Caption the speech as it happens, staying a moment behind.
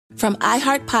From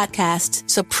iHeart Podcasts,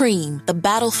 Supreme, The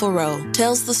Battle for Roe,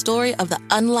 tells the story of the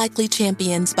unlikely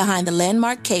champions behind the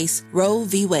landmark case Roe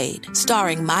v. Wade.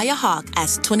 Starring Maya Hawke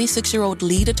as 26-year-old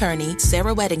lead attorney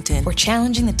Sarah Weddington. We're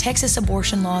challenging the Texas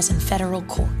abortion laws in federal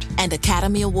court. And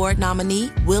Academy Award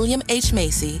nominee William H.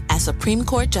 Macy as Supreme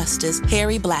Court Justice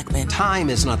Harry Blackmun. Time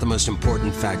is not the most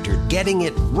important factor. Getting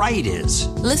it right is.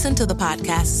 Listen to the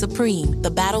podcast Supreme,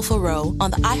 The Battle for Roe on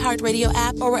the iHeartRadio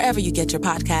app or wherever you get your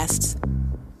podcasts.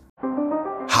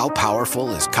 How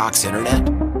powerful is Cox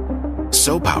Internet?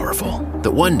 So powerful that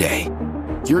one day,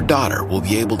 your daughter will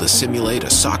be able to simulate a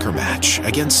soccer match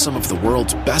against some of the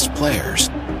world's best players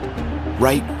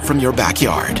right from your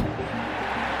backyard.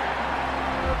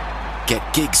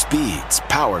 Get gig speeds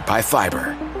powered by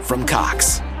fiber from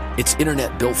Cox. It's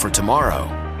internet built for tomorrow,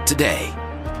 today.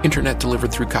 Internet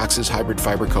delivered through Cox's hybrid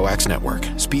fiber coax network.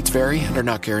 Speeds vary and are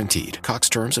not guaranteed. Cox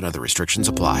terms and other restrictions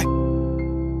apply.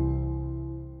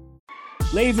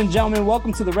 Ladies and gentlemen,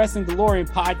 welcome to the Wrestling DeLorean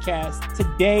podcast.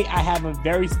 Today, I have a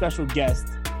very special guest,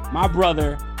 my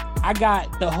brother. I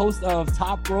got the host of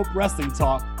Top Rope Wrestling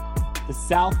Talk, the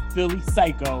South Philly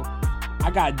Psycho.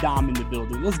 I got Dom in the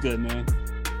building. What's good, man?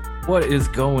 What is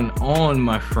going on,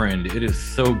 my friend? It is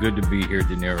so good to be here,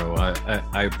 De Niro.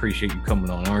 I appreciate you coming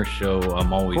on our show.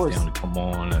 I'm always down to come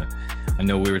on. I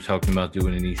know we were talking about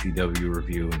doing an ECW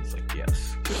review, and it's like, yes.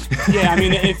 Yeah, I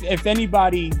mean, if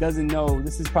anybody doesn't know,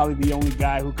 this is probably the only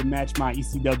guy who can match my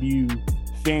ECW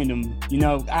fandom. You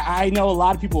know, I know a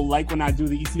lot of people like when I do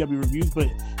the ECW reviews, but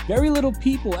very little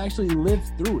people actually live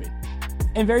through it.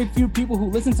 And very few people who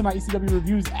listen to my ECW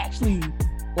reviews actually,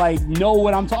 like, know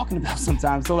what I'm talking about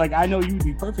sometimes. So, like, I know you'd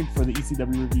be perfect for the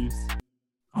ECW reviews.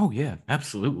 Oh, yeah,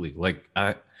 absolutely. Like,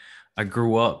 I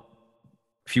grew up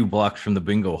a few blocks from the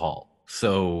bingo hall.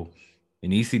 So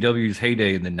in ECW's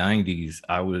heyday in the 90s,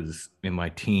 I was in my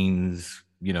teens,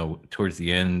 you know, towards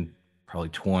the end, probably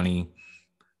 20.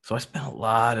 So I spent a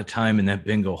lot of time in that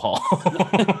bingo hall.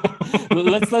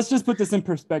 let's just put this in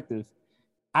perspective.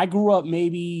 I grew up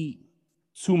maybe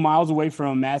 2 miles away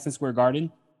from Madison Square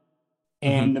Garden,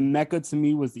 and the Mecca to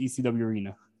me was the ECW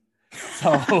arena.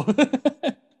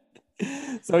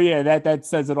 So yeah, that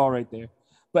says it all right there.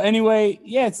 But anyway,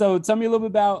 yeah, so tell me a little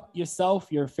bit about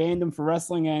yourself, your fandom for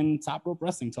wrestling, and Top Rope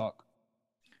Wrestling Talk.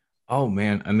 Oh,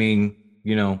 man. I mean,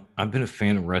 you know, I've been a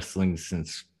fan of wrestling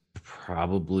since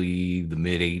probably the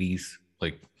mid-'80s.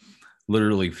 Like,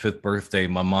 literally 5th birthday,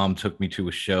 my mom took me to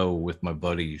a show with my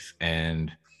buddies, and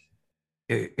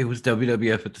it was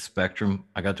WWF at the Spectrum.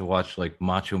 I got to watch, like,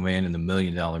 Macho Man and the $1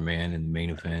 Million Man in the main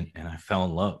event, and I fell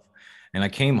in love. And I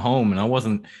came home, and I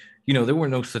wasn't... You know, there were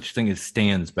no such thing as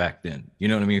stands back then. You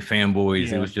know what I mean? Fanboys.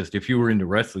 Yeah. It was just, if you were into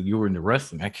wrestling, you were into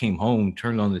wrestling. I came home,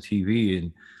 turned on the TV,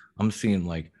 and I'm seeing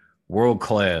like World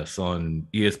Class on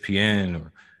ESPN,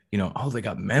 or, you know, oh, they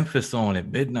got Memphis on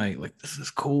at midnight. Like, this is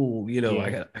cool. You know,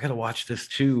 yeah. I got to watch this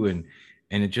too. And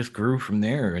it just grew from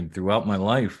there. And throughout my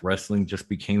life, wrestling just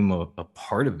became a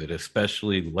part of it,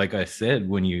 especially, like I said,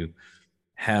 when you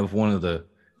have one of the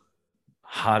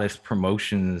hottest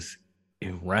promotions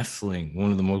in wrestling,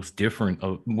 one of the most different,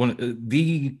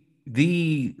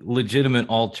 the legitimate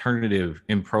alternative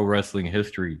in pro wrestling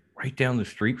history, right down the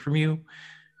street from you,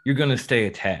 you're going to stay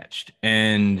attached.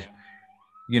 And,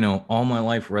 you know, all my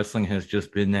life, wrestling has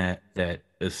just been that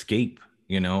escape.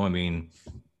 You know, I mean,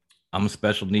 I'm a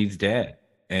special needs dad,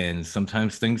 and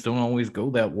sometimes things don't always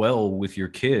go that well with your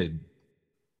kid,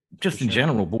 just in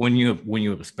general. But when you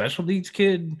have a special needs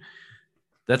kid,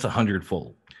 that's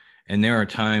 100-fold. And there are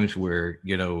times where,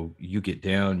 you know, you get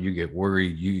down, you get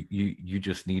worried, you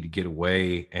just need to get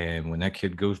away. And when that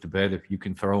kid goes to bed, if you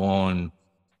can throw on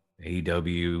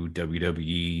AEW,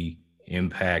 WWE,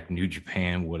 Impact, New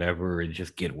Japan, whatever, and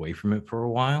just get away from it for a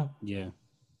while, yeah,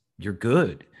 you're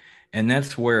good. And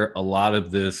that's where a lot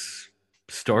of this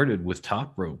started with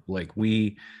Top Rope. Like,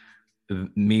 me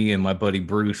and my buddy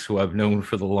Bruce, who I've known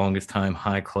for the longest time,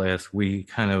 High Class, we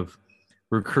kind of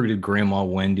recruited Grandma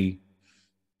Wendy.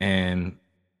 And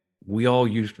we all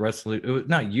used wrestling,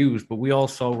 not used, but we all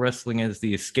saw wrestling as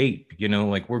the escape. You know,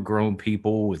 like, we're grown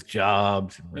people with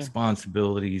jobs and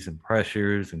responsibilities and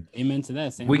pressures. And amen to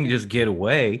that. We can just get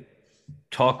away,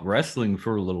 talk wrestling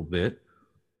for a little bit.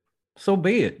 So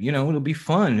be it. You know, it'll be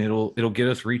fun. It'll get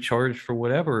us recharged for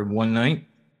whatever. And one night,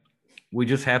 we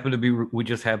just happened to be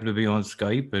on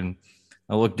Skype, and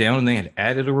I looked down and they had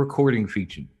added a recording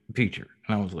feature.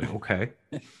 And I was like, okay.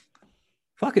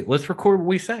 Fuck it, let's record what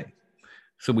we say.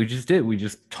 So we just did. We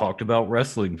just talked about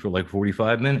wrestling for like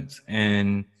 45 minutes.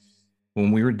 And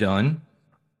when we were done,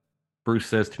 Bruce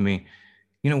says to me,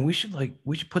 we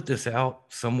should put this out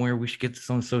somewhere. We should get this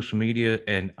on social media.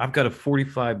 And I've got a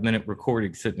 45-minute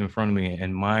recording sitting in front of me.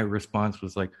 And my response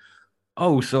was like,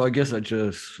 oh, so I guess I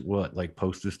just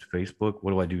post this to Facebook.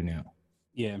 What do I do now?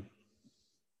 Yeah.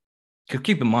 Because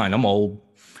keep in mind, I'm old.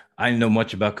 I didn't know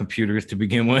much about computers to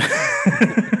begin with.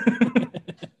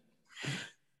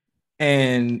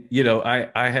 And,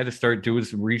 I had to start doing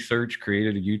some research,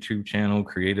 created a YouTube channel,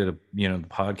 created the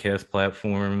podcast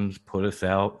platforms, put us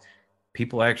out.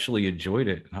 People actually enjoyed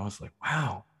it. And I was like,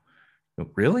 wow,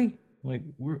 really? Like,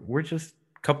 we're just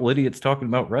a couple idiots talking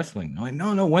about wrestling. I'm like,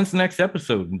 no, when's the next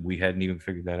episode? And we hadn't even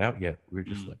figured that out yet. We were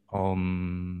just like,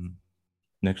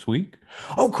 next week.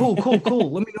 Oh, cool.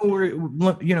 Let me know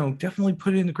where, definitely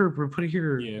put it in the group or put it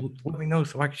here. Yeah. Let me know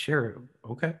so I can share it.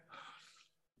 Okay.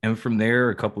 And from there,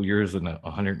 a couple years and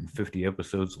 150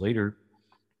 episodes later,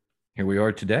 here we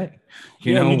are today.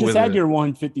 You just had your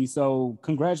 150, so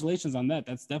congratulations on that.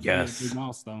 That's definitely a big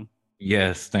milestone.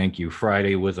 Yes, thank you.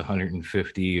 Friday was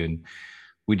 150, and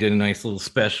we did a nice little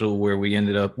special where we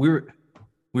ended up. We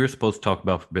were supposed to talk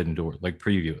about Forbidden Door, like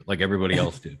preview it, like everybody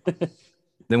else did.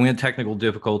 Then we had technical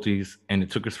difficulties, and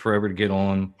it took us forever to get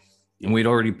on. And we'd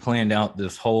already planned out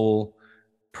this whole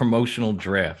promotional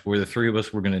draft where the three of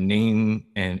us were going to name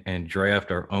and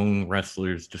draft our own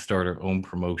wrestlers to start our own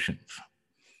promotions.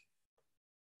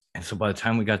 And so by the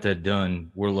time we got that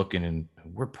done, we're looking and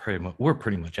we're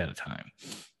pretty much out of time.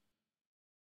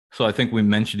 So I think we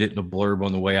mentioned it in a blurb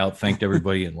on the way out, thanked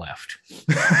everybody and left.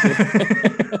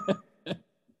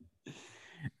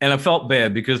 And I felt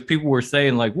bad because people were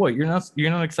saying like, what, you're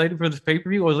not excited for this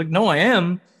pay-per-view? I was like, no, I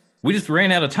am. We just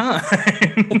ran out of time.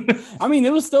 I mean,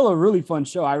 it was still a really fun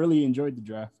show. I really enjoyed the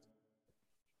draft.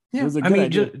 Yeah, it was a good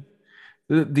idea.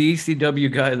 The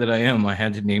ECW guy that I am, I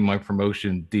had to name my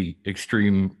promotion the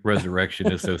Extreme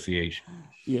Resurrection Association.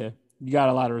 Yeah, you got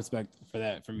a lot of respect for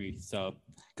that for me. So,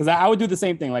 because I would do the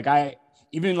same thing. Like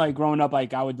even growing up,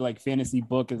 like I would like fantasy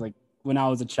book is like when I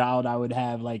was a child, I would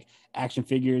have like action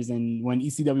figures. And when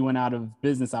ECW went out of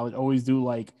business, I would always do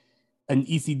like an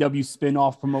ECW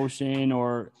spin-off promotion,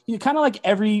 or kind of like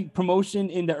every promotion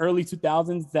in the early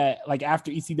 2000s that like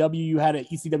after ECW, you had an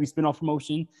ECW spin-off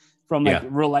promotion from like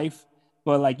real life.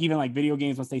 But like even like video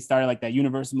games, once they started like that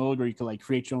universe mode where you could like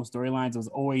create your own storylines, it was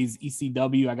always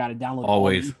ECW. I got to download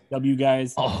always ECW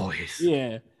guys. Always.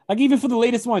 Yeah. Like even for the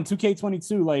latest one,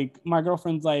 2K22, like my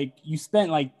girlfriend's like, you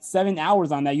spent like 7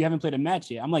 hours on that. You haven't played a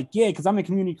match yet. I'm like, yeah, because I'm in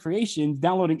community creations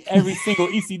downloading every single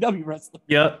ECW wrestler.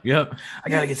 Yep. I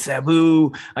gotta get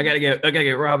Sabu. I gotta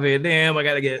get Rob Van Dam. I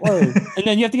gotta get. And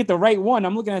then you have to get the right one.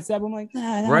 I'm looking at Sabu. I'm like,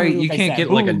 nah. Right. You can't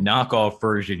get like a knockoff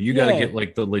version. You gotta get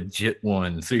like the legit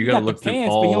one. So you gotta look through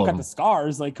all. But you don't got the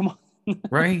scars. Like, come on.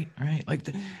 Right. Like,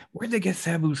 where'd they get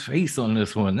Sabu's face on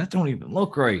this one? That don't even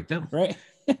look right. Right.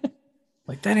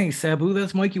 Like, that ain't Sabu,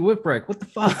 that's Mikey Whipwreck. What the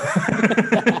fuck?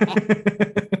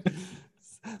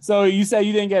 So you said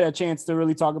you didn't get a chance to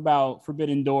really talk about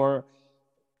Forbidden Door.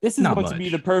 This is going to be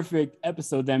the perfect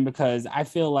episode then, because I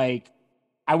feel like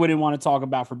I wouldn't want to talk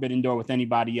about Forbidden Door with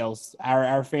anybody else.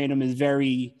 Our fandom is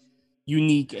very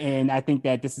unique, and I think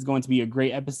that this is going to be a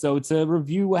great episode to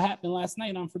review what happened last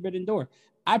night on Forbidden Door.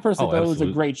 I personally thought it was a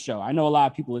great show. I know a lot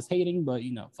of people is hating, but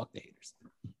fuck the haters.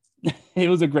 It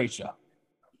was a great show.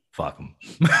 Fuck them.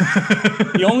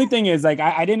 The only thing is, like,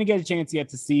 I didn't get a chance yet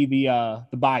to see the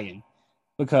buy-in,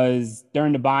 because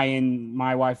during the buy-in,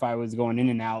 my Wi-Fi was going in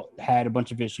and out, had a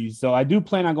bunch of issues. So I do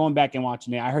plan on going back and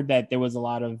watching it. I heard that there was a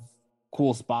lot of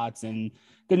cool spots and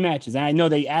good matches. And I know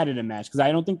they added a match, because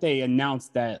I don't think they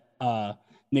announced that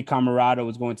Nick Camarado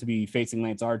was going to be facing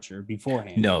Lance Archer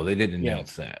beforehand. No, they didn't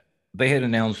announce that. They had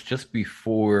announced just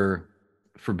before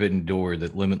Forbidden Door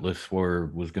that Limitless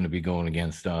Swerve was going to be going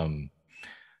against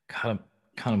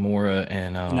Kanamura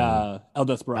and El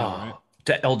Desperado,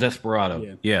 right? El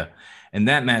Desperado. Yeah. And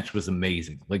that match was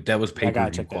amazing. Like, that was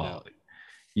pay-per-view quality.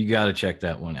 You got to check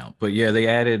that one out. But yeah, they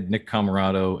added Nick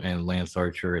Camarado and Lance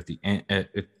Archer at the end,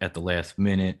 at the last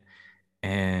minute,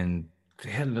 and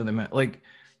they had another match. Like,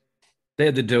 they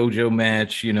had the dojo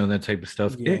match, that type of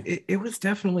stuff. Yeah. It was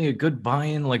definitely a good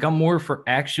buy-in. Like, I'm more for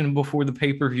action before the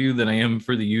pay-per-view than I am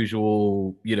for the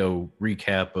usual,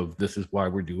 recap of this is why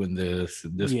we're doing this,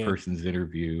 and this person's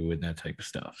interview, and that type of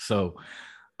stuff. So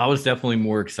I was definitely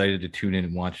more excited to tune in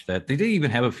and watch that. They did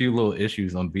even have a few little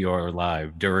issues on BR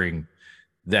Live during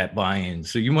that buy-in.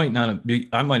 So you might not be,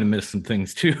 I might have missed some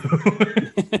things too.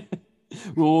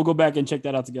 We'll go back and check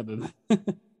that out together.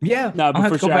 Yeah. No, I'll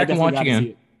have to go back and watch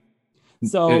again.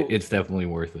 So it's definitely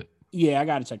worth it. Yeah, I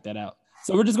got to check that out.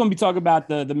 So we're just going to be talking about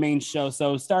the main show.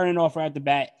 So starting off right at the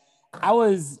bat, I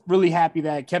was really happy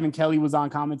that Kevin Kelly was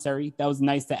on commentary. That was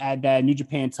nice to add that New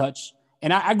Japan touch.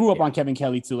 And I grew up on Kevin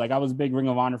Kelly too. Like I was a big Ring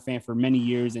of Honor fan for many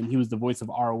years, and he was the voice of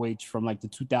ROH from like the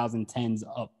 2010s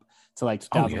up to like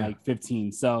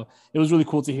 2015. So it was really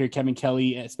cool to hear Kevin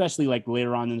Kelly, especially like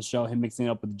later on in the show, him mixing it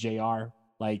up with JR.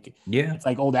 Like, it's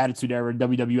like old Attitude Era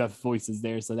WWF voices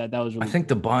there. So that was really I think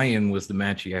cool. the buy-in was the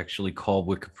match he actually called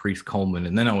with Caprice Coleman,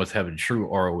 and then I was having true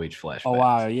ROH flashbacks. Oh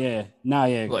wow, yeah.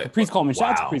 Like, Caprice Coleman.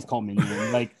 Shout out to Caprice Coleman,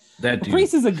 man. Like that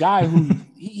Caprice is a guy who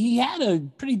he had a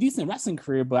pretty decent wrestling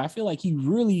career, but I feel like he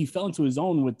really fell into his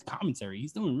own with commentary.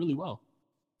 He's doing really well.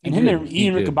 And him and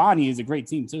Ian Riccaboni is a great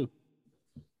team too.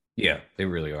 Yeah, they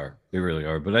really are. They really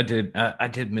are. But I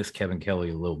did miss Kevin Kelly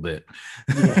a little bit.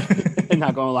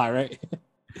 Not gonna lie, right?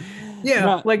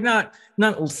 Yeah, like not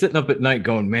sitting up at night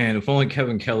going, man, if only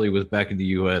Kevin Kelly was back in the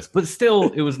US. But still,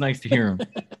 it was nice to hear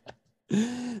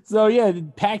him. So yeah, the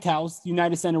packed house,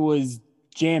 United Center was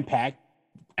jam-packed.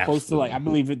 Close to like, I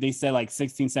believe they said like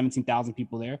 16, 17,000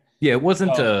 people there. Yeah, it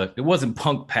wasn't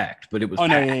punk packed, but it was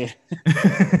packed.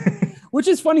 No. Which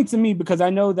is funny to me because I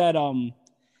know that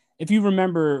if you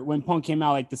remember when Punk came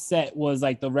out, like the set was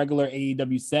like the regular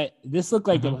AEW set. This looked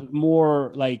like a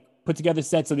more like put together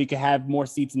set so they could have more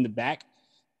seats in the back.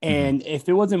 And if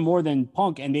it wasn't more than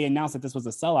Punk and they announced that this was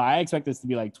a sellout, I expect this to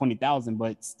be like 20,000,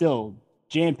 but still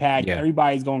jam-packed. Yeah.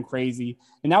 Everybody's going crazy.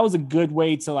 And that was a good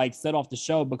way to like set off the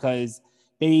show because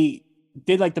they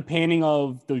did like the panning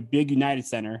of the big United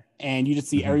Center and you just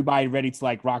see everybody ready to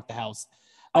like rock the house.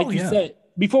 Like you said,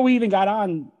 before we even got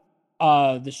on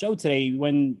the show today,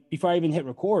 before I even hit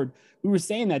record, we were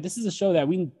saying that this is a show that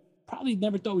we probably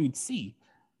never thought we'd see.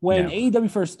 When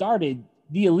AEW first started,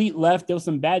 the Elite left. There was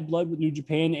some bad blood with New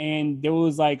Japan, and there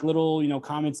was like little,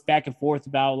 comments back and forth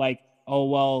about like, oh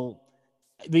well,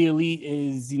 the Elite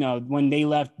is, when they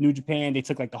left New Japan, they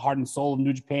took like the heart and soul of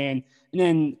New Japan. And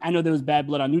then I know there was bad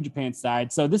blood on New Japan's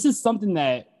side. So this is something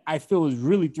that I feel is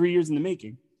really 3 years in the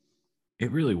making.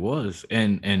 It really was,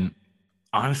 and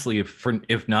honestly,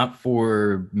 if not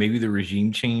for maybe the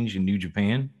regime change in New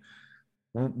Japan,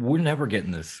 we're never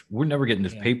getting this. We're never getting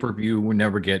this pay-per-view. We're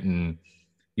never getting,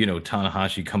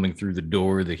 Tanahashi coming through the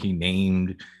door that he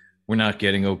named. We're not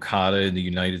getting Okada in the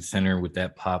United Center with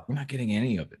that pop. We're not getting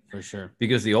any of it. For sure.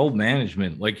 Because the old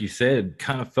management, like you said,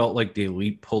 kind of felt like the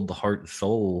Elite pulled the heart and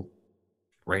soul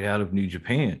right out of New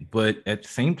Japan. But at the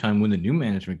same time, when the new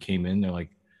management came in, they're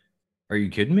like, are you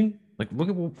kidding me? Like, look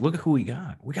at who we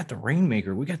got. We got the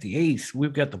Rainmaker. We got the Ace.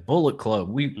 We've got the Bullet Club.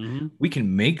 We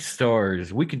can make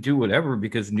stars. We can do whatever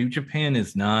because New Japan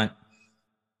is not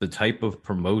the type of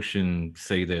promotion,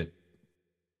 say, that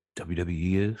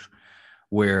WWE is,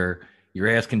 where you're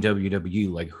asking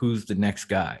WWE, like, who's the next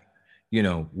guy?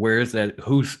 Where's that?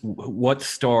 What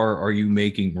star are you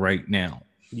making right now?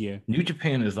 Yeah. New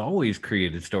Japan has always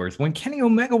created stars. When Kenny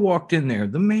Omega walked in there,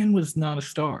 the man was not a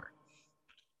star.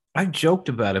 I joked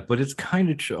about it, but it's kind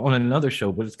of true on another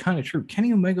show, but it's kind of true.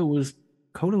 Kenny Omega was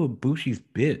Kota Ibushi's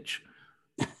bitch.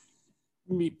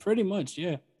 Pretty much,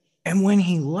 yeah. And when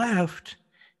he left,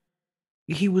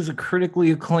 he was a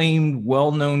critically acclaimed,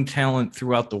 well-known talent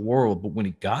throughout the world. But when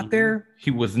he got there,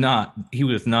 he was not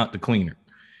the cleaner.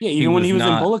 Yeah, even when he was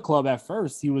in Bullet Club at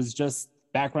first, he was just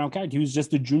background character. He was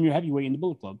just a junior heavyweight in the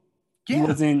Bullet Club. Yeah. He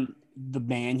wasn't the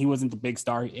man. He wasn't the big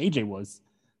star. AJ was.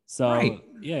 So,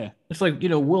 yeah. It's like, Will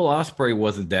Ospreay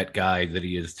wasn't that guy that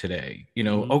he is today.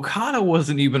 Okada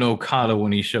wasn't even Okada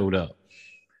when he showed up.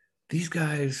 These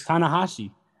guys.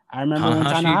 Tanahashi. I remember when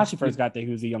Tanahashi first got there,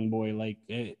 he was a young boy.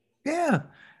 Yeah.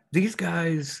 These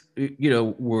guys,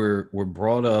 were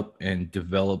brought up and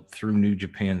developed through New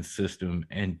Japan's system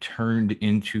and turned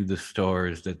into the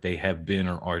stars that they have been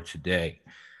or are today.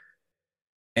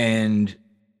 And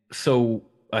so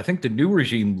I think the new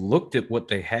regime looked at what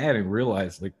they had and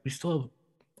realized, like, we still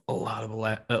have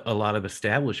a lot of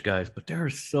established guys, but there are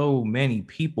so many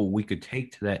people we could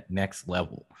take to that next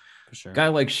level. For sure. A guy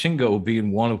like Shingo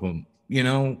being one of them,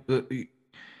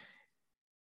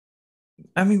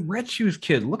 Red Shoes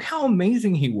Kid, look how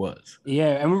amazing he was.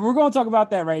 Yeah, and we're going to talk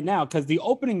about that right now because the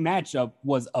opening matchup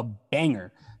was a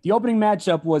banger. The opening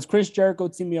matchup was Chris Jericho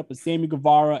teaming up with Sammy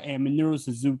Guevara and Minoru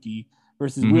Suzuki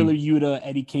versus Wheeler Yuta,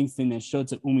 Eddie Kingston, and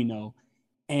Shota Umino.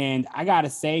 And I got to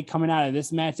say, coming out of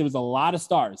this match, there was a lot of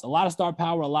stars, a lot of star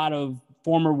power, a lot of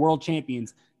former world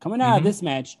champions. Coming out of this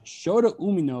match, Shota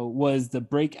Umino was the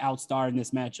breakout star in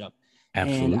this matchup.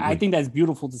 Absolutely. And I think that's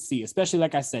beautiful to see, especially,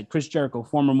 like I said, Chris Jericho,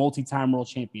 former multi-time world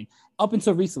champion, up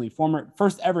until recently,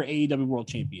 first ever AEW world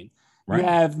champion. Right. You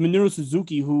have Minoru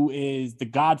Suzuki, who is the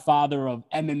godfather of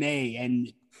MMA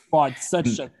and fought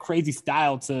such a crazy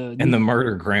style and the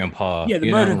murder grandpa. Yeah,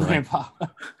 the murder grandpa.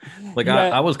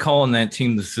 I was calling that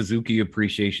team the Suzuki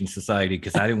Appreciation Society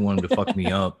because I didn't want him to fuck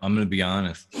me up. I'm going to be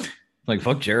honest. Like,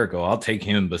 fuck Jericho. I'll take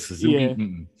him, but Yeah.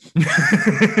 Suzuki.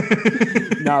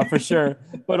 No, for sure.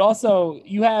 But also,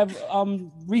 you have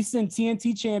recent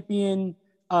TNT champion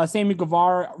Sammy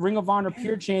Guevara, Ring of Honor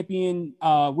pure champion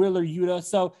Wheeler Yuta.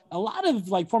 So a lot of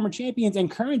like former champions and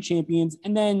current champions.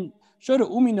 And then Shota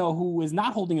Umino, who is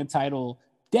not holding a title,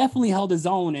 definitely held his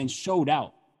own and showed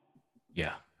out.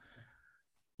 Yeah.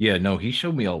 Yeah, no, he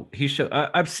showed me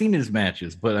I've seen his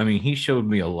matches, but I mean, he showed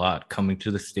me a lot coming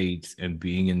to the States and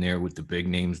being in there with the big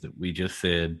names that we just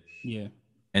said. Yeah.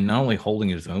 And not only holding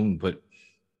his own, but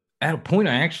at a point,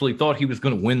 I actually thought he was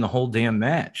going to win the whole damn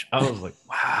match. I was like,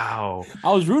 "Wow,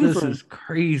 I was rooting for him. This is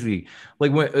crazy!"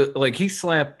 Like when, like he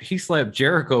slapped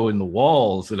Jericho in the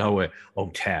walls, and I went,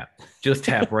 "Oh, just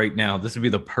tap right now. This would be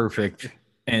the perfect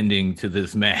ending to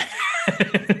this match."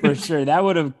 For sure, that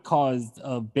would have caused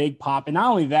a big pop, and not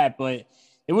only that, but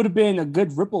it would have been a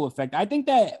good ripple effect. I think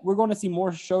that we're going to see more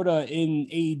Shota in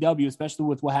AEW, especially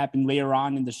with what happened later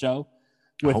on in the show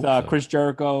with Chris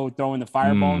Jericho throwing the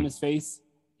fireball in his face.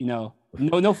 You know,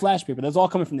 no flash paper. That's all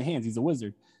coming from the hands. He's a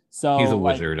wizard. So he's a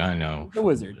wizard. I know. The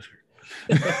wizard.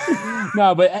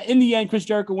 No, but in the end, Chris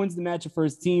Jericho wins the match for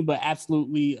his team, but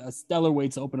absolutely a stellar way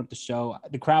to open up the show.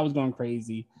 The crowd was going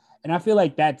crazy. And I feel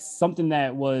like that's something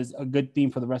that was a good theme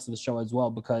for the rest of the show as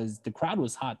well, because the crowd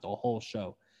was hot the whole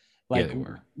show. Like, yeah, they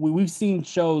were. We've seen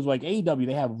shows like AEW,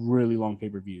 they have really long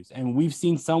pay-per-views. And we've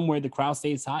seen some where the crowd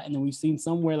stays hot. And then we've seen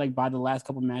somewhere like by the last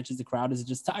couple of matches, the crowd is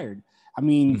just tired. I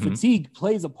mean, fatigue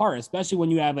plays a part, especially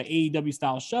when you have an AEW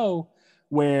style show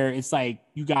where it's like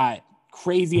you got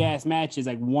crazy ass matches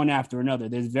like one after another.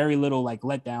 There's very little like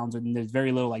letdowns, and there's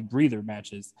very little like breather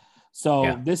matches.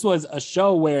 So this was a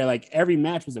show where like every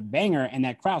match was a banger, and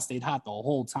that crowd stayed hot the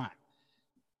whole time,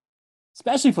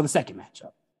 especially for the second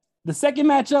matchup. The second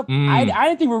matchup, I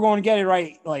didn't think we were going to get it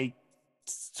right like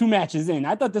 2 matches in.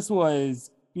 I thought this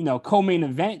was, co-main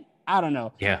event. I don't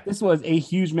know. Yeah. This was a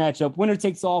huge matchup. Winner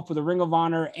takes all for the Ring of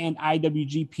Honor and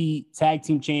IWGP Tag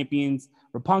Team Champions,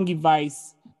 Roppongi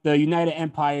Vice, the United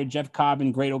Empire, Jeff Cobb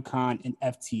and Great Khan, and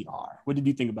FTR. What did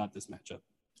you think about this matchup?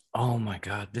 Oh my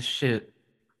God, this shit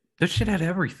had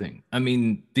everything. I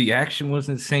mean, the action was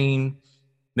insane.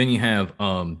 Then you have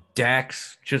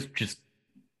Dax just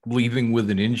leaving with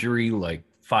an injury like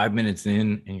 5 minutes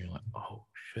in, and you're like, oh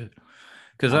shit.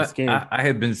 Because I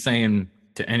had been saying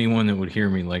to anyone that would hear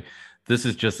me, like, this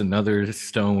is just another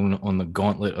stone on the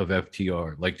gauntlet of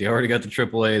FTR. Like, they already got the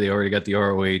AAA, they already got the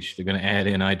ROH, they're going to add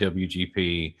in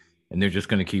IWGP, and they're just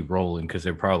going to keep rolling because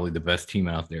they're probably the best team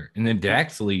out there. And then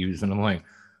Dax leaves, and I'm like,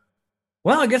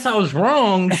 well, I guess I was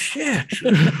wrong. Shit.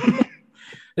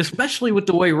 Especially with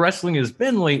the way wrestling has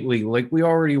been lately. Like, we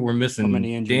already were missing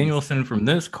Danielson from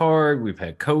this card. We've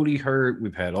had Cody hurt.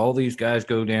 We've had all these guys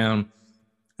go down.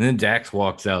 And then Dax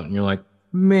walks out, and you're like,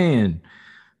 man,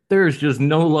 there's just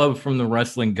no love from the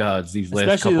wrestling gods these last couple of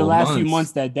months. Especially the last few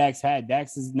months that Dax had.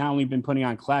 Dax has not only been putting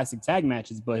on classic tag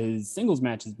matches, but his singles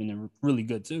match has been really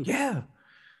good too. Yeah.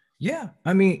 Yeah.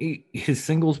 I mean, his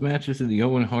singles matches in the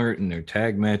Owen Hart and their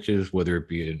tag matches, whether it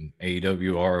be in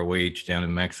AEW, ROH down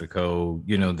in Mexico,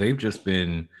 they've just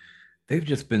been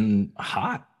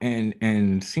hot.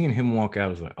 And seeing him walk out, I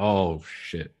was like, oh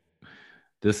shit.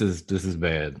 This is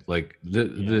bad. Like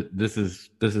this is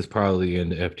probably the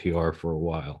end of FTR for a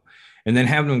while. And then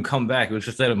having him come back, it was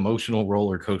just that emotional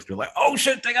roller coaster. Like, oh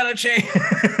shit, they got a change.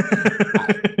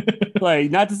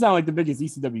 Like, not to sound like the biggest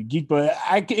ECW geek, but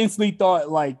I instantly thought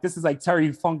like this is like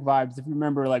Terry Funk vibes. If you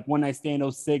remember, like One Night Stand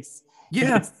 06,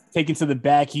 yeah, taken to the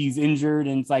back, he's injured,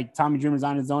 and it's like Tommy Dreamer's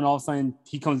on his own. All of a sudden,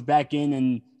 he comes back in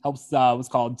and helps what's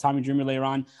called Tommy Dreamer later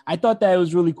on. I thought that it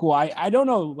was really cool. I don't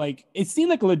know, like it seemed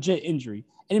like a legit injury,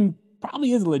 and it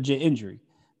probably is a legit injury,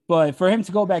 but for him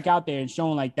to go back out there and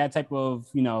showing like that type of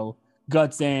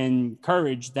guts and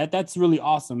courage, that's really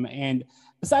awesome. And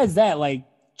besides that, like,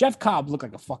 Jeff Cobb looked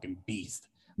like a fucking beast.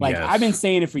 Like, yes. I've been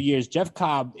saying it for years. Jeff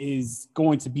Cobb is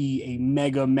going to be a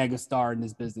mega star in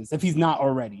this business if he's not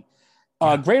already.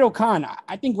 Great Khan,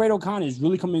 I think Great Khan is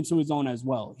really coming into his own as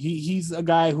well. He's a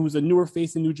guy who's a newer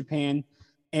face in New Japan,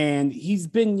 and he's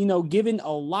been, given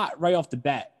a lot right off the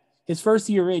bat. His first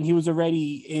year in, he was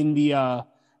already in the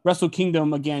Wrestle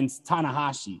Kingdom against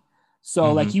Tanahashi.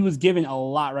 So, like, he was given a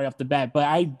lot right off the bat, but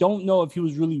I don't know if he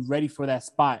was really ready for that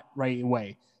spot right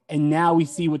away. And now we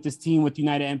see with this team with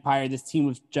United Empire, this team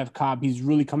with Jeff Cobb, he's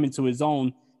really coming to his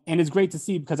own. And it's great to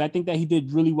see because I think that he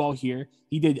did really well here.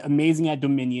 He did amazing at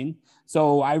Dominion.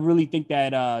 So I really think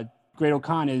that Great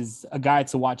Khan is a guy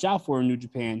to watch out for in New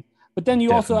Japan. But then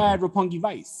you also add Roppongi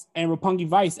Vice. And Roppongi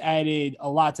Vice added a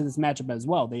lot to this matchup as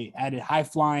well. They added high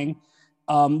flying.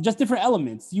 just different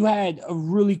elements. You had a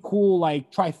really cool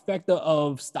like trifecta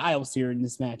of styles here in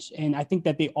this match, and I think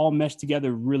that they all meshed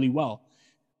together really well.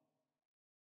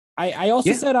 I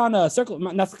also said on a Circle,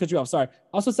 not to cut you off, sorry. I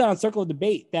also said on Circle of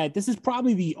Debate that this is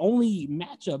probably the only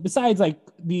matchup besides like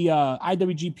the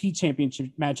IWGP Championship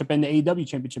matchup and the AEW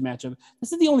Championship matchup.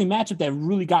 This is the only matchup that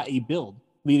really got a build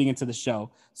leading into the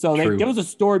show. So there was a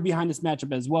story behind this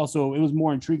matchup as well. So it was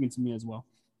more intriguing to me as well.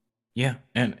 Yeah,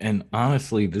 and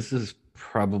honestly, this is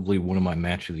probably one of my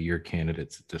match of the year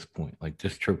candidates at this point. Like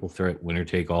this triple threat, winner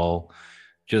take all,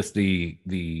 just the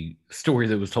story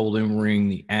that was told in ring,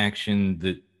 the action,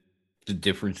 the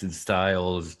difference in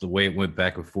styles, the way it went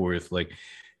back and forth. Like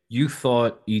you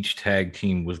thought each tag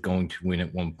team was going to win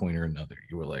at one point or another.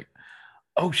 You were like,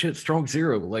 oh shit, Strong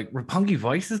Zero, like Roppongi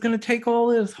Vice is going to take all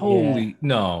this. Holy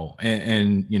no.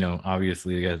 And you know,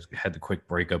 obviously you guys had the quick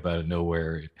breakup out of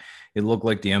nowhere. It looked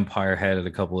like the Empire had it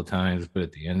a couple of times, but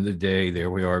at the end of the day, there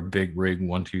we are, big rig,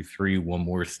 1, 2, 3, one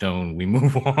more stone, we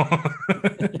move on.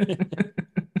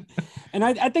 And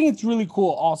I think it's really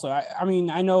cool also. I mean,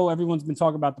 I know everyone's been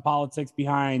talking about the politics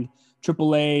behind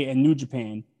AAA and New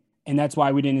Japan, and that's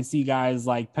why we didn't see guys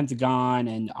like Pentagon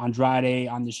and Andrade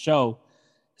on the show.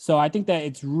 So I think that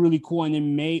it's really cool, and it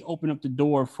may open up the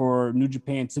door for New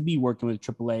Japan to be working with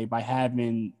AAA by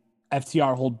having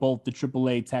FTR hold both the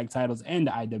AAA tag titles and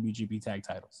the IWGP tag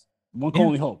titles. One can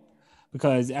only hope,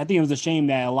 because I think it was a shame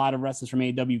that a lot of wrestlers from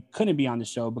AEW couldn't be on the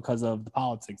show because of the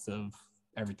politics of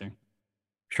everything.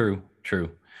 True.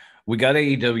 We got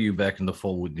AEW back in the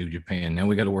fold with New Japan. Now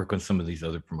we got to work on some of these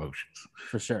other promotions.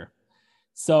 For sure.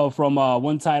 So from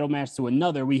one title match to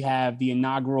another, we have the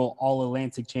inaugural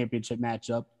All-Atlantic Championship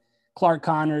matchup. Clark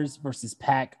Connors versus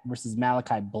Pac versus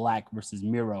Malachi Black versus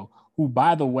Miro, who,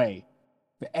 by the way,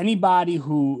 for anybody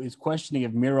who is questioning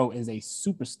if Miro is a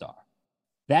superstar,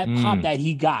 that pop that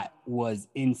he got was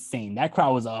insane. That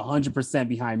crowd was 100%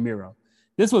 behind Miro.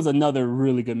 This was another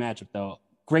really good matchup, though.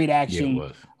 Great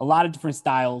action, a lot of different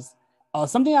styles.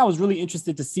 Something I was really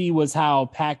interested to see was how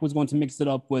Pac was going to mix it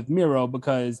up with Miro,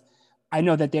 because I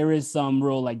know that there is some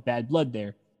real like bad blood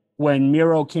there. When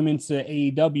Miro came into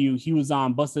AEW, he was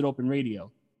on Busted Open Radio,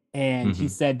 and he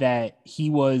said that he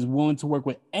was willing to work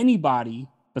with anybody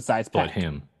besides Pac. But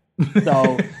him.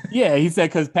 So yeah, he said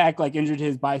because Pac like injured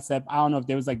his bicep. I don't know if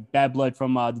there was like bad blood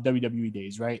from the WWE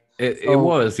days, right? It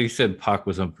was. He said Pac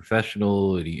was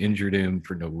unprofessional and he injured him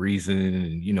for no reason,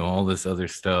 and you know all this other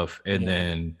stuff. And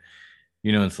then,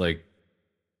 you know, it's like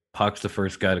Pac's the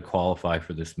first guy to qualify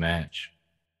for this match.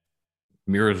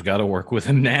 Miro's got to work with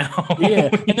him now. Yeah,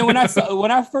 and then when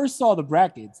I first saw the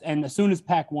brackets, and as soon as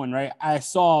Pac won, right, I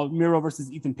saw Miro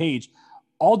versus Ethan Page.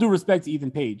 All due respect to Ethan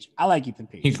Page, I like Ethan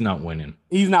Page. He's not winning.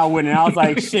 I was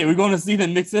like, shit, we're going to see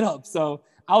them mix it up. So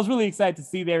I was really excited to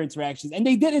see their interactions, and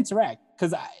they did interact,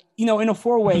 because in a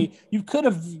 4-way, you could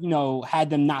have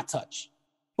had them not touch,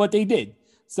 but they did.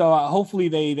 So hopefully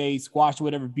they squashed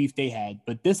whatever beef they had.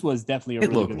 But this was definitely a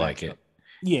really looked good like matchup. it.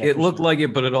 Yeah, it looked like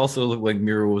it, but it also looked like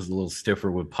Miro was a little stiffer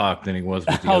with Pac than he was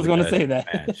with the I was going to say that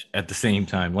match at the same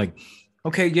time. Like,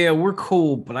 okay, yeah, we're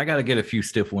cool, but I got to get a few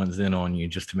stiff ones in on you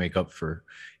just to make up for,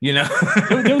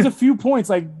 there was a few points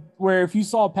like where if you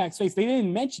saw Pac's face, they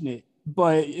didn't mention it,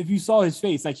 but if you saw his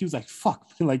face, like he was like,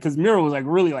 fuck, like, because Miro was like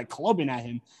really like clubbing at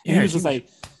him. And he was just like,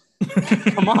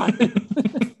 come on.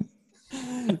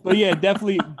 But yeah,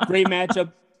 definitely great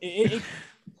matchup.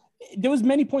 There was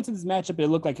many points in this matchup it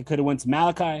looked like it could have went to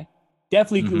Malachi.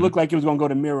 Definitely looked like it was going to go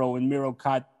to Miro, and Miro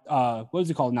caught what is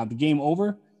it called now? The game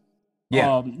over.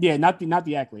 Yeah, not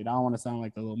the accolade. I don't want to sound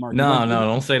like a little mark. No,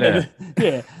 don't say that.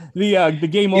 The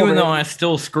game over. Even though I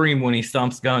still scream when he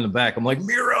stomps the guy in the back, I'm like,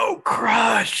 Miro,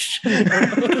 crush.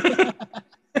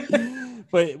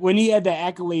 But when he had the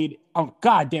accolade, oh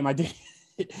god damn, I did.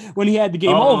 When he had the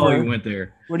game over, he went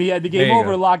there. When he had the game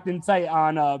over locked in tight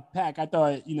on Pac, I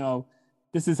thought,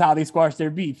 this is how they squash their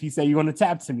beef. He said, "You're going to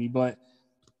tap to me," but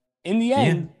in the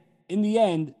end,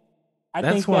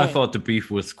 that's when I thought the beef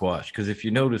was squashed. Because if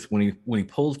you notice, when he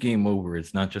pulls game over,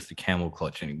 it's not just a camel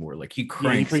clutch anymore. Like he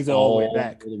cranks all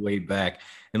the way back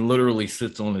and literally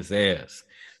sits on his ass.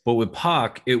 But with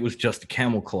Pac, it was just a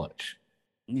camel clutch.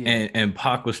 Yeah. And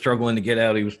Pac was struggling to get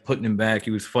out. He was putting him back.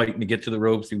 He was fighting to get to the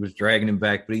ropes. He was dragging him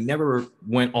back, but he never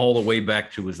went all the way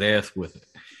back to his ass with it.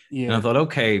 Yeah. And I thought,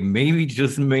 okay, maybe,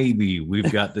 just maybe, we've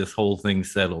got this whole thing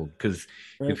settled. Because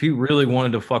if he really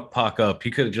wanted to fuck Pac up,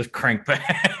 he could have just cranked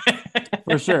back.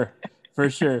 For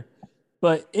sure.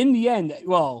 But in the end,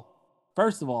 well,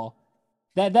 first of all,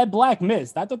 that black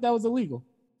mist, I thought that was illegal.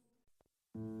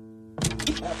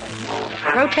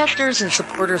 Protesters and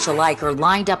supporters alike are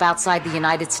lined up outside the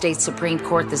United States Supreme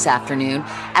Court this afternoon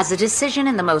as a decision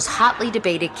in the most hotly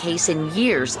debated case in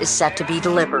years is set to be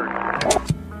delivered.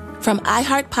 From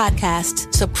iHeart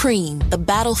Podcasts, Supreme, The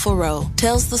Battle for Roe,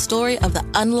 tells the story of the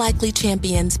unlikely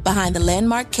champions behind the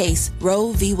landmark case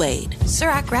Roe v. Wade. Sir,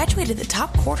 I graduated the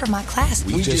top quarter of my class.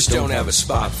 We just don't have a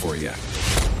spot for you.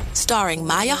 Starring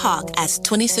Maya Hawke as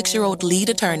 26-year-old lead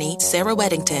attorney Sarah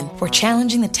Weddington. We're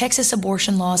challenging the Texas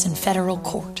abortion laws in federal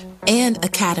court. And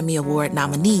Academy Award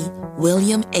nominee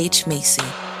William H. Macy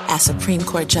as Supreme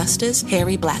Court Justice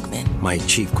Harry Blackmun. My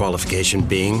chief qualification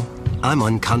being, I'm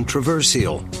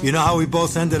uncontroversial. You know how we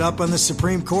both ended up on the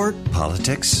Supreme Court?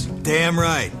 Politics? Damn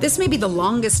right. This may be the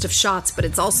longest of shots, but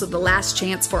it's also the last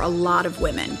chance for a lot of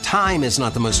women. Time is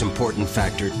not the most important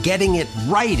factor. Getting it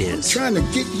right is. I'm trying to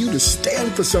get you to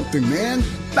stand for something, man.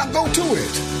 Now go to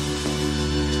it.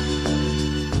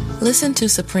 Listen to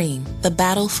Supreme, The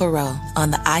Battle for Roe on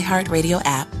the iHeartRadio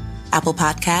app, Apple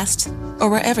Podcasts,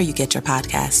 or wherever you get your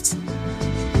podcasts.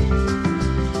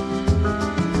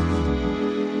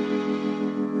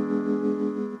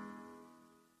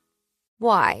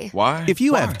 Why? Why? If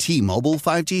you have T-Mobile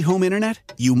 5G home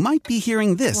internet, you might be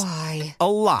hearing this Why?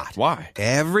 a lot. Why?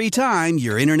 Every time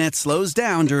your internet slows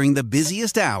down during the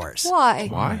busiest hours. Why?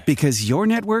 Why? Because your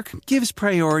network gives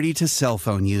priority to cell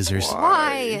phone users.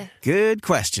 Why? Good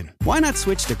question. Why not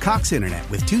switch to Cox Internet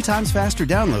with 2 times faster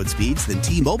download speeds than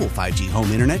T-Mobile 5G home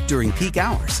internet during peak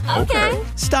hours? Okay.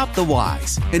 Stop the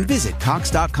whys and visit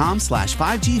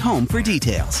cox.com/5G home for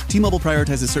details. T-Mobile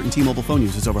prioritizes certain T-Mobile phone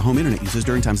users over home internet users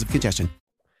during times of congestion.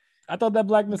 I thought that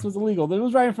blackness was illegal. It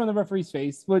was right in front of the referee's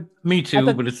face. But me too,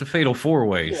 but it's a fatal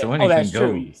 4-way, so anything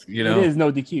goes. You know, it is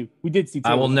no DQ. We did see.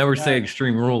 I will never say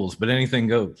extreme rules, but anything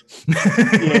goes.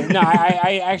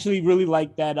 I actually really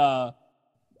like that.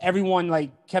 Everyone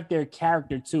like kept their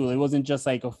character too. It wasn't just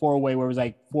like a 4-way where it was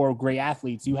like 4 great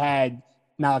athletes. You had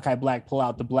Malachi Black pull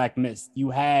out the Black Mist.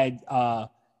 You had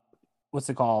what's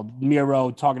it called?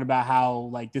 Miro talking about how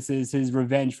like this is his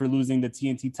revenge for losing the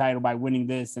TNT title by winning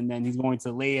this, and then he's going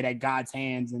to lay it at God's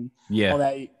hands and all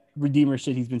that Redeemer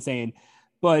shit he's been saying.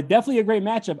 But definitely a great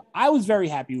matchup. I was very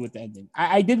happy with the ending.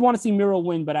 I did want to see Miro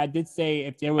win, but I did say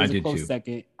if there was a close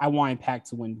second, I wanted Pac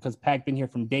to win because Pac been here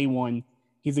from day one.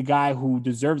 He's a guy who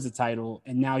deserves the title,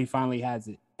 and now he finally has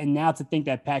it. And now to think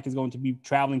that Pac is going to be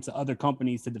traveling to other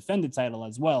companies to defend the title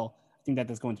as well, I think that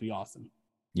that's going to be awesome.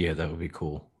 Yeah, that would be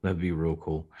cool. That'd be real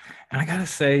cool. And I got to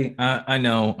say, I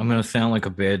know I'm going to sound like a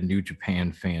bad New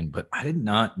Japan fan, but I did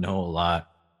not know a lot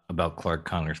about Clark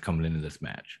Connors coming into this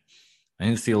match. I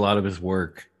didn't see a lot of his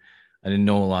work. I didn't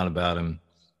know a lot about him.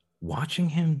 Watching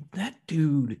him, that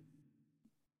dude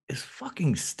is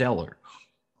fucking stellar.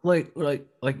 Like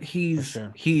he's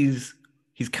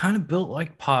kind of built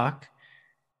like Pac.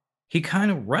 He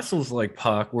kind of wrestles like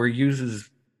Pac, where he uses,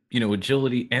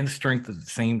 agility and strength at the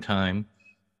same time.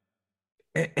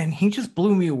 And he just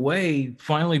blew me away,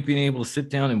 finally being able to sit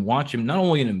down and watch him, not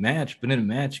only in a match, but in a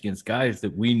match against guys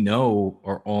that we know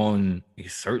are on a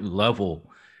certain level.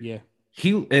 Yeah.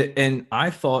 And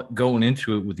I thought going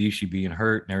into it with Ishii being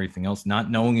hurt and everything else,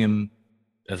 not knowing him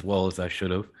as well as I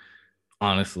should have,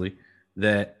 honestly,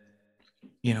 that,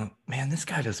 man, this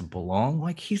guy doesn't belong.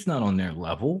 Like, he's not on their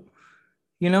level.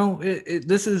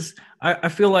 This is, I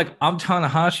feel like I'm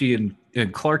Tanahashi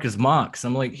and Clark is Mox.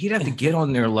 I'm like, he'd have to get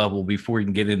on their level before he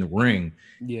can get in the ring.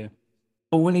 Yeah.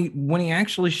 But when he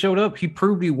actually showed up, he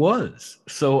proved he was.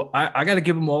 So I got to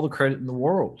give him all the credit in the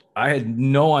world. I had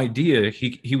no idea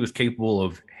he was capable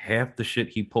of half the shit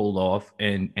he pulled off.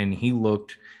 And he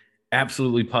looked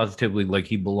absolutely positively like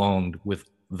he belonged with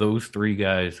those 3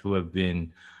 guys who have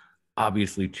been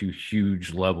obviously to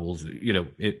huge levels,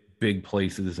 at big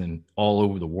places and all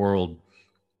over the world.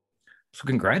 So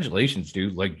congratulations,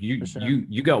 dude. Like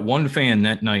you got one fan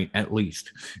that night at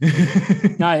least.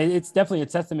 No, it's definitely a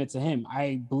testament to him.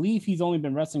 I believe he's only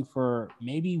been wrestling for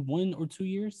maybe 1 or 2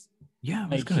 years. Yeah,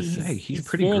 I was gonna say he's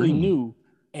pretty fairly green. new.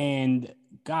 And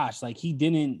gosh, like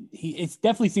it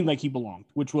definitely seemed like he belonged,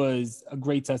 which was a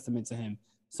great testament to him.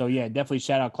 So yeah, definitely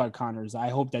shout out Clark Connors. I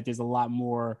hope that there's a lot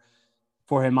more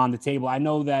for him on the table. I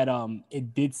know that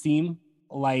it did seem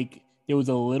like there was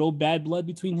a little bad blood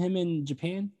between him and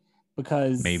Japan,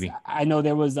 because maybe I know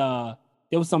there was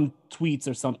some tweets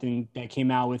or something that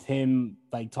came out with him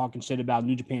like talking shit about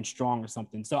New Japan Strong or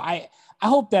something. So I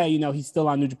hope that he's still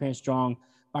on New Japan Strong.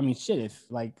 I mean, shit, if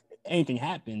like anything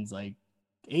happens, like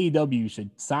AEW should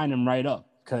sign him right up,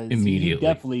 because he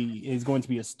definitely is going to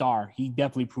be a star. He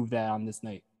definitely proved that on this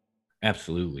night.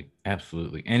 Absolutely,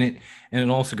 absolutely. And it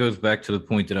also goes back to the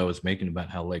point that I was making about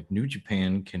how like New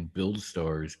Japan can build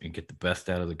stars and get the best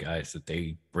out of the guys that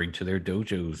they bring to their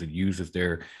dojos and use as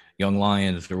their young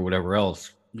lions or whatever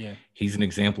else. Yeah. He's an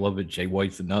example of it. Jay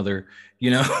White's another, you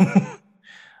know.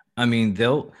 I mean,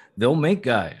 they'll make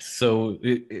guys. So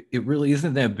it really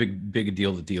isn't that big a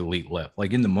deal that the elite left.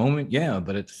 Like in the moment, yeah,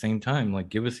 but at the same time, like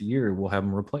give us a year, we'll have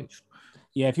them replaced.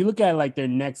 Yeah, if you look at like their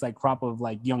next like crop of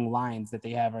like young lions that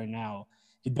they have right now,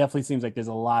 it definitely seems like there's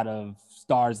a lot of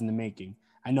stars in the making.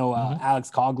 I know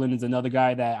Alex Coughlin is another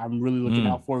guy that I'm really looking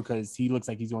out for because he looks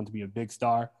like he's going to be a big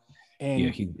star. And yeah,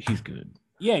 he's good.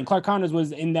 Yeah, and Clark Connors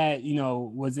was in that,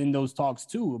 was in those talks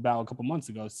too about a couple months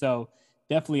ago. So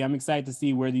definitely I'm excited to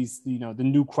see where these, the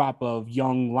new crop of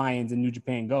young lions in New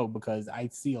Japan go, because I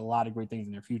see a lot of great things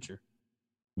in their future.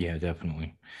 Yeah,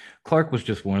 definitely. Clark was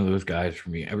just one of those guys for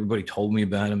me. Everybody told me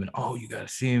about him, and oh, you gotta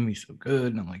see him. He's so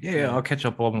good. And I'm like, yeah, I'll catch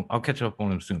up on him. I'll catch up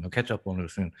on him soon. I'll catch up on him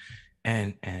soon.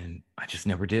 And I just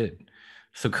never did.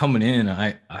 So coming in,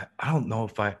 I don't know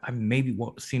if I maybe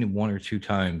seen him one or two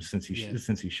times since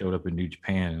he showed up in New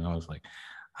Japan, and I was like,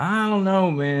 I don't know,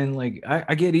 man. Like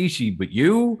I get Ishii, but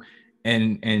you,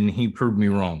 and he proved me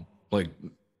wrong. Like,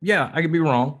 yeah, I could be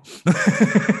wrong.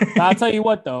 I'll tell you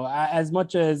what, though, as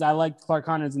much as I like Clark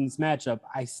Connors in this matchup,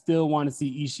 I still want to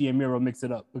see Ishii and Miro mix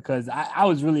it up, because I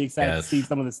was really excited to see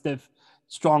some of the stiff,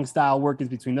 strong style workings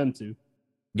between them two.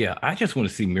 Yeah, I just want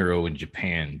to see Miro in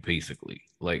Japan, basically.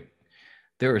 Like,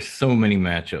 there are so many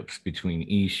matchups between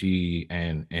Ishii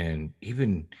and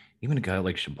even a guy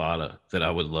like Shibata that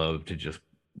I would love to just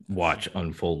watch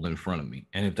unfold in front of me.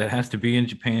 And if that has to be in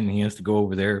Japan and he has to go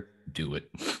over there, do it.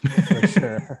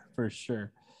 For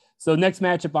sure. So next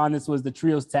matchup on this was the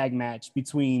trios tag match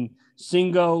between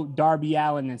Shingo, Darby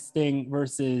Allin, and Sting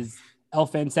versus El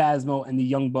Phantasmo and the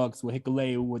Young Bucks with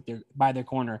Hikuleo by their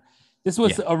corner. This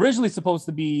was originally supposed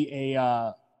to be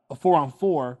a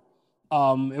 4-on-4.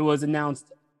 It was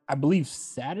announced, I believe,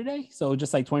 Saturday, so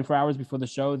just like 24 hours before the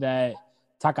show, that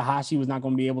Takahashi was not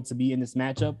going to be able to be in this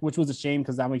matchup, which was a shame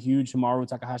because I'm a huge Hiromu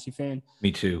Takahashi fan.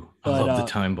 Me too. I love the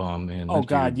time bomb, man. Oh,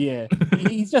 God, yeah.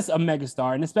 He's just a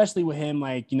megastar. And especially with him,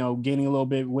 like, gaining a little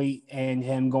bit of weight and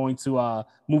him going to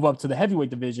move up to the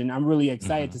heavyweight division, I'm really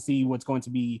excited to see what's going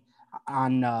to be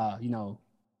on,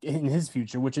 in his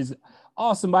future, which is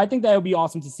awesome. But I think that would be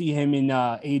awesome to see him in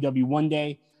AEW one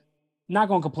day. Not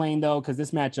going to complain, though, because this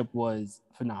matchup was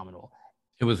phenomenal.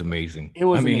 It was amazing. It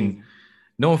was amazing.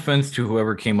 No offense to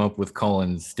whoever came up with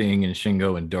calling Sting and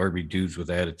Shingo and Darby dudes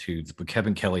with attitudes, but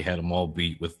Kevin Kelly had them all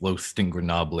beat with Los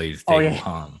Stingranables de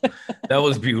Pan. That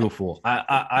was beautiful.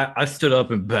 I stood up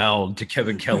and bowed to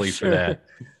Kevin Kelly for that.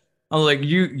 I was like,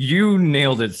 you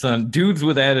nailed it, son. Dudes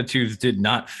with attitudes did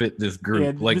not fit this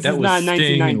group. Like, that was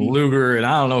Sting and Luger and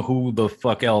I don't know who the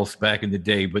fuck else back in the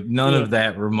day, but none of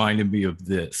that reminded me of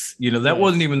this. That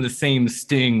wasn't even the same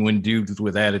Sting when dudes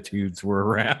with attitudes were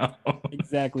around.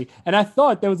 Exactly. And I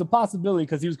thought there was a possibility,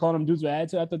 because he was calling them dudes with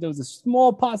attitude, I thought there was a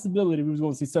small possibility we was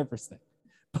going to see Surfer Sting.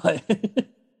 But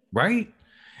right?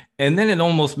 And then they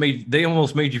almost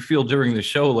made you feel during the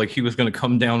show like he was going to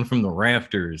come down from the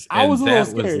rafters. And I was a little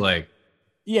that scared. Was like,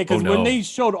 yeah, because when they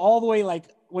showed all the way, like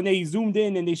when they zoomed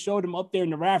in and they showed him up there in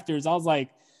the rafters, I was like,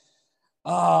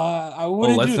 I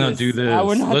wouldn't let's not do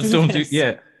this.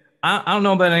 Yeah. I don't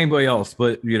know about anybody else,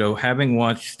 but having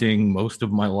watched Sting most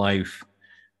of my life,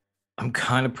 I'm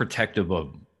kind of protective of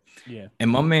him. Yeah. And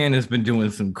my man has been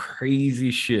doing some crazy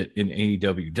shit in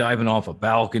AEW, diving off of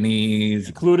balconies,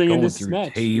 including going in this through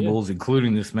match, tables,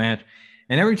 including this match.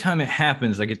 And every time it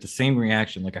happens, I get the same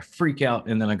reaction. Like, I freak out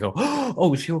and then I go,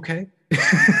 oh, is he okay?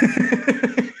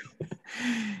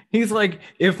 He's like,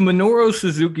 if Minoru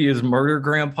Suzuki is murder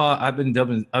grandpa,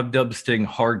 I've dubbed Sting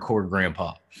hardcore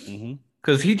grandpa.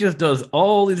 Because he just does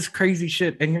all this crazy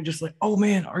shit. And you're just like, oh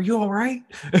man, are you all right?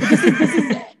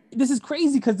 This is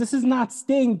crazy, because this is not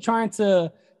Sting trying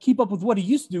to keep up with what he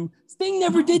used to do. Sting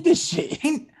never did this shit.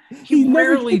 He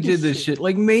rarely did this shit.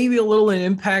 Like, maybe a little in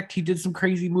Impact, he did some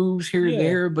crazy moves here and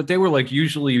there, but they were like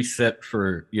usually set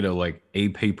for, like a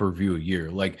pay-per-view a year.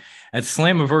 Like at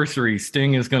Slammiversary,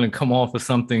 Sting is going to come off of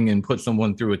something and put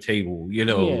someone through a table,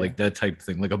 like that type of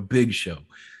thing, like a big show.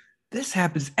 This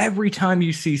happens every time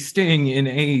you see Sting in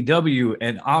AEW,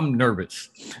 and I'm nervous.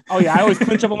 Oh yeah, I always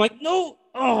clinch up. I'm like, no.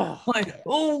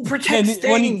 Protect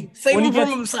Sting. Save him from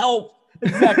himself.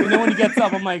 Exactly. And then when he gets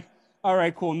up, I'm like, all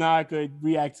right, cool. Now I could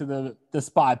react to the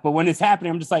spot. But when it's happening,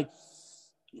 I'm just like,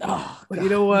 But you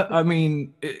know what? I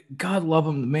mean, God love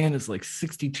him. The man is like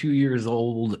 62 years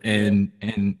old and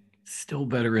still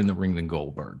better in the ring than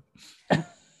Goldberg.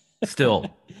 Still.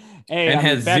 And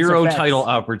has zero title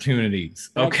opportunities.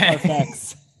 Okay.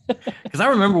 Because I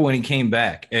remember when he came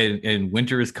back and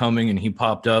winter is coming and he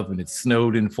popped up and it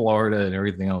snowed in Florida and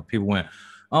everything else. People went,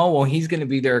 oh, well, he's going to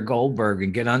be there at Goldberg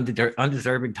and get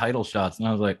undeserving title shots. And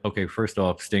I was like, okay, first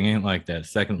off, Sting ain't like that.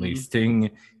 Secondly,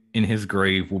 Sting in his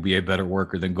grave will be a better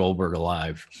worker than Goldberg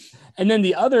alive. And then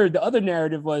the other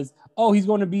narrative was, oh, he's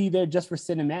going to be there just for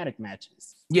cinematic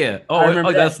matches. Yeah. Oh,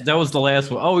 that was the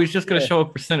last one. Oh, he's just going to show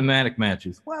up for cinematic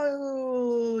matches.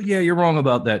 Well, yeah, you're wrong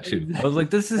about that too. I was like,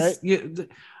 this is, right? Yeah,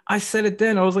 I said it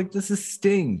then. I was like, this is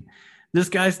Sting. This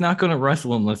guy's not going to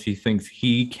wrestle unless he thinks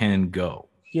he can go.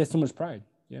 He has so much pride.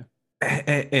 Yeah.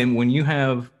 And when you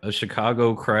have a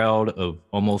Chicago crowd of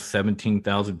almost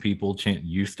 17,000 people chant,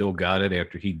 you still got it,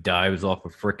 after he dives off a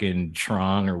freaking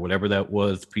Tron or whatever that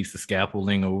was, piece of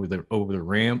scaffolding over the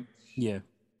ramp. Yeah.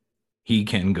 He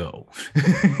can go.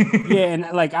 Yeah. And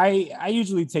like, I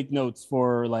usually take notes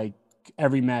for like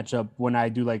every matchup when I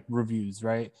do like reviews,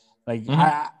 right? Like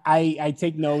I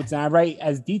take notes and I write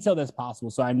as detailed as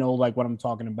possible. So I know like what I'm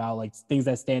talking about, like things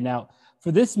that stand out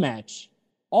for this match.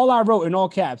 All I wrote in all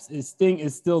caps is Sting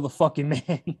is still the fucking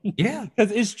man. Yeah.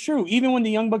 Because it's true. Even when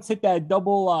the Young Bucks hit that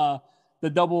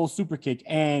double super kick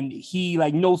and he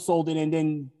like no-sold it and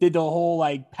then did the whole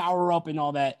like power up and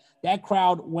all that, that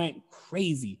crowd went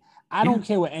crazy. I don't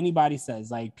care what anybody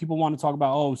says. Like people want to talk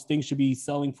about, oh, Sting should be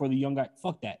selling for the young guy.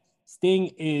 Fuck that.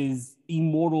 Sting is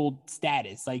immortal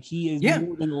status. Like he is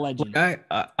more than a legend. Like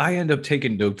I end up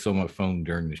taking notes on my phone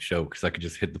during the show because I could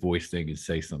just hit the voice thing and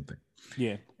say something.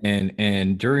 Yeah.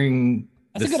 And during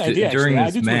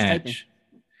this match,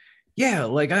 yeah,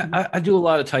 like I do a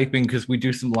lot of typing because we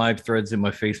do some live threads in my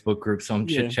Facebook group, so I'm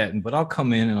chit-chatting, but I'll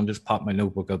come in and I'll just pop my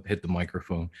notebook up, hit the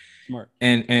microphone. Smart.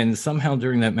 And somehow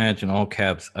during that match in all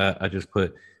caps, I just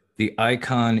put, the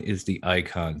icon is the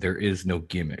icon. There is no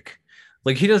gimmick.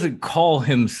 Like he doesn't call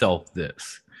himself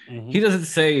this. He doesn't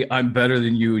say I'm better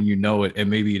than you and you know it, and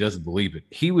maybe he doesn't believe it.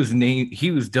 He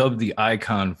was dubbed the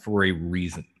icon for a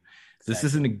reason. This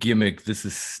isn't a gimmick. This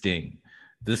is Sting.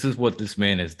 This is what this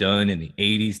man has done in the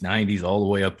 80s, 90s, all the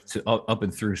way up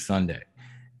and through Sunday.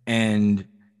 And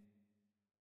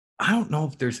I don't know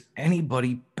if there's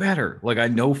anybody better. Like I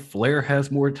know Flair has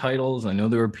more titles. I know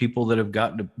there are people that have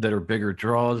gotten that are bigger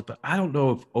draws, but I don't know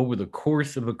if over the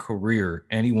course of a career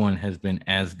anyone has been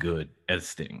as good as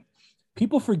Sting.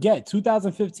 People forget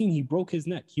 2015 he broke his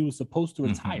neck. He was supposed to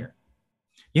retire.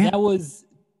 Yeah. That was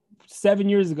 7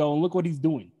 years ago, and look what he's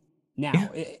doing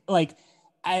now.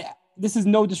 This is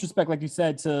no disrespect, like you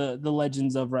said, to the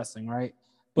legends of wrestling, right?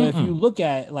 But if you look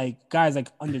at like guys like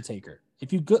Undertaker,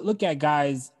 if you look at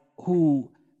guys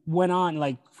who went on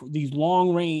like these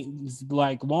long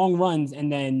runs,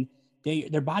 and then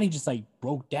their body just like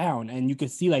broke down, and you could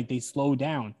see like they slowed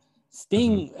down.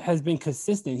 Sting has been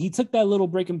consistent. He took that little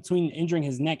break in between injuring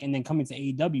his neck and then coming to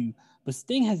AEW, but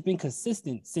Sting has been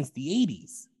consistent since the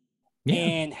 80s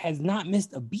and has not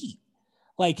missed a beat.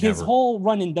 Like his whole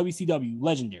run in WCW,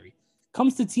 legendary.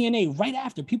 Comes to TNA right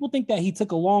after. People think that he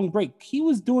took a long break. He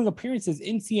was doing appearances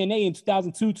in TNA in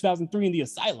 2002, 2003 in the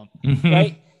Asylum,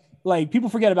 right? Like people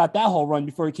forget about that whole run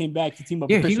before he came back to team up.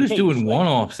 Yeah, he was doing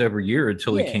one-offs every year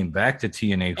until he came back to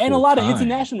TNA, and a lot of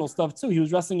international stuff too. He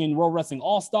was wrestling in World Wrestling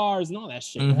All Stars and all that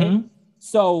shit. Right?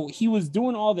 So he was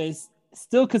doing all this,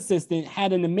 still consistent.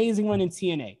 Had an amazing run in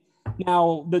TNA.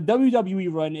 Now the WWE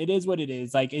run, it is what it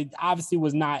is. Like it obviously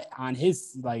was not on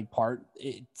his like part.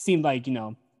 It seemed like, you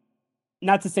know,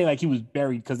 not to say like he was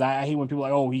buried, because I hate when people are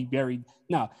like, oh, he buried.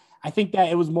 No, I think that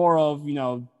it was more of, you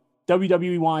know,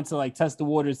 WWE wanted to like test the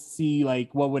waters to see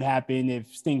like what would happen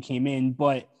if Sting came in,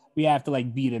 but we have to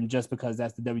like beat him just because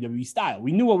that's the WWE style.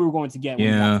 We knew what we were going to get.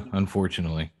 Yeah,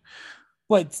 unfortunately.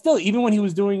 But still, even when he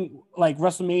was doing like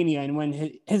WrestleMania and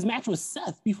when his match with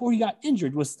Seth before he got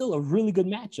injured was still a really good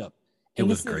matchup. It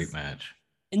was a great match.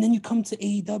 And then you come to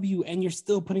AEW and you're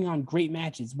still putting on great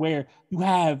matches where you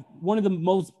have one of the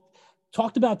most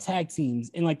talked about tag teams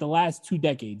in like the last 2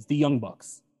 decades, the Young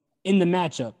Bucks, in the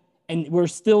matchup. And we're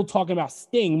still talking about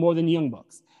Sting more than the Young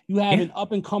Bucks. You have an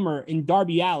up-and-comer in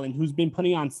Darby Allin who's been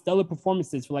putting on stellar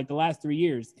performances for like the last 3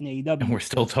 years in AEW. And we're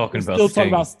still talking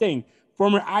about Sting.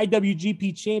 Former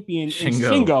IWGP champion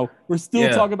Shingo. We're still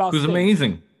talking about Sting. Who's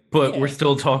amazing. But we're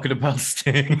still talking about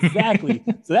Sting. Exactly.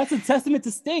 So that's a testament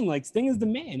to Sting. Like Sting is the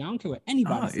man. I don't care what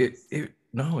anybody says.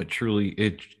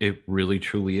 It really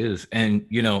truly is. And,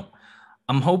 you know,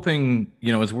 I'm hoping,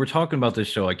 you know, as we're talking about this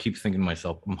show, I keep thinking to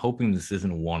myself, I'm hoping this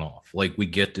isn't a one-off. Like we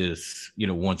get this, you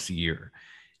know, once a year.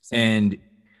 And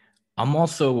I'm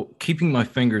also keeping my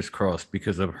fingers crossed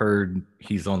because I've heard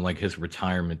he's on like his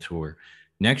retirement tour.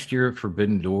 Next year at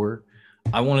Forbidden Door,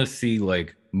 I want to see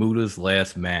like Muda's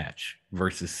last match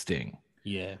versus Sting.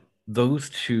 Yeah. those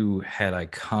two had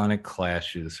iconic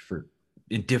clashes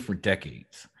in different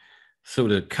decades. So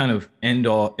to kind of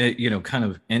kind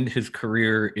of end his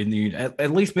career in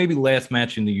at least maybe last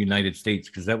match in the United States,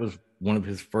 because that was one of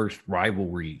his first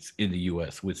rivalries in the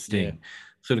US with Sting. Yeah.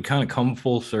 So to kind of come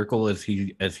full circle as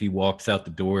he walks out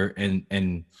the door,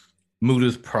 and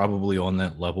Muda's probably on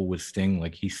that level with Sting.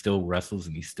 Like, he still wrestles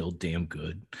and he's still damn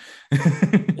good.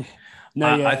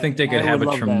 I think they could have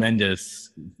a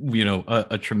tremendous,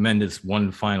 a tremendous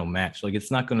one final match. Like,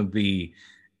 it's not going to be,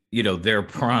 their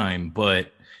prime,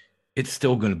 but it's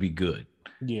still going to be good.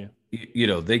 Yeah.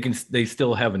 They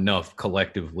still have enough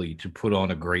collectively to put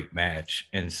on a great match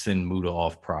and send Muda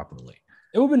off properly.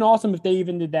 It would have been awesome if they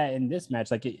even did that in this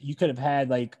match. Like, you could have had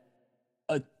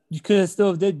you could have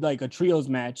still did like a trios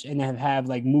match and have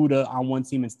like Muda on one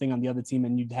team and Sting on the other team,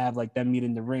 and you'd have like them meet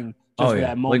in the ring just for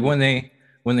that moment. Like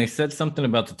when they said something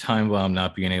about the time bomb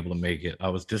not being able to make it, I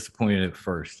was disappointed at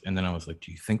first, and then I was like,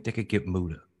 do you think they could get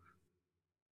Muda?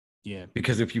 Yeah.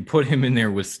 Because if you put him in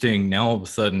there with Sting, now all of a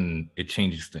sudden it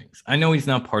changes things. I know he's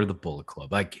not part of the Bullet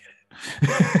Club. I get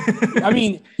it. I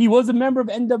mean, he was a member of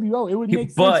NWO. It would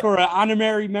make sense for an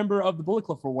honorary member of the Bullet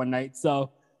Club for one night. So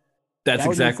that's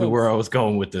exactly where I was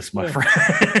going with this, my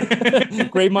friend.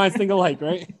 Great minds think alike,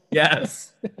 right?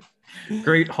 Yes.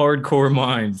 Great hardcore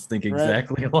minds think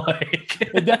exactly alike.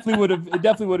 It definitely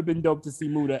would have been dope to see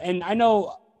Muda. And I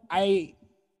know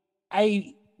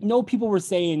people were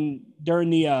saying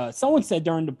during the someone said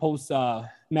during the post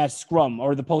match scrum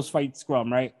or the post fight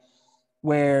scrum, right,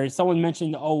 where someone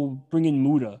mentioned, bring in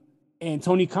Muda, and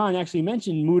Tony Khan actually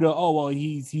mentioned Muda. Oh, well,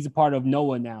 he's a part of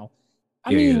Noah now.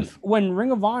 I mean, when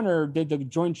Ring of Honor did the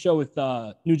joint show with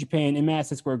New Japan in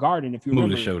Madison Square Garden, if you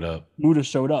remember, Muda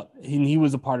showed up, and he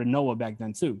was a part of Noah back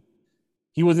then too.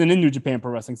 He wasn't in New Japan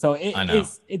Pro Wrestling, so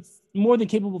it's more than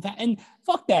capable of that. And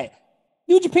fuck that,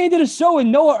 New Japan did a show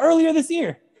in Noah earlier this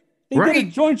year. They did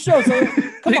a joint show. So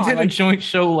they did a joint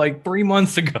show like 3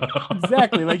 months ago.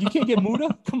 Exactly. Like, you can't get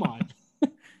Muda. Come on.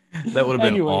 That would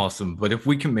have been awesome. But if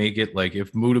we can make it, like,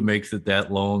 if Muda makes it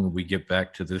that long and we get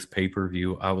back to this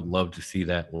pay-per-view, I would love to see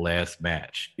that last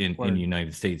match in the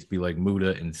United States be like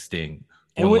Muda and Sting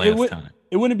last time.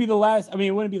 It wouldn't be the last. I mean,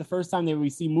 it wouldn't be the first time that we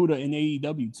see Muda in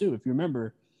AEW too. If you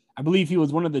remember, I believe he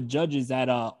was one of the judges at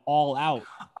All Out.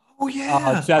 Oh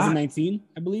yeah, 2019,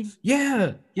 I believe.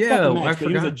 Yeah. He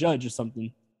was a judge or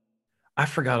something. I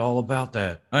forgot all about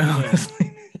that.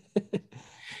 Honestly.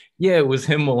 Yeah, it was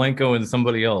him, Malenko, and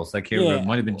somebody else. I can't remember. It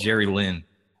might have been Jerry Lynn.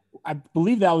 I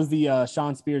believe that was the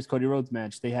Shawn Spears Cody Rhodes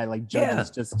match. They had like judges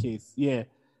just in case. Yeah,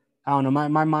 I don't know.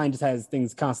 My mind just has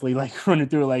things constantly like running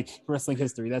through like wrestling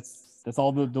history. That's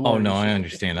all the. Oh no, I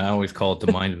understand. I always call it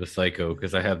the mind of a psycho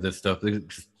because I have this stuff.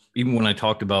 Even when I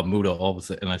talked about Muda, all of a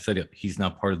sudden, and I said he's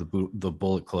not part of the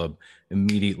Bullet Club,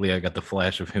 immediately I got the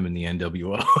flash of him in the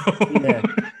NWO. Yeah.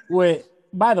 Wait,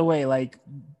 by the way, like,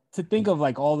 to think of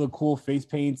like all the cool face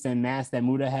paints and masks that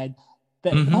Muda had,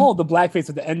 the blackface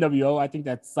with the NWO, I think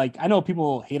that's like, I know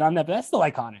people hate on that, but that's still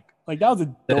iconic. Like, that was a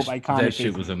dope iconic. That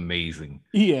shit was amazing.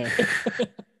 Yeah.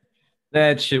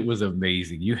 That shit was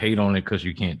amazing. You hate on it because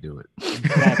you can't do it.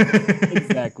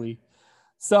 Exactly.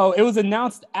 So it was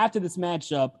announced after this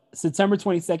matchup, September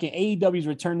 22nd, AEW is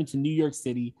returning to New York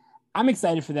City. I'm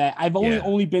excited for that. I've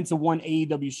only been to one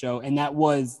AEW show, and that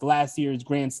was last year's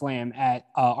Grand Slam at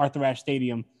Arthur Ashe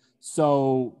Stadium.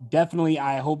 So definitely,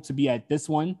 I hope to be at this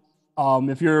one.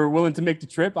 If you're willing to make the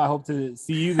trip, I hope to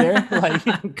see you there. Like,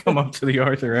 come up to the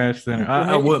Arthur Ashe Center.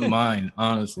 I wouldn't mind,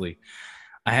 honestly.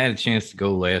 I had a chance to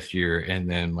go last year, and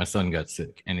then my son got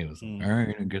sick, and he was like, all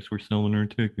right, I guess we're selling our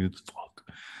tickets. Fuck.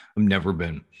 I've never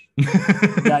been.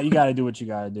 You got to do what you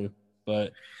got to do.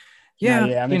 But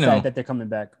I'm excited that they're coming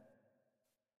back.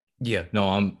 Yeah,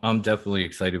 no, I'm definitely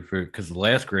excited for it because the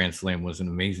last Grand Slam was an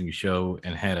amazing show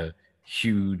and had a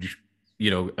huge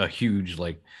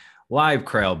like live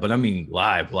crowd. But I mean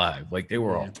live, like they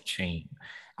were off the chain,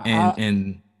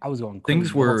 and I was going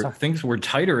crazy. Things were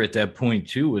tighter at that point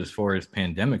too as far as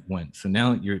pandemic went. So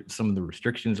now some of the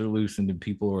restrictions are loosened and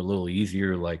people are a little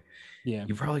easier. Like,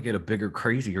 you probably get a bigger,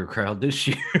 crazier crowd this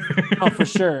year. Oh, for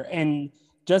sure. And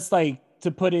just like to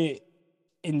put it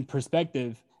in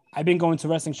perspective, I've been going to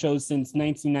wrestling shows since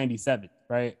 1997,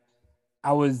 right?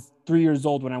 I was 3 years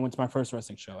old when I went to my first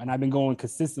wrestling show, and I've been going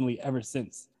consistently ever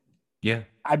since. Yeah.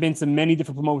 I've been to many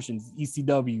different promotions,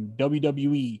 ECW,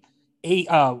 WWE,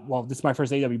 this is my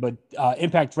first AEW, but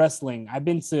Impact Wrestling. I've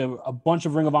been to a bunch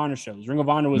of Ring of Honor shows. Ring of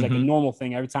Honor was like a normal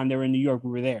thing. Every time they were in New York, we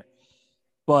were there.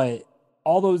 But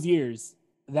all those years,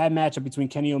 that matchup between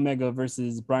Kenny Omega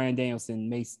versus Bryan Danielson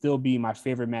may still be my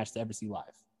favorite match to ever see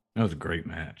live. That was a great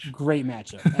match. Great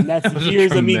matchup. And that's That was a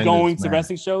years of me tremendous going to match.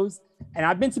 wrestling shows. And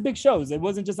I've been to big shows. It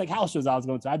wasn't just like house shows I was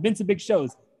going to. I've been to big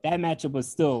shows. That matchup was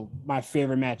still my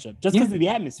favorite matchup just because of the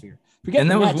atmosphere. Forget And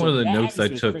the that was matchup, one of the that notes I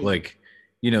atmosphere is took, crazy. like,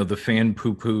 the fan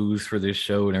poo-poos for this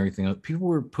show and everything. People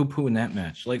were poo-pooing that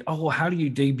match. Like, oh, well, how do you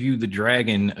debut the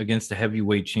Dragon against a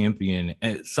heavyweight champion?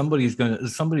 And somebody's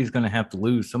gonna have to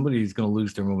lose. Somebody's gonna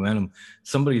lose their momentum.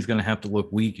 Somebody's gonna have to look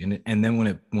weak. And then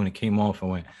when it came off, I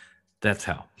went, that's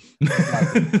how.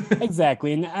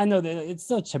 Exactly. And I know that it's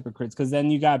such hypocrites because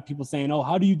then you got people saying, oh,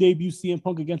 how do you debut CM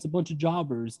Punk against a bunch of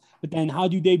jobbers? But then how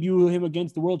do you debut him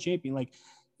against the world champion? Like,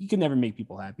 you can never make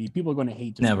people happy. People are going to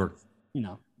hate. Never.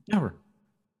 Never.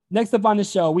 Next up on the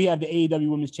show, we have the AEW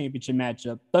Women's Championship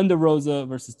matchup, Thunder Rosa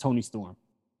versus Toni Storm.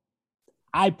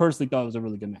 I personally thought it was a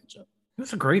really good matchup. It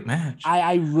was a great match.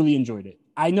 I really enjoyed it.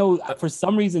 I know for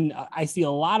some reason, I see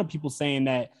a lot of people saying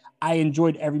that I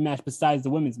enjoyed every match besides the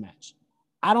women's match.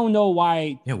 I don't know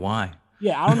why. Yeah, why?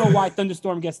 Yeah, I don't know why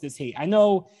Thunderstorm gets this hate. I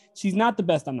know she's not the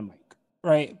best on the mic,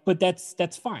 right? But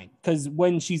that's fine because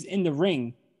when she's in the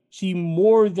ring, she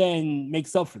more than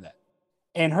makes up for that.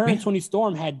 And her and Toni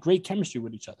Storm had great chemistry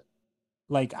with each other.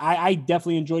 Like, I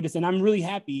definitely enjoyed this, and I'm really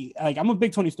happy. Like, I'm a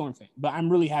big Toni Storm fan, but I'm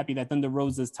really happy that Thunder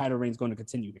Rosa's title reign is going to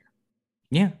continue here.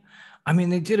 Yeah. I mean,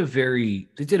 they did a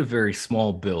very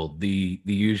small build. The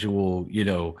usual,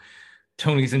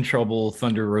 Tony's in trouble,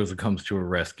 Thunder Rosa comes to a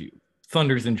rescue.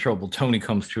 Thunder's in trouble, Tony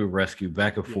comes to a rescue,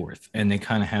 back and forth. And they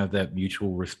kind of have that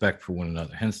mutual respect for one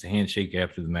another, hence the handshake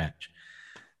after the match.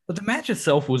 But the match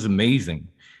itself was amazing.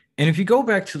 And if you go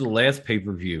back to the last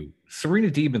pay-per-view, Serena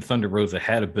Deeb and Thunder Rosa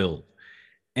had a build.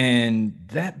 And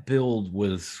that build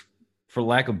was, for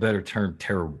lack of a better term,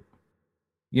 terrible.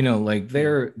 Like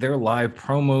their live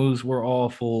promos were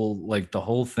awful, like the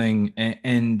whole thing.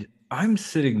 And I'm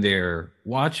sitting there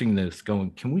watching this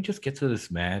going, can we just get to this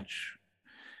match?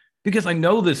 Because I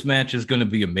know this match is going to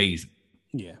be amazing.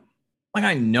 Yeah. Like,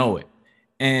 I know it.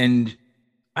 And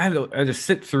I had to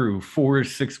sit through 4 or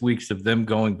 6 weeks of them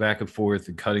going back and forth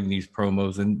and cutting these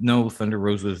promos. And no, Thunder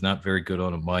Rosa is not very good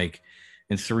on a mic.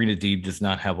 And Serena Deeb does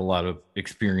not have a lot of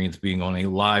experience being on a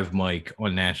live mic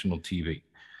on national TV.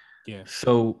 Yeah.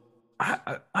 So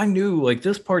I knew, like,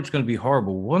 this part's going to be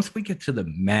horrible. Once we get to the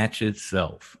match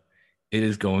itself, it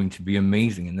is going to be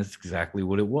amazing. And that's exactly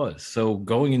what it was. So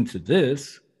going into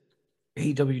this,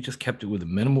 AEW just kept it with a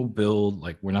minimal build.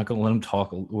 Like, we're not going to let them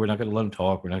talk. We're not going to let them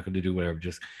talk. We're not going to do whatever.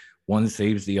 Just one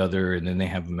saves the other, and then they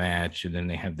have a match, and then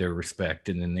they have their respect,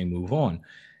 and then they move on.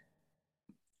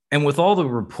 And with all the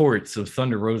reports of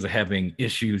Thunder Rosa having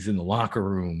issues in the locker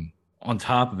room on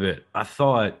top of it, I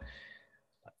thought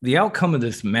the outcome of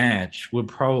this match would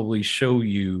probably show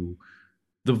you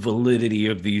the validity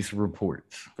of these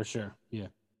reports. For sure. Yeah.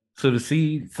 So to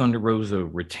see Thunder Rosa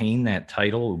retain that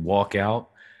title and walk out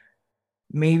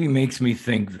maybe makes me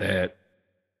think that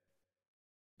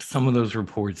some of those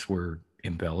reports were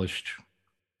embellished,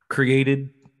 created,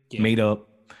 made up,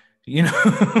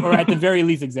 or at the very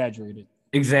least exaggerated.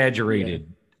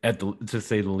 To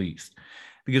say the least.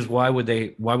 Because why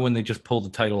wouldn't they just pull the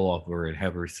title off her and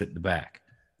have her sit in the back?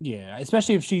 Yeah,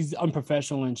 especially if she's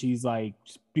unprofessional and she's like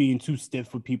being too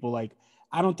stiff with people. Like,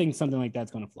 I don't think something like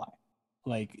that's gonna fly.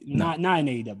 Like, not in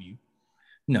AEW.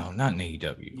 No, not in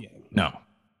AEW. Yeah.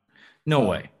 No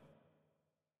way.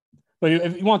 But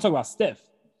if you want to talk about stiff,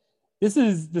 this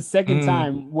is the second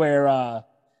time where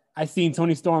I seen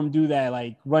Toni Storm do that,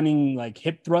 like running like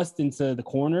hip thrust into the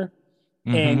corner.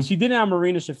 And she did it on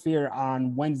Marina Shafir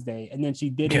on Wednesday, and then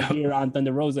she did it here on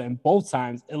Thunder Rosa, and both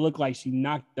times it looked like she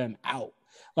knocked them out.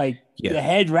 Like, the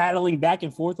head rattling back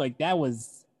and forth, like that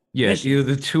was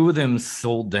the two of them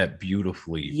sold that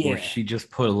beautifully. Where she just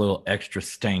put a little extra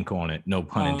stank on it, no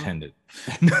pun intended.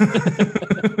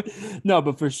 No,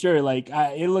 but for sure, like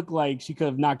it looked like she could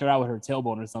have knocked her out with her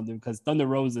tailbone or something, because Thunder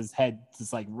Rosa's head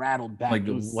just like rattled back,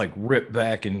 like ripped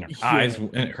back, and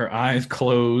her eyes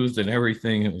closed and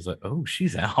everything. It was like, oh,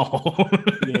 she's out.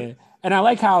 Yeah, and I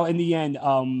like how in the end,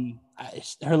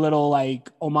 her little like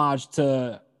homage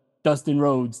to Dustin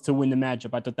Rhodes to win the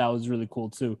matchup. I thought that was really cool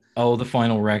too. Oh, the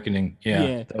final reckoning.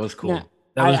 Yeah. That was cool.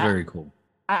 That was very cool.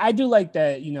 I do like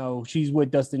that, she's with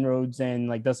Dustin Rhodes, and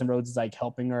like Dustin Rhodes is like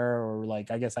helping her, or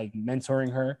like, I guess, like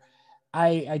mentoring her.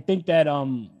 I think that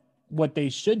what they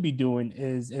should be doing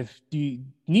is, if you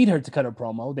need her to cut a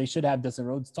promo, they should have Dustin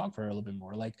Rhodes talk for her a little bit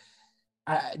more. Like,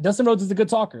 Dustin Rhodes is a good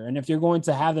talker, and if you're going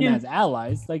to have them as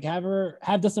allies, like have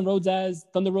Dustin Rhodes as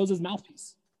Thunder Rosa's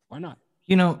mouthpiece. Why not?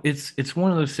 It's one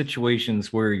of those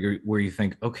situations where you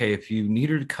think, okay, if you need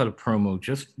her to cut a promo,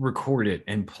 just record it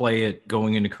and play it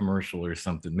going into commercial or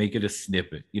something. Make it a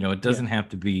snippet. It doesn't have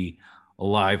to be a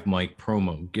live mic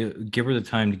promo. Give her the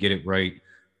time to get it right,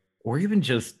 or even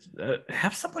just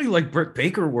have somebody like Britt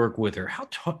Baker work with her. How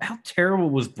terrible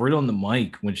was Britt on the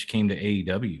mic when she came to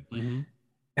AEW? Mm-hmm.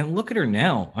 And look at her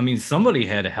now. I mean, somebody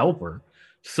had to help her.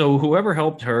 So whoever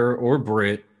helped her or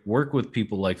Britt work with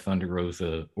people like Thunder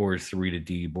Rosa or Sarita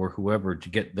Deeb or whoever to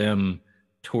get them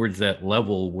towards that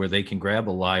level where they can grab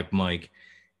a live mic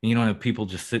and you don't have people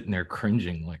just sitting there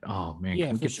cringing like, oh man,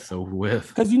 can we get this over with?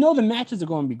 Because the matches are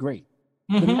going to be great.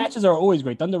 The matches are always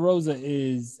great. Thunder Rosa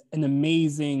is an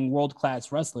amazing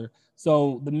world-class wrestler.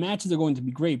 So the matches are going to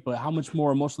be great, but how much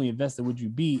more emotionally invested would you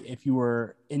be if you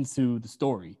were into the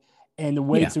story? And the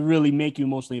way to really make you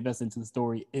emotionally invested into the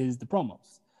story is the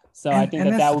promos. So I think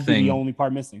that would be the only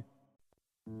part missing.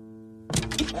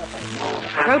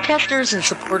 Protesters and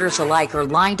supporters alike are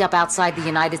lined up outside the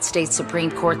United States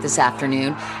Supreme Court this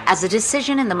afternoon as a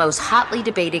decision in the most hotly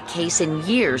debated case in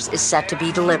years is set to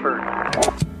be delivered.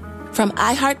 From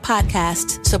iHeart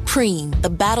Podcasts, Supreme, The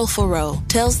Battle for Roe,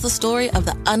 tells the story of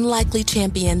the unlikely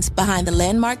champions behind the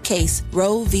landmark case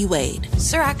Roe v. Wade.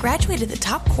 Sir, I graduated the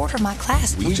top quarter of my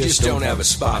class. We just don't have a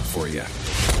spot for you.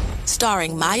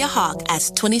 Starring Maya Hawke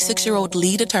as 26-year-old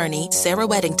lead attorney Sarah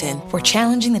Weddington. We're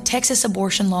challenging the Texas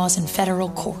abortion laws in federal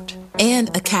court.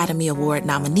 And Academy Award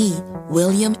nominee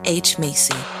William H.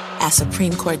 Macy as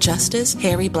Supreme Court Justice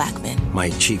Harry Blackmun. My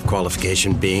chief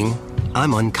qualification being,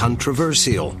 I'm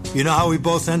uncontroversial. You know how we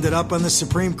both ended up on the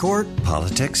Supreme Court?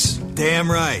 Politics?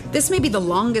 Damn right. This may be the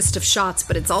longest of shots,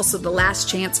 but it's also the last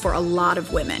chance for a lot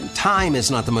of women. Time is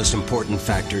not the most important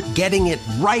factor. Getting it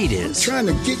right is. I'm trying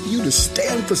to get you to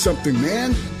stand for something,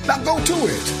 man. Now go to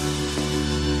it.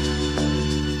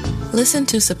 Listen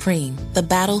to Supreme, The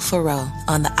Battle for Roe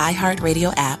on the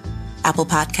iHeartRadio app, Apple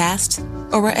Podcasts,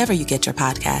 or wherever you get your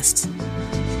podcasts.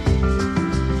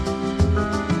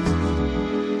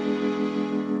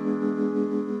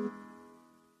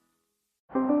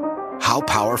 How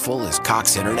powerful is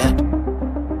Cox Internet?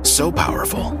 So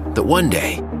powerful that one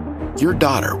day, your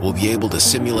daughter will be able to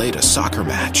simulate a soccer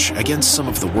match against some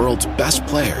of the world's best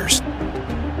players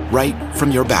right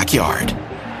from your backyard.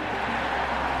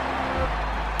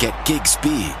 Get gig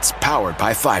speeds powered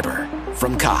by fiber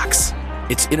from Cox.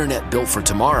 It's internet built for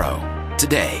tomorrow,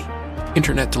 today.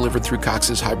 Internet delivered through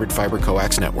Cox's hybrid fiber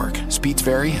coax network. Speeds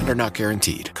vary and are not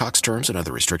guaranteed. Cox terms and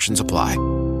other restrictions apply.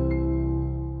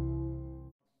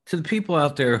 To the people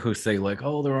out there who say like,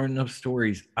 oh, there aren't enough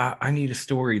stories. I need a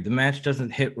story. The match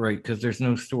doesn't hit right because there's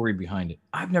no story behind it.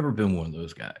 I've never been one of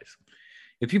those guys.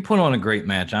 If you put on a great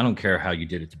match, I don't care how you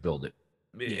did it to build it.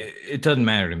 It doesn't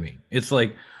matter to me. It's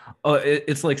like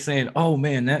saying, oh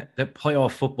man, that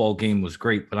playoff football game was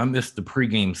great, but I missed the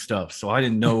pregame stuff. So I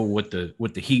didn't know what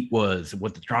the heat was,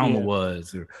 what the drama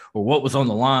was, or what was on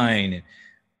the line.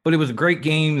 But it was a great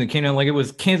game that came out like it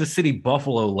was Kansas City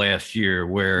Buffalo last year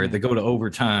where they go to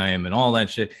overtime and all that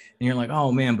shit. And you're like,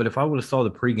 oh man, but if I would have saw the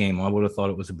pregame, I would have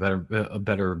thought it was a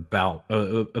better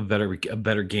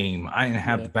game. I didn't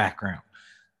have the background.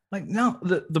 Like, no,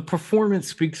 the performance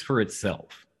speaks for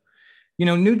itself. You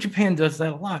know, New Japan does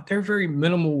that a lot. They're very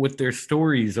minimal with their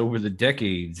stories over the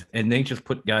decades, and they just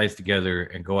put guys together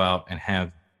and go out and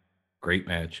have great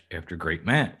match after great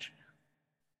match.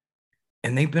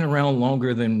 And they've been around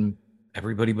longer than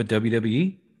everybody but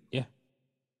WWE. Yeah.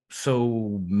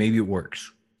 So maybe it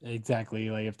works.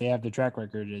 Exactly. Like if they have the track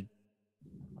record, it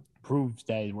proves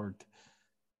that it worked.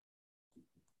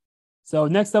 So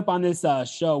next up on this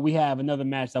show, we have another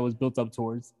match that was built up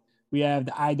towards. We have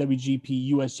the IWGP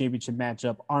US Championship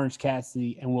matchup, Orange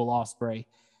Cassidy and Will Ospreay.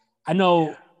 I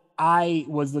know I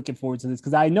was looking forward to this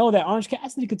because I know that Orange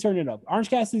Cassidy could turn it up. Orange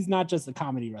Cassidy's not just a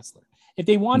comedy wrestler. If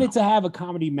they wanted to have a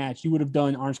comedy match, you would have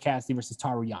done Orange Cassidy versus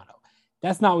Toru Yano.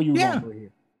 That's not what you were going for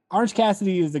here. Orange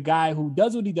Cassidy is the guy who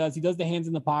does what he does. He does the hands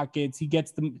in the pockets. He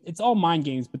gets them. It's all mind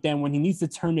games. But then when he needs to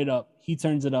turn it up, he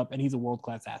turns it up, and he's a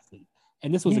world-class athlete.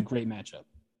 And this was a great matchup.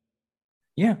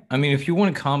 Yeah. I mean, if you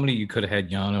want a comedy, you could have had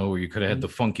Yano, or you could have had the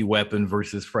Funky Weapon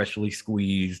versus Freshly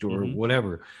Squeezed or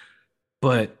whatever.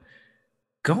 But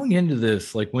going into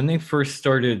this, like when they first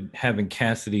started having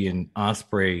Cassidy and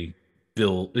Ospreay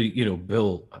Bill,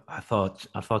 I thought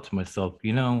to myself,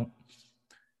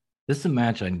 this is a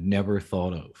match I never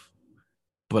thought of,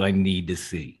 but I need to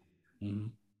see. Mm-hmm.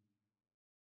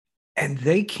 And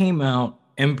they came out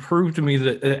and proved to me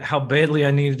that how badly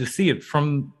I needed to see it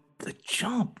from the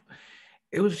jump.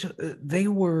 It was just, they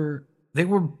were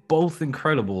both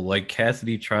incredible. Like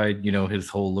Cassidy tried, his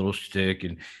whole little shtick,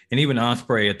 and even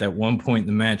Ospreay at that one point in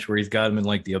the match where he's got him in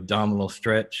like the abdominal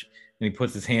stretch. And he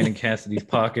puts his hand in Cassidy's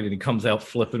pocket and he comes out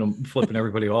flipping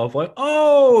everybody off like,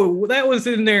 oh, that was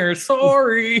in there.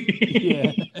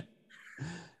 Sorry.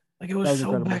 Like it was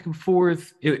so back and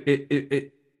forth.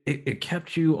 It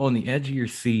kept you on the edge of your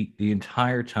seat the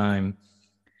entire time.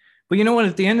 But you know what?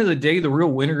 At the end of the day, the real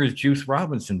winner is Juice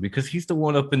Robinson because he's the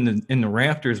one up in the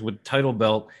rafters with the title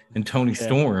belt and Tony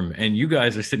Storm, and you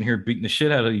guys are sitting here beating the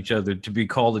shit out of each other to be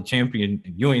called a champion.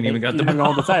 You ain't even got the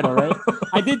title, right?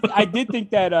 I did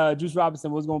think that Juice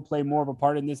Robinson was going to play more of a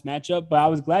part in this matchup, but I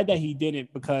was glad that he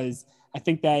didn't because I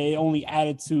think that it only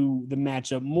added to the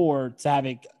matchup more to have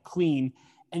it clean,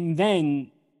 and then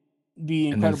the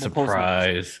incredible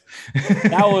surprise.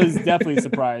 That was definitely a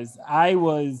surprise.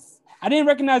 I didn't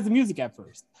recognize the music at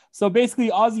first. So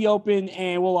basically, Aussie Open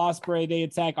and Will Ospreay, they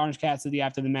attack Orange Cassidy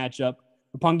after the matchup.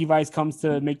 Roppongi Vice comes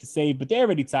to make the save, but they're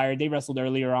already tired. They wrestled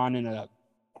earlier on in a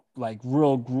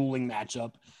real grueling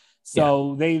matchup.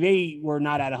 So they were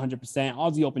not at 100%.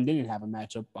 Aussie Open didn't have a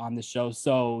matchup on the show.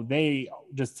 So they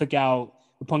just took out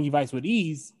Roppongi Vice with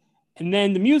ease. And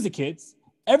then the music hits.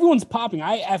 Everyone's popping.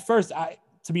 To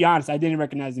be honest, I didn't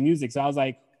recognize the music. So I was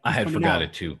like, I had forgot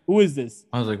it too. Who is this?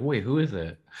 I was like, wait, who is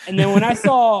that? And then when I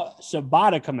saw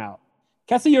Shibata come out,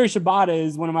 Katsuyori Shibata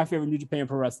is one of my favorite New Japan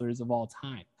pro wrestlers of all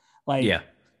time. The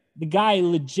guy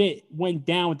legit went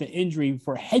down with the injury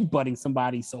for headbutting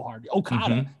somebody so hard,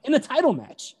 Okada, in a title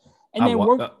match. And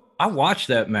I watched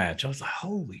that match. I was like,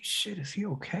 holy shit, is he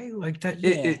okay? Like that.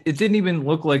 Yeah. It didn't even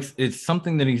look like it's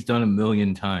something that he's done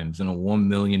 1,000,000 times in a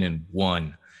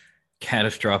 1,000,001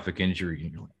 catastrophic injury.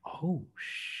 And you're like, oh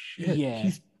shit. Yeah.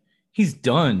 He's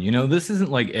done. This isn't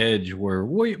like Edge where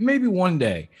maybe one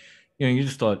day, you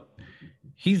just thought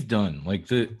he's done.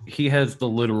 He has the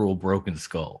literal broken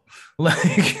skull.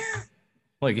 That's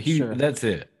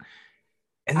it.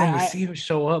 And then to see him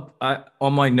show up,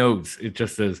 on my notes, it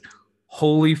just says,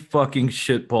 holy fucking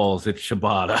shitballs, it's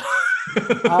Shibata.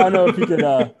 I don't know if you could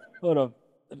hold up.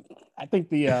 I think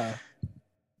the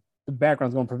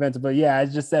background's going to prevent it, but yeah, I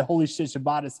just said, holy shit,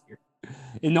 Shibata's here.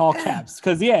 In all caps,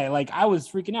 because I was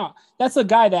freaking out. That's a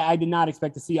guy that I did not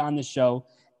expect to see on this show,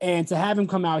 and to have him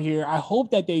come out here, I hope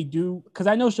that they do, because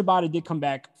I know Shibata did come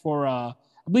back for I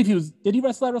believe did he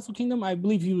wrestle at Wrestle Kingdom? I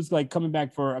believe he was coming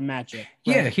back for a matchup. Right?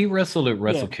 Yeah, he wrestled at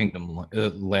Wrestle Kingdom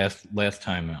last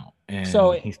time out, and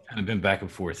so he's kind of been back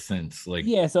and forth since. So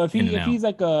if he's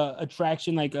like a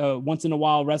attraction, like a once in a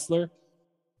while wrestler,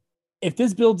 if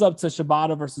this builds up to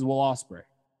Shibata versus Will Ospreay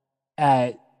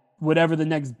at whatever the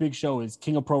next big show is,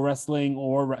 King of Pro Wrestling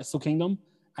or Wrestle Kingdom,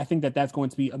 I think that that's going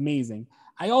to be amazing.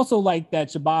 I also like that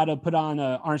Shibata put on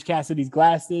Orange Cassidy's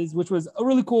glasses, which was a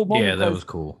really cool moment. Yeah, that was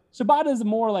cool. Shibata is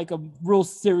more like a real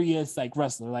serious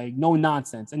wrestler, no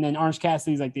nonsense. And then Orange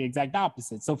Cassidy's the exact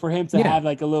opposite. So for him to have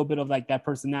a little bit of that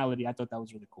personality, I thought that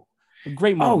was really cool. A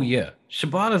great moment. Oh, yeah.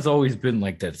 Shibata's always been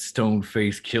that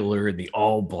stone-faced killer in the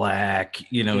all black.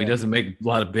 He doesn't make a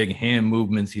lot of big hand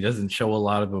movements. He doesn't show a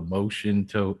lot of emotion.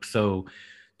 So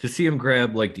to see him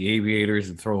grab the aviators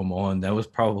and throw them on, that was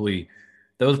probably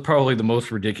the most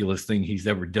ridiculous thing he's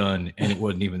ever done. And it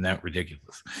wasn't even that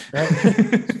ridiculous. Right?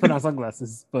 Put on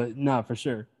sunglasses, but no, for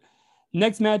sure.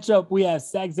 Next matchup, we have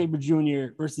Zack Sabre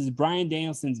Jr. versus Bryan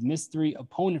Danielson's mystery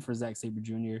opponent for Zack Sabre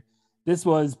Jr. This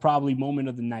was probably moment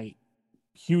of the night.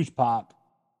 Huge pop,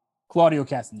 Claudio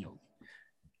Castagnoli.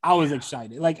 I was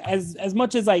excited. As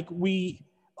much as a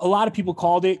lot of people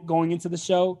called it going into the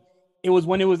show, it was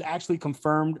when it was actually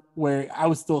confirmed where I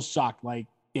was still shocked.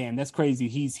 Damn, that's crazy.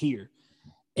 He's here.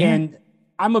 Yeah. And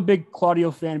I'm a big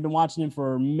Claudio fan. I've been watching him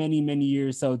for many, many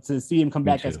years. So to see him come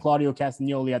back as Claudio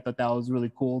Castagnoli, I thought that was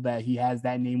really cool that he has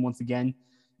that name once again.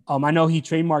 I know he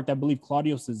trademarked, I believe,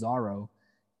 Claudio Cesaro.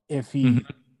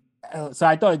 So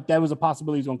I thought that was a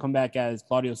possibility he's going to come back as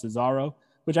Claudio Cesaro,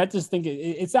 which I just think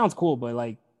it sounds cool, but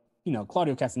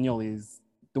Claudio Castagnoli is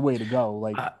the way to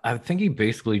go. I think he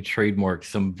basically trademarked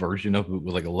some version of it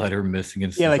with a letter missing in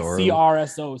Cesaro. Yeah,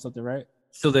 CRSO or something, right?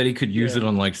 So that he could use it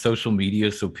on social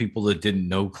media, so people that didn't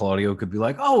know Claudio could be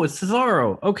like, "Oh, it's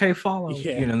Cesaro. Okay, follow."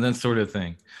 And that sort of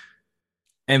thing.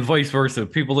 And vice versa,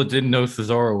 people that didn't know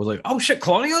Cesaro were like, "Oh shit,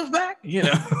 Claudio's back."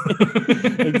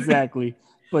 Exactly.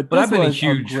 But I've been a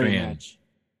huge fan. Match.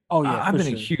 Oh yeah, I've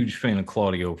been a huge fan of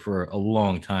Claudio for a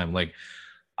long time.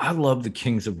 I love the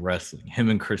Kings of Wrestling, him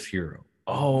and Chris Hero.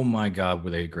 Oh my God, were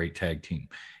they a great tag team?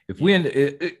 If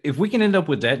we can end up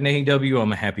with that in AEW,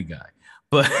 I'm a happy guy.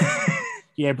 But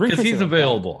yeah, because he's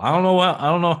available. I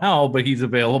don't know how, but he's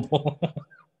available.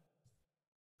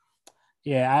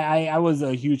 Yeah, I was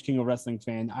a huge King of Wrestling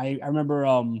fan. I remember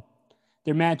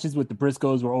their matches with the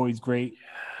Briscoes were always great.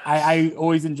 I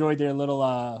always enjoyed their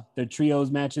little their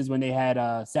trios matches when they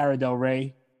had Sarah Del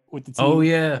Rey with the team. Oh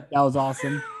yeah, that was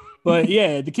awesome. But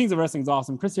yeah, the Kings of Wrestling is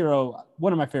awesome. Chris Hero,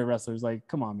 one of my favorite wrestlers.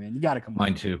 Come on, man, you got to come.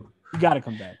 Mine too. You got to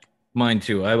come back. Mine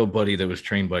too. I have a buddy that was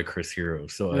trained by Chris Hero,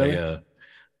 so Really?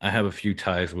 I have a few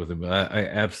ties with him. I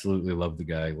absolutely love the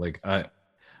guy. Like I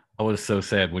was so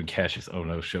sad when Cassius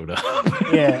Ono showed up.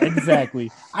 Yeah,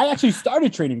 exactly. I actually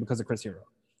started training because of Chris Hero.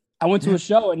 I went to a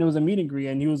show and it was a meet and greet,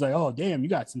 and he was like, "Oh, damn, you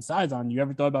got some size on you.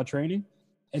 Ever thought about training?"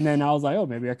 And then I was like, "Oh,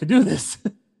 maybe I could do this."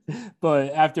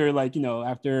 But after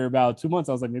after about 2 months,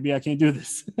 I was like, maybe I can't do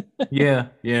this. Yeah.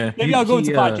 Maybe I'll go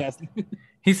into podcasting.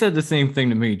 He said the same thing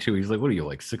to me too. He's like, "What are you,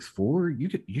 like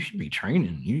 6'4"? You should be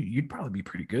training. You'd probably be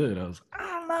pretty good." I was like, "I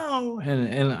don't know,"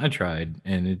 and I tried,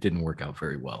 and it didn't work out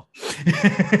very well.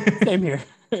 Same here.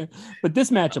 But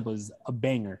this matchup was a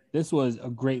banger. This was a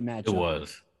great matchup. It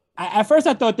was. At first,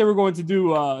 I thought they were going to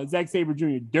do Zack Sabre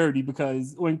Jr. dirty,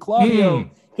 because when Claudio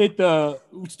hit the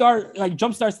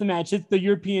jump starts the match, hits the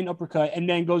European uppercut, and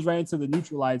then goes right into the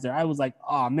neutralizer, I was like,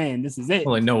 oh man, this is it.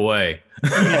 Like, no way.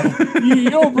 Yeah. You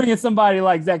don't bring in somebody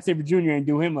like Zack Sabre Jr. and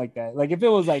do him like that. Like, if it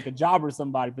was like a job or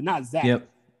somebody, but not Zack. Yep.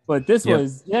 But it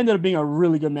ended up being a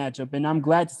really good matchup, and I'm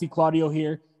glad to see Claudio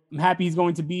here. I'm happy he's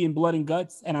going to be in Blood and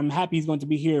Guts, and I'm happy he's going to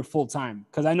be here full time,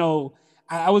 because I know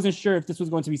I wasn't sure if this was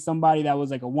going to be somebody that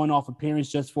was like a one-off appearance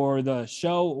just for the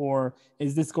show, or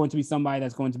is this going to be somebody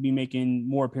that's going to be making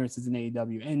more appearances in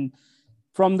AEW. And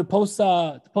from the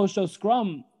post-show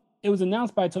scrum, it was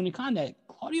announced by Tony Khan that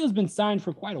Claudio's been signed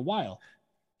for quite a while.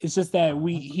 It's just that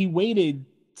he waited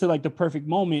to like the perfect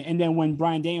moment, and then when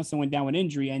Bryan Danielson went down with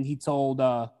injury, and he told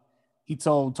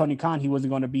Tony Khan he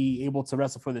wasn't going to be able to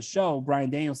wrestle for the show, Bryan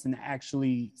Danielson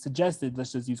actually suggested,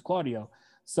 let's just use Claudio.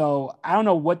 So I don't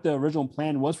know what the original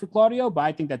plan was for Claudio, but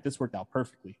I think that this worked out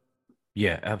perfectly.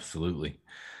 Yeah, absolutely.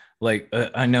 Like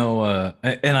I know,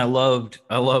 and I loved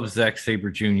Zack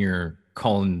Sabre Jr.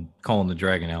 calling the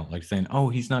Dragon out, like saying, "Oh,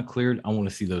 he's not cleared. I want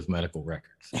to see those medical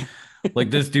records."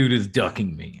 Like, this dude is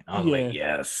ducking me. I'm like,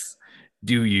 yes,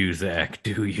 do you, Zack?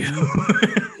 Do you?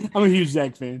 I'm a huge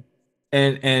Zack fan.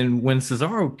 And when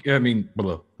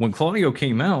when Claudio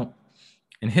came out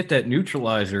and hit that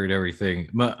neutralizer and everything,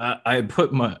 I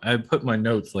put my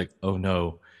notes like, oh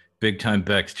no, big time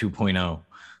Bex 2.0.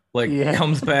 Like,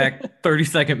 comes back,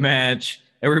 30-second match,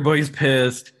 everybody's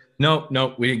pissed. Nope,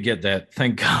 we didn't get that.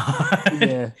 Thank God.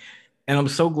 Yeah. And I'm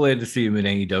so glad to see him in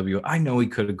AEW. I know he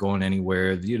could have gone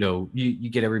anywhere. You know, you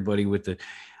get everybody with the,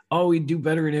 oh, he'd do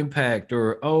better in Impact,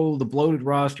 or oh, the bloated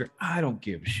roster. I don't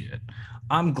give a shit.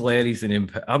 I'm glad he's in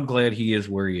Impact. I'm glad he is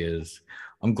where he is.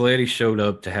 I'm glad he showed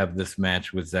up to have this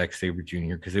match with Zack Sabre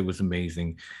Jr. because it was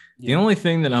amazing. Yeah. The only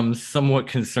thing that I'm somewhat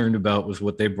concerned about was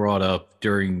what they brought up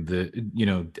during the,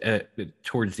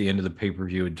 towards the end of the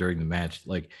pay-per-view and during the match.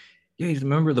 Like, yeah, he's a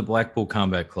member of the Blackpool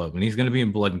Combat Club, and he's going to be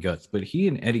in Blood and Guts, but he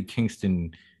and Eddie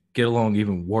Kingston get along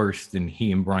even worse than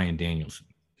he and Bryan Danielson.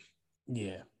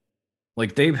 Yeah.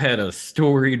 Like, they've had a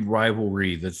storied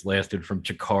rivalry that's lasted from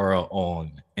Chikara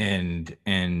on, and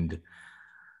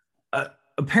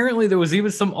apparently there was even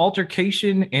some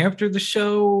altercation after the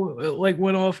show like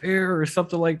went off air or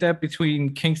something like that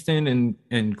between Kingston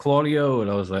and Claudio,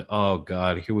 and I was like, oh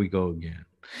god, here we go again.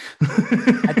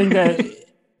 I think that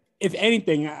if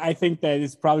anything, I think that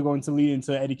it's probably going to lead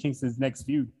into Eddie Kingston's next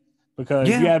feud, because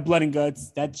you have Blood and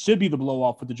Guts. That should be the blow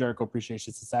off with the Jericho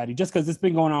Appreciation Society, just because it's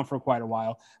been going on for quite a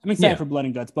while. I'm excited for Blood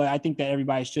and Guts, but I think that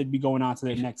everybody should be going on to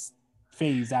their next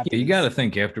phase after. You got to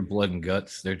think after Blood and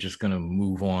Guts, they're just going to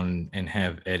move on and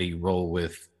have Eddie roll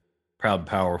with Proud and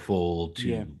Powerful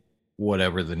to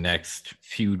whatever the next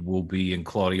feud will be, and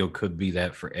Claudio could be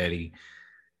that for Eddie.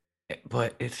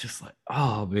 But it's just like,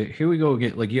 oh man, here we go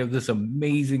again. Like, you have this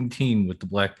amazing team with the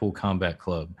Blackpool Combat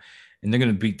Club, and they're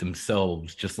going to beat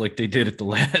themselves just like they did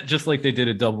at just like they did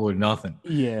at Double or Nothing.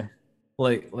 Yeah.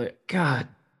 Like god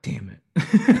damn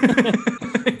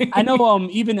it. I know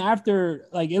even after,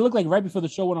 like, it looked like right before the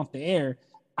show went off the air,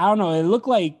 I don't know, it looked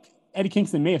like Eddie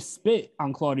Kingston may have spit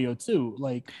on Claudio too.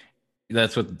 Like,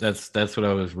 that's what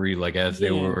I was reading. Like, as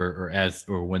they were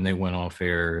or when they went off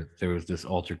air, there was this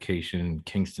altercation.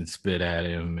 Kingston spit at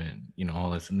him, and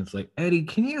all this, and it's like, Eddie,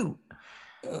 can you?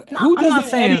 I'm not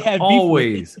saying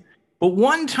always, but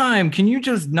one time, can you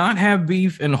just not have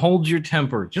beef and hold your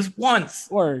temper just once?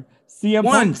 Or CM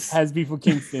Punk has beef with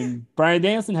Kingston. Bryan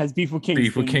Danielson has beef with Kingston.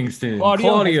 Beef with Kingston.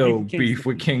 Claudio beef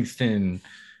with Kingston.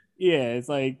 Yeah, it's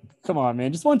like, come on,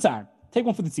 man, just one time. Take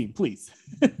one for the team, please.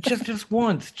 just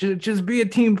once. Just be a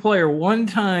team player one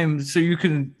time, so you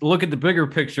can look at the bigger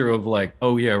picture of like,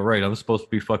 oh yeah, right, I'm supposed to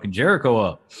be fucking Jericho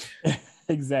up.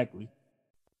 Exactly.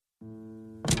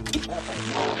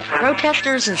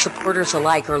 Protesters and supporters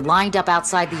alike are lined up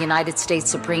outside the United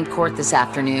States Supreme Court this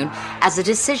afternoon as a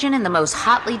decision in the most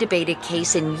hotly debated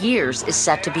case in years is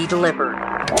set to be delivered.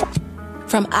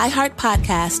 From iHeart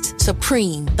Podcasts,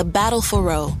 Supreme, The Battle for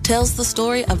Roe tells the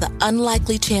story of the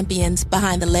unlikely champions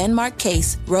behind the landmark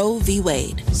case Roe v.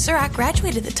 Wade. Sir, I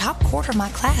graduated the top quarter of my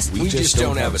class. We just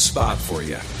don't have a spot for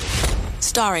you.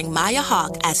 Starring Maya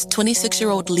Hawke as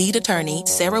 26-year-old lead attorney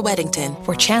Sarah Weddington.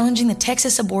 We're challenging the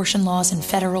Texas abortion laws in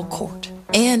federal court.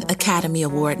 And Academy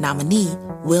Award nominee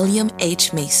William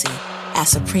H. Macy as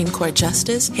Supreme Court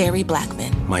Justice Harry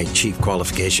Blackmun. My chief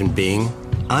qualification being,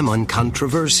 I'm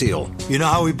uncontroversial. You know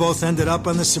how we both ended up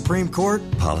on the Supreme Court?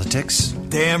 Politics?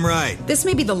 Damn right. This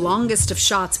may be the longest of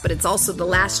shots, but it's also the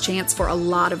last chance for a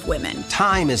lot of women.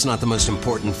 Time is not the most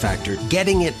important factor.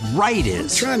 Getting it right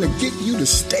is. I'm trying to get you to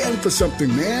stand for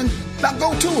something, man. Now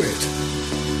go to it.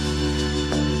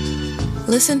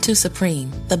 Listen to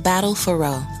Supreme, The Battle for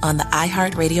Roe on the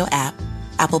iHeartRadio app,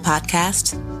 Apple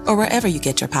Podcasts, or wherever you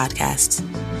get your podcasts.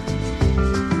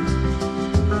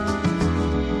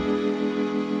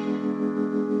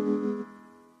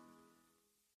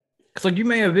 It's like you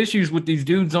may have issues with these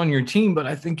dudes on your team, but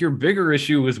I think your bigger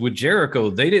issue is with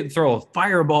Jericho. They didn't throw a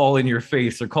fireball in your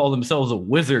face or call themselves a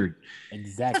wizard.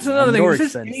 Exactly. That's another thing. Is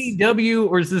this AEW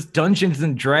or is this Dungeons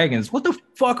and Dragons? What the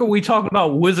fuck are we talking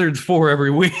about wizards for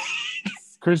every week?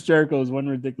 Chris Jericho is one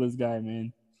ridiculous guy,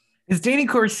 man. Is Danny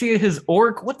Garcia his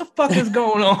orc? What the fuck is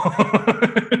going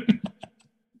on?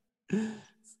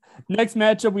 Next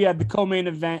matchup, we have the co-main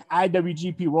event,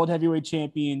 IWGP World Heavyweight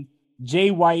Champion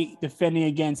Jay White defending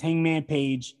against Hangman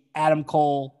Page, Adam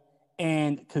Cole,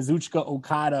 and Kazuchika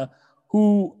Okada,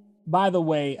 who, by the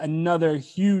way, another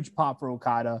huge pop for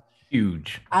Okada.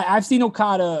 Huge. I've seen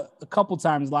Okada a couple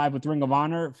times live with Ring of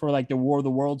Honor for like the War of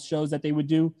the Worlds shows that they would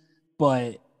do.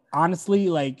 But honestly,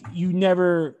 like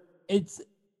it's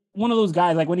one of those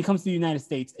guys, like when he comes to the United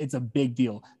States, it's a big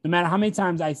deal. No matter how many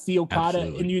times I see Okada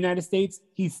in the United States,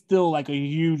 he's still like a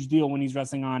huge deal when he's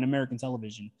wrestling on American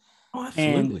television. Oh,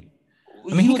 absolutely.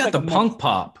 I mean, he got the punk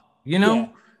pop, you know? Yeah,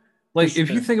 like,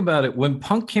 if you think about it, when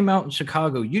Punk came out in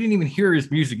Chicago, you didn't even hear his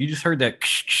music. You just heard that,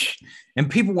 and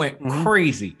people went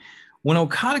crazy. When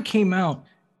Okada came out,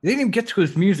 they didn't even get to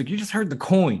his music. You just heard the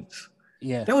coins.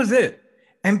 Yeah. That was it.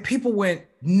 And people went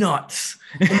nuts.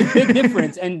 And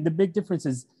the big difference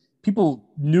is people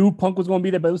knew Punk was going to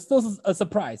be there, but it was still a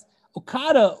surprise.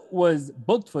 Okada was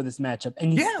booked for this matchup,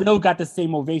 and he still got the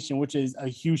same ovation, which is a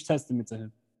huge testament to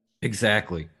him.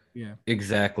 Exactly. Yeah,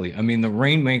 exactly. I mean, the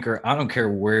Rainmaker, I don't care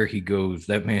where he goes,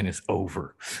 that man is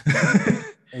over.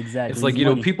 Exactly. It's like, you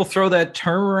know, people throw that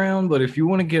term around, but if you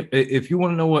want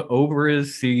to know what over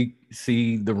is, see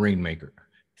the Rainmaker.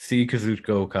 See Kazuchika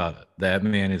Okada. That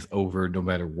man is over no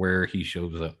matter where he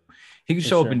shows up. He can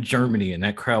show up in Germany and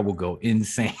that crowd will go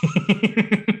insane.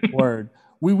 Word.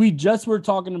 We just were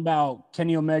talking about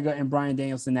Kenny Omega and Bryan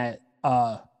Danielson at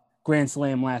Grand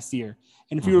Slam last year.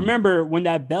 And if you remember, when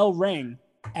that bell rang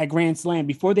at Grand Slam,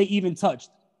 before they even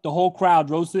touched, the whole crowd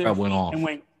rose to their feet and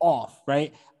went off,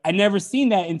 right? I never seen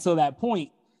that until that point.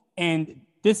 And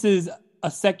this is a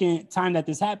second time that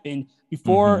this happened.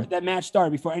 Before that match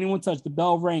started, before anyone touched, the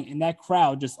bell rang, and that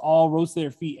crowd just all rose to their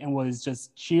feet and was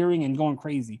just cheering and going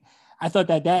crazy. I thought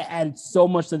that added so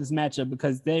much to this matchup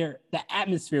because the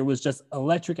atmosphere was just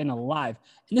electric and alive.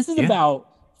 And this is about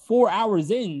 4 hours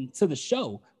into the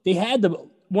show. They had the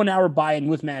 1 hour buy-in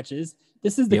with matches.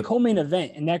 This is the co-main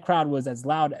event, and that crowd was as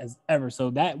loud as ever.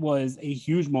 So that was a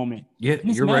huge moment. Yeah,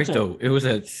 you're right, though. It was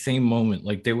that same moment.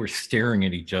 Like, they were staring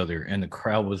at each other, and the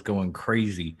crowd was going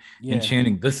crazy and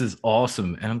chanting, "This is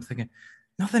awesome." And I'm thinking,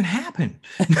 nothing happened.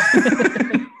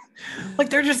 Like,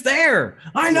 they're just there.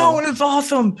 I know, and it's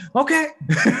awesome. Okay.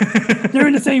 They're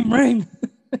in the same ring.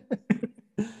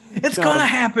 It's going to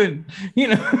happen. You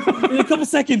know, in a couple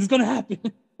seconds, it's going to happen.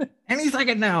 Any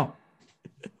second now.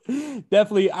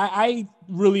 Definitely. I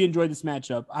really enjoyed this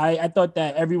matchup. I thought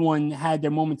that everyone had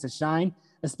their moments to shine,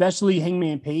 especially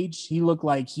Hangman Page. He looked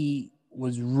like he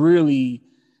was really,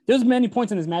 there's many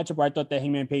points in this matchup where I thought that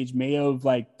Hangman Page may have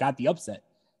like got the upset.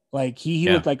 Like he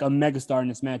looked like a megastar in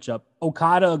this matchup.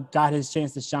 Okada got his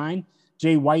chance to shine.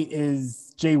 Jay White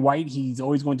is Jay White. He's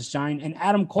always going to shine. And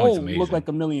Adam Cole looked like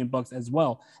 $1 million as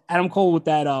well. Adam Cole with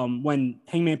that when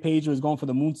Hangman Page was going for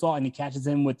the moonsault and he catches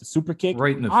him with the super kick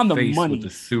right in the on face the money. With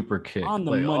the super kick on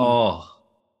the like,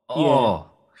 money.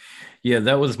 Yeah,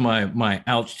 that was my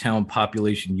Ouchtown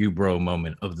population you bro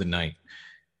moment of the night.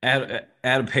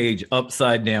 Adam Page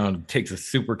upside down takes a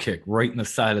super kick right in the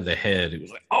side of the head. It was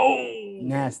like,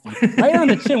 nasty. Right on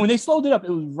the chin. When they slowed it up, it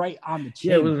was right on the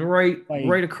chin. Yeah, it was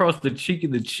right across the cheek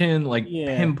of the chin, like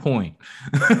pinpoint.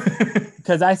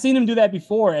 Because I've seen him do that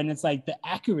before, and it's like the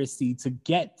accuracy to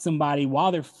get somebody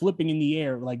while they're flipping in the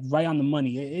air, like right on the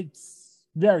money. It's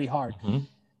very hard.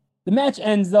 The match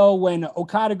ends, though, when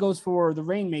Okada goes for the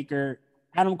Rainmaker.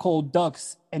 Adam Cole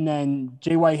ducks, and then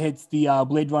Jay White hits the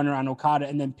Blade Runner on Okada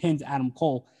and then pins Adam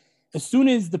Cole. As soon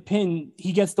as the pin,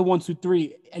 he gets the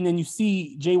 1-2-3, and then you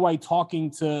see Jay White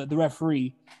talking to the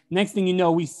referee. Next thing you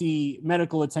know, we see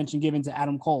medical attention given to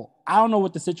Adam Cole. I don't know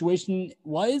what the situation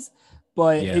was,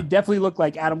 but it definitely looked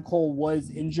like Adam Cole was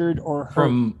injured or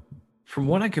hurt. From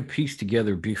what I could piece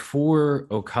together, before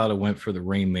Okada went for the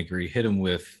Rainmaker, he hit him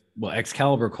with, well,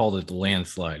 Excalibur called it the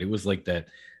landslide. It was like that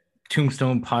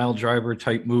tombstone pile driver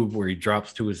type move where he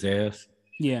drops to his ass.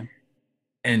 Yeah.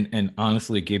 And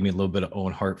honestly, it gave me a little bit of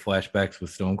Owen Hart flashbacks with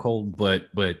Stone Cold. But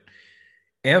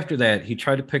after that, he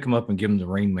tried to pick him up and give him the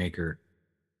Rainmaker.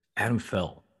 Adam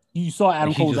fell. You saw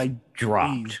Adam Cole was like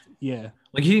dropped. Dazed. Yeah.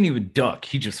 Like he didn't even duck.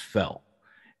 He just fell.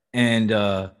 And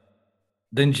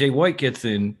then Jay White gets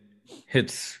in,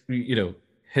 hits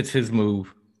his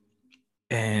move,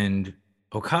 and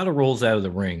Okada rolls out of the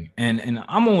ring. And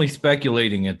I'm only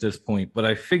speculating at this point, but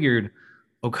I figured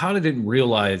Okada didn't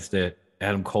realize that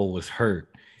Adam Cole was hurt.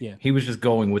 Yeah. He was just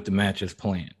going with the match as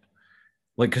planned.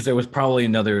 Like, because there was probably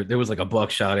there was like a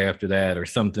buckshot after that or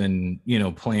something,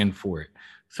 planned for it.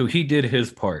 So he did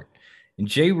his part. And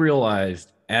Jay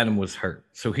realized Adam was hurt.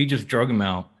 So he just drug him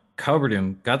out, covered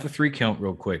him, got the 3 count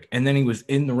real quick. And then he was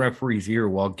in the referee's ear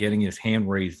while getting his hand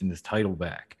raised and his title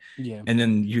back. Yeah. And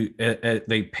then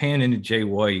they pan into Jay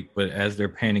White, but as they're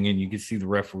panning in, you can see the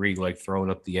referee like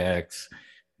throwing up the X.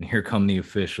 And here come the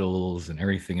officials and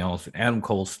everything else. And Adam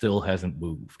Cole still hasn't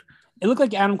moved. It looked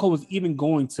like Adam Cole was even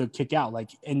going to kick out,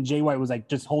 and Jay White was like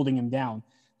just holding him down,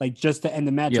 like just to end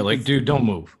the match. Yeah, like, dude, don't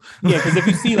move. Yeah, because if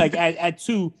you see like at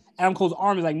 2, Adam Cole's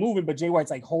arm is like moving, but Jay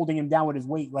White's like holding him down with his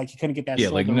weight, like he couldn't get that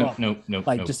shoulder up. No,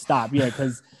 like just stop. Yeah,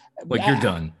 because like you're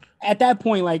done. At that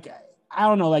point, like I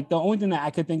don't know, like the only thing that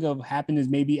I could think of happened is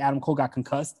maybe Adam Cole got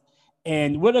concussed.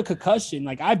 And with a concussion,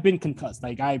 like I've been concussed.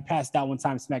 Like I passed out one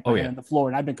time, smacked my head on the floor,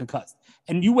 and I've been concussed.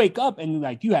 And you wake up and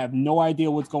like you have no idea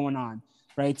what's going on,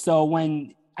 right? So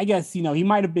when I guess he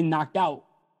might have been knocked out,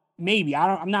 maybe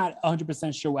I'm not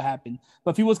 100% sure what happened.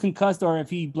 But if he was concussed or if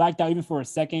he blacked out even for a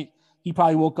second, he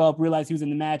probably woke up, realized he was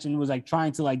in the match, and was like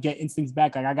trying to like get instincts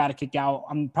back. Like I got to kick out.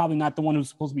 I'm probably not the one who's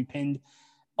supposed to be pinned.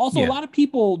 Also, a lot of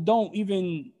people don't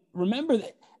even remember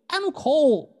that Adam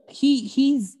Cole,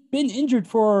 he's been injured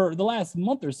for the last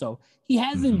month or so. He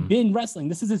hasn't been wrestling.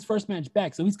 This is his first match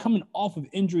back, so he's coming off of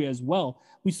injury as well.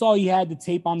 We saw he had the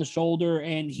tape on the shoulder,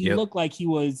 and he looked like he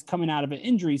was coming out of an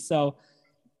injury. So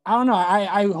I don't know.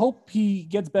 I hope he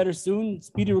gets better soon.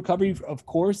 Speedy recovery, of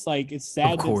course. Like it's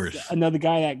sad that another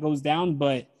guy that goes down,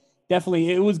 but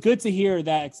definitely it was good to hear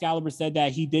that Excalibur said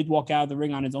that he did walk out of the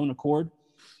ring on his own accord.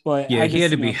 But yeah, he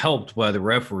had to be helped by the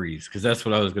referees, because that's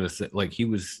what I was going to say. Like he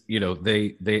was,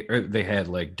 they had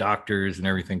like doctors and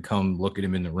everything come look at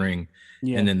him in the ring,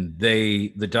 and then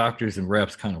the doctors and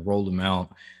reps kind of rolled him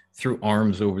out, threw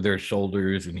arms over their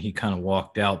shoulders, and he kind of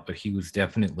walked out. But he was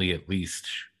definitely at least,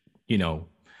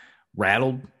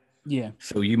 rattled. Yeah.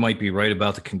 So you might be right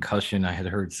about the concussion. I had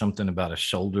heard something about a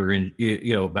shoulder and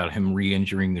about him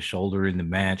re-injuring the shoulder in the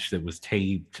match that was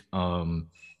taped.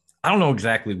 I don't know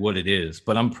exactly what it is,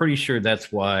 but I'm pretty sure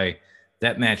that's why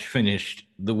that match finished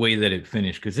the way that it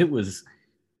finished, because it was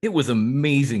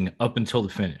amazing up until the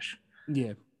finish.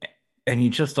 Yeah. And you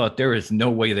just thought there is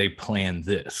no way they planned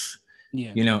this.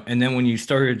 Yeah. And then when you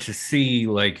started to see,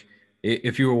 like,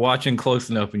 if you were watching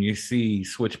close enough and you see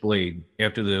Switchblade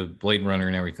after the Blade Runner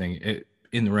and everything,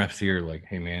 in the ref's ear, like,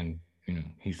 hey man,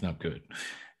 he's not good.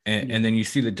 And then you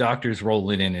see the doctors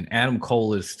rolling in, and Adam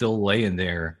Cole is still laying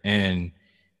there, and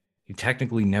he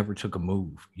technically never took a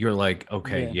move. You're like,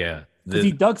 okay, yeah. Because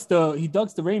he ducks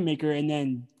the Rainmaker and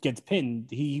then gets pinned.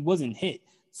 He wasn't hit.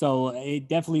 So it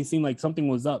definitely seemed like something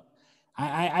was up.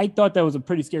 I thought that was a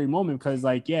pretty scary moment because,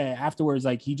 like, afterwards,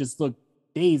 like, he just looked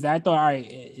dazed. I thought, all right,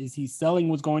 is he selling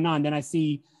what's going on? Then I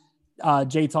see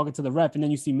Jay talking to the ref, and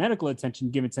then you see medical attention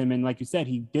given to him. And like you said,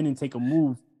 he didn't take a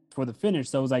move for the finish.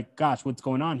 So it was like, gosh, what's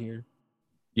going on here?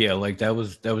 Yeah, like that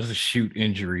was a shoot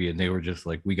injury, and they were just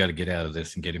like, we got to get out of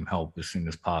this and get him help as soon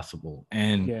as possible.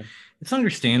 And it's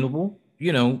understandable.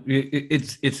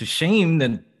 It's a shame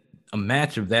that a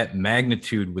match of that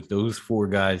magnitude with those 4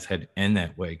 guys had to end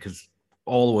that way, because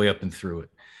all the way up and through it,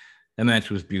 that match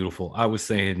was beautiful. I was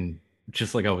saying,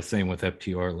 just like I was saying with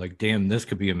FTR, like, damn, this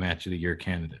could be a match of the year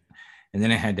candidate. And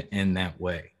then it had to end that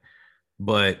way.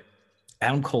 But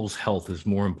Adam Cole's health is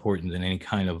more important than any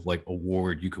kind of like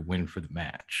award you could win for the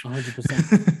match.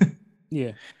 100%.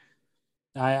 Yeah,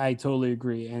 I totally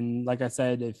agree. And like I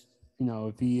said, if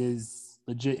he is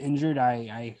legit injured,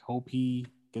 I hope he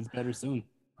gets better soon.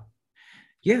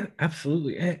 Yeah,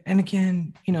 absolutely. And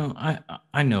again,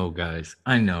 I know, guys.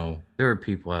 I know there are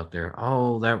people out there.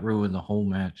 Oh, that ruined the whole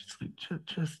match. It's like,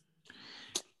 just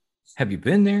have you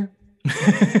been there?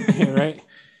 Yeah, right.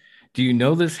 Do you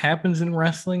know this happens in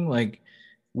wrestling? Like,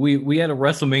 we had a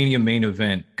WrestleMania main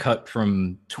event cut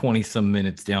from 20 some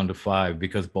minutes down to 5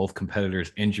 because both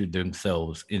competitors injured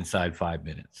themselves inside 5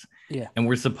 minutes. Yeah. And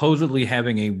we're supposedly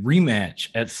having a rematch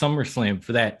at SummerSlam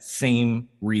for that same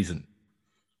reason.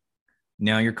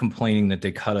 Now you're complaining that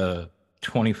they cut a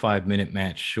 25-minute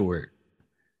match short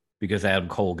because Adam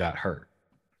Cole got hurt.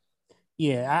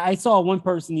 Yeah, I saw one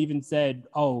person even said,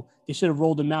 "Oh, they should have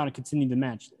rolled him out and continued the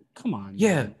match." Come on.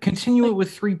 Yeah, man. continue it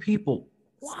with 3 people.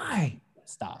 Why?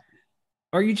 Stop.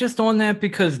 Are you just on that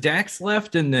because Dax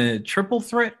left and the triple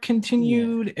threat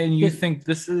continued and you think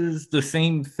this is the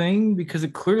same thing? Because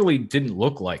it clearly didn't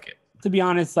look like it. To be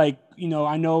honest, I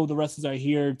know the wrestlers are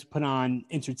here to put on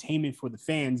entertainment for the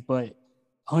fans, but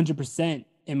 100%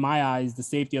 in my eyes, the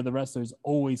safety of the wrestlers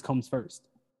always comes first.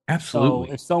 Absolutely.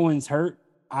 So if someone's hurt,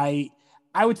 I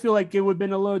would feel like it would have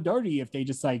been a little dirty if they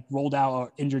just like rolled out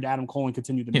or injured Adam Cole and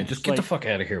continued the match. Just get the fuck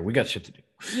out of here. We got shit to do.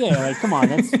 Yeah, like come on,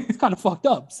 it's kind of fucked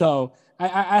up. So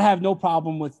I have no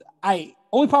problem with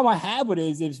only problem I have with it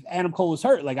is if Adam Cole is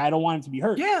hurt. Like I don't want him to be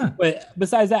hurt. Yeah. But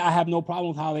besides that, I have no problem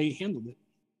with how they handled it.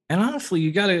 And honestly,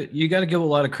 you gotta give a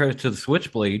lot of credit to the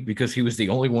Switchblade because he was the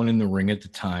only one in the ring at the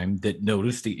time that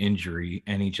noticed the injury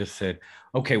and he just said,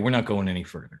 "Okay, we're not going any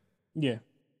further." Yeah.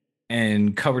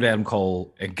 And covered Adam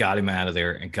Cole and got him out of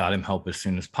there and got him help as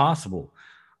soon as possible.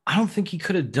 I don't think he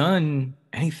could have done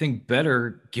anything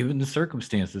better given the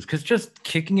circumstances because just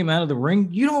kicking him out of the ring,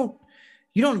 you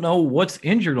don't know what's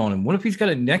injured on him. What if he's got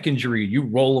a neck injury? You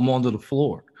roll him onto the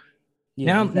floor.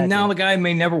 Yeah, now the guy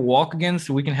may never walk again,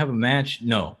 so we can have a match.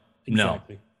 No,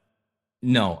 exactly.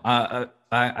 No. I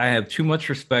have too much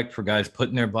respect for guys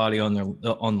putting their body on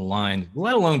the line,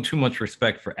 let alone too much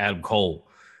respect for Adam Cole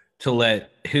to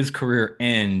let his career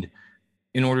end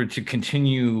in order to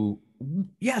continue.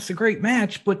 Yes, a great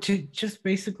match, but to just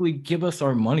basically give us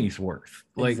our money's worth.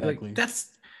 Like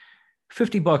that's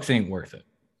 $50 ain't worth it.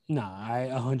 No, I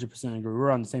 100% agree.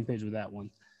 We're on the same page with that one.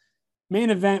 Main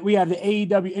event, we have the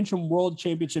AEW Interim World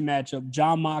Championship matchup,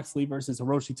 Jon Moxley versus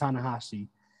Hiroshi Tanahashi.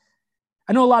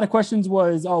 I know a lot of questions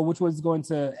was, which was going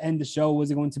to end the show? Was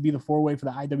it going to be the 4-way for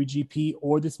the IWGP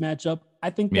or this matchup? I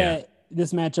think that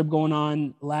this matchup going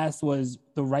on last was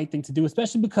the right thing to do,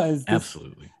 especially because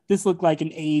this looked like an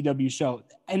AEW show.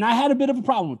 And I had a bit of a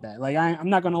problem with that. Like, I'm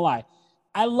not going to lie.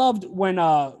 I loved when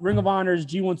Ring of Honor's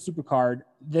G1 Supercard,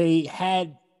 they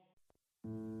had...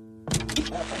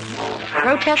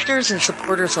 Protesters and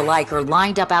supporters alike are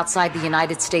lined up outside the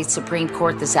United States Supreme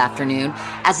Court this afternoon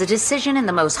as a decision in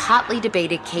the most hotly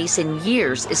debated case in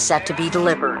years is set to be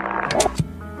delivered.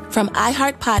 From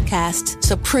iHeart Podcasts,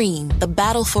 Supreme, The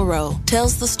Battle for Roe,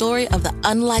 tells the story of the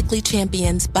unlikely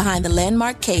champions behind the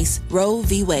landmark case Roe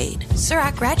v. Wade. Sir,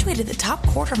 I graduated the top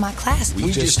quarter of my class.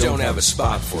 We just don't have a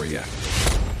spot for you.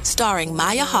 Starring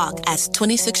Maya Hawke as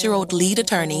 26-year-old lead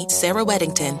attorney Sarah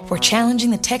Weddington. We're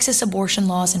challenging the Texas abortion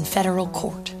laws in federal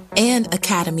court. And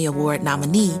Academy Award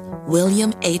nominee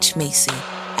William H. Macy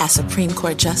as Supreme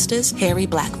Court Justice Harry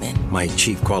Blackmun. My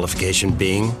chief qualification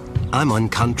being, I'm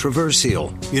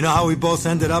uncontroversial. You know how we both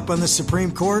ended up on the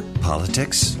Supreme Court?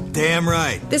 Politics. Damn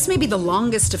right. This may be the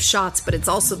longest of shots, but it's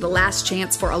also the last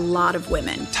chance for a lot of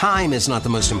women. Time is not the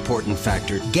most important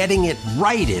factor. Getting it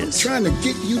right is. I'm trying to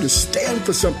get you to stand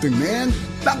for something, man.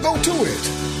 Now go to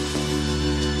it.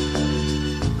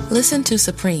 Listen to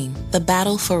Supreme, The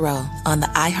Battle for Roe on the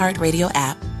iHeartRadio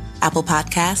app, Apple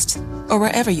Podcasts, or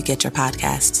wherever you get your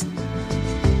podcasts.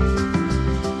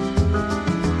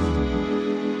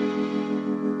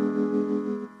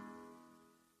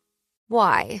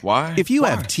 Why? Why? If you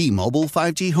have T-Mobile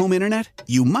 5G home internet,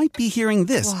 you might be hearing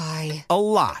this Why? a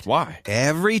lot. Why?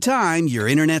 Every time your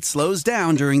internet slows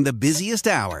down during the busiest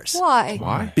hours. Why?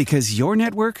 Why? Because your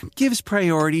network gives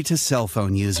priority to cell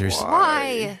phone users.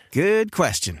 Why? Good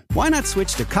question. Why not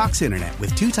switch to Cox Internet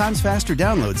with 2 times faster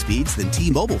download speeds than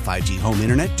T-Mobile 5G home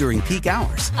internet during peak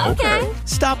hours? Okay.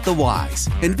 Stop the whys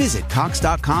and visit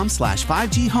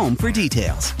cox.com/5G home for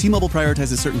details. T-Mobile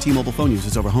prioritizes certain T-Mobile phone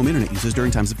users over home internet users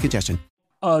during times of congestion.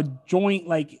 A joint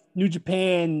like New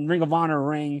Japan Ring of Honor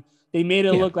ring. They made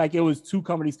it look like it was 2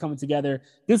 companies coming together.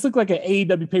 This looked like an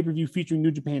AEW pay-per-view featuring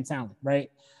New Japan talent, right?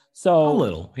 So a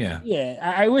little, yeah. Yeah,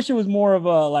 I wish it was more of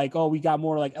a like, we got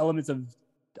more like elements of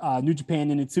New Japan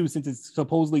in it too, since it's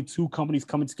supposedly 2 companies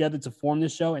coming together to form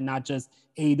this show and not just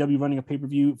AEW running a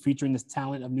pay-per-view featuring this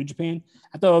talent of New Japan.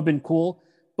 I thought it would have been cool.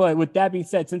 But with that being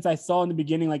said, since I saw in the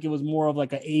beginning like it was more of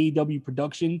like an AEW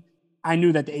production, I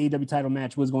knew that the AEW title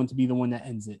match was going to be the one that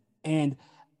ends it. And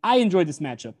I enjoyed this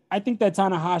matchup. I think that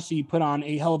Tanahashi put on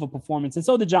a hell of a performance, and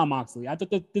so did Jon Moxley. I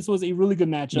thought that this was a really good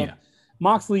matchup. Yeah.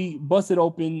 Moxley busted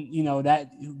open,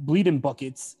 that bleeding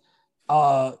buckets.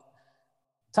 Tanahashi,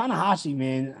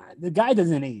 man, the guy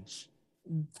doesn't age.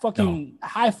 Fucking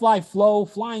high fly flow,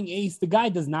 flying ace. The guy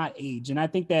does not age. And I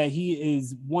think that he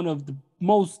is one of the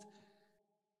most,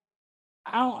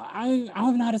 I don't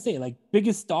even know how to say it, like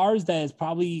biggest stars that is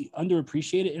probably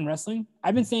underappreciated in wrestling.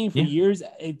 I've been saying for years,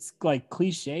 it's like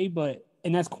cliche,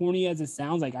 and as corny as it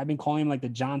sounds, like I've been calling him like the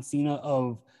John Cena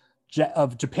of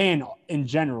Japan in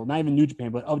general, not even New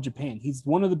Japan, but of Japan. He's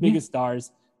one of the biggest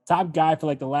stars, top guy for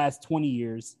like the last 20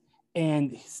 years,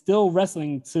 and still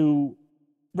wrestling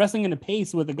in a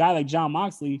pace with a guy like Jon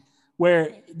Moxley,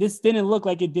 where this didn't look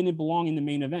like it didn't belong in the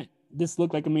main event. This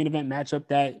looked like a main event matchup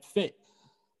that fit.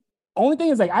 Only thing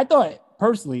is, like, I thought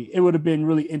personally it would have been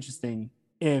really interesting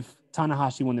if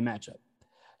Tanahashi won the matchup,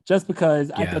 just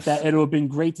because I thought that it would have been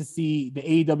great to see the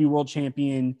AEW World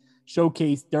Champion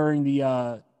showcased during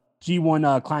the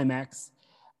G1 climax.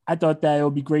 I thought that it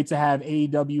would be great to have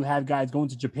AEW have guys going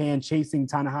to Japan chasing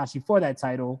Tanahashi for that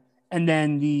title. And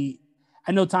then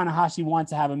I know Tanahashi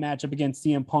wants to have a matchup against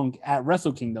CM Punk at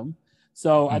Wrestle Kingdom.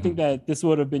 So I think that this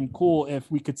would have been cool if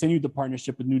we continued the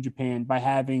partnership with New Japan by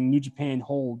having New Japan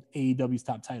hold AEW's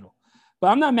top title. But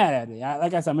I'm not mad at it.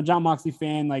 Like I said, I'm a Jon Moxley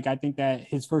fan. Like, I think that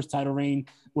his first title reign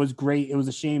was great. It was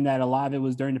a shame that a lot of it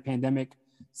was during the pandemic,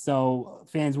 so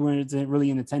fans weren't really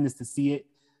in attendance to see it.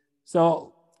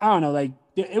 So I don't know. Like,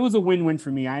 it was a win-win for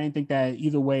me. I didn't think that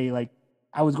either way, like,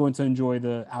 I was going to enjoy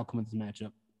the outcome of this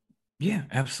matchup. Yeah,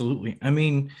 absolutely. I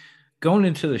mean, going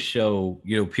into the show,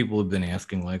 people have been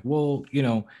asking like, well,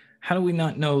 how do we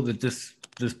not know that this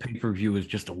pay-per-view is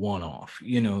just a one-off?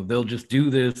 They'll just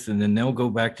do this and then they'll go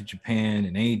back to Japan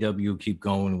and AEW will keep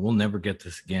going and we'll never get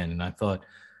this again. And I thought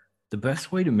the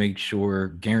best way to make sure,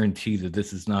 guarantee that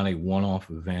this is not a one-off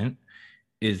event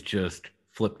is just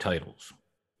flip titles.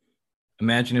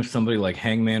 Imagine if somebody like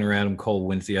Hangman or Adam Cole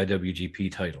wins the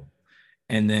IWGP title,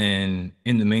 and then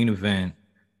in the main event,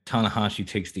 Tanahashi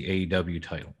takes the AEW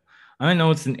title. I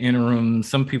know it's an interim.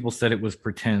 Some people said it was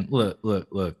pretend. Look.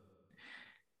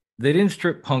 They didn't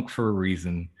strip Punk for a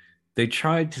reason. They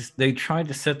tried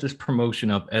to set this promotion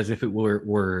up as if it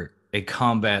were a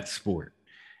combat sport.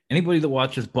 Anybody that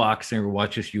watches boxing or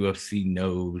watches UFC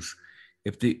knows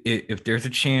if there's a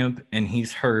champ and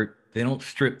he's hurt, they don't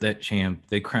strip that champ.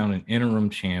 They crown an interim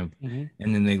champ, and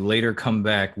then they later come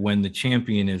back when the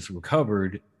champion is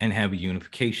recovered and have a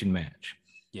unification match.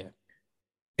 Yeah.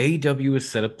 AEW is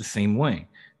set up the same way.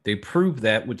 They proved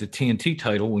that with the TNT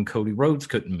title when Cody Rhodes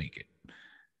couldn't make it.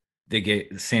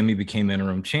 Sammy became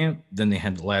interim champ. Then they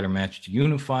had the ladder match to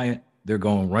unify it. They're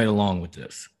going right along with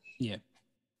this. Yeah.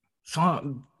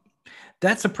 So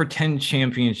that's a pretend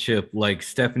championship, like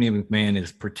Stephanie McMahon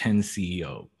is pretend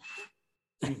CEO.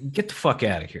 Get the fuck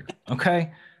out of here,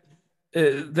 okay?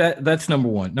 That's number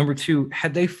one. Number two,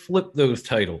 had they flipped those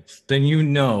titles, then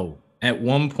at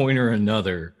one point or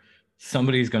another,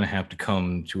 somebody's going to have to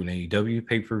come to an AEW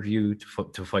pay-per-view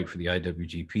to fight for the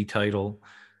IWGP title.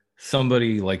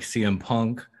 Somebody like CM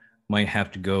Punk might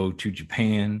have to go to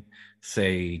Japan,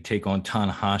 say, take on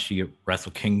Tanahashi at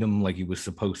Wrestle Kingdom like he was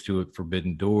supposed to at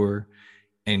Forbidden Door.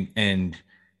 And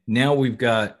now we've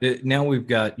got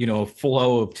a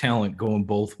flow of talent going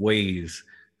both ways,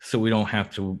 so we don't have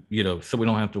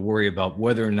to worry about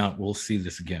whether or not we'll see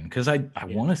this again, because I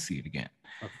want to see it again.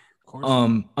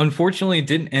 Unfortunately, it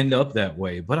didn't end up that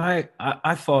way, but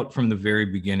I thought from the very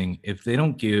beginning, if they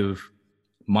don't give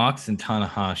Mox and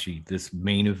Tanahashi this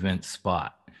main event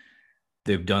spot,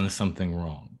 they've done something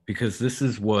wrong, because this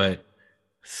is what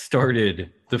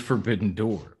started the Forbidden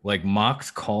Door. Like, Mox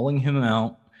calling him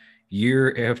out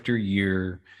year after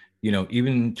year,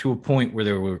 even to a point where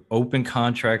there were open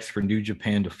contracts for New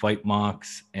Japan to fight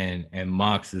Mox, and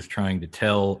Mox is trying to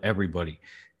tell everybody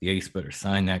the Ace better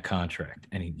sign that contract,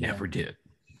 and he never did.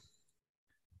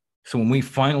 So when we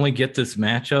finally get this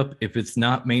matchup, if it's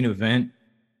not main event,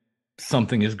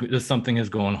 something has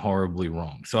gone horribly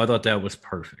wrong. So I thought that was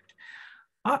perfect.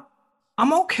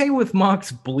 I'm okay with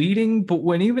Mox bleeding, but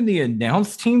when even the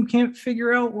announce team can't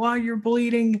figure out why you're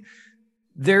bleeding,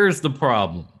 there's the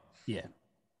problem. Yeah.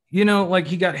 Like,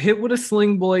 he got hit with a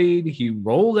sling blade, he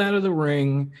rolled out of the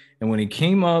ring, and when he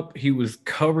came up, he was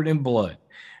covered in blood.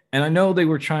 And I know they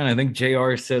were trying, I think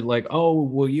JR said like, oh,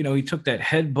 well, he took that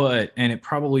headbutt and it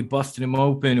probably busted him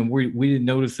open, and we didn't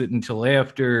notice it until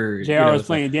after. JR was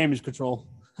playing damage control.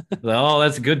 Oh,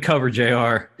 that's a good cover,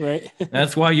 JR. Right.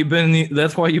 That's why you've been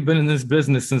in this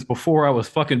business since before I was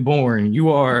fucking born.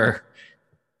 You are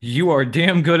You are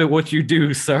damn good at what you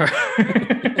do, sir.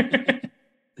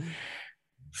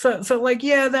 So like,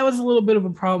 yeah, that was a little bit of a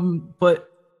problem,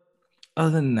 but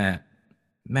other than that,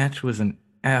 match was an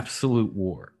absolute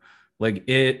war. Like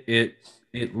it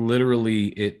literally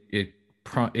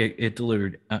it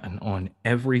delivered on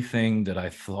everything that I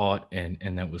thought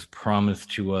and that was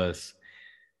promised to us.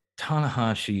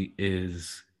 Tanahashi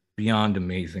is beyond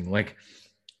amazing. Like,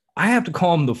 I have to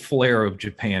call him the Flair of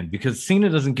Japan because Cena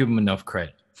doesn't give him enough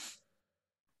credit.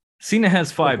 Cena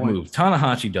has 5 moves.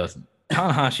 Tanahashi doesn't.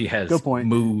 Tanahashi has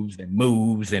moves and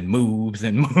moves and moves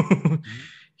and moves.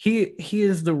 He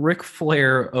is the Ric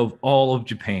Flair of all of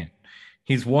Japan.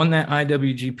 He's won that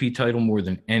IWGP title more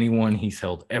than anyone. He's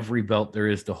held every belt there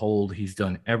is to hold. He's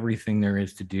done everything there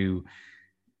is to do.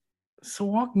 So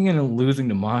walking in and losing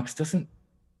to Mox doesn't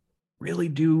really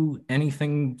do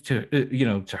anything to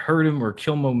to hurt him or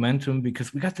kill momentum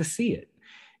because we got to see it.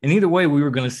 And either way, we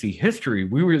were going to see history.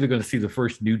 We were either going to see the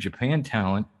first New Japan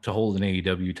talent to hold an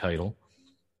AEW title,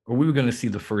 or we were going to see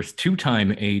the first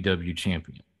 2-time AEW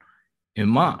champion in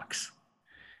Mox.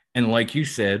 And like you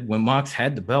said, when Mox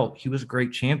had the belt, he was a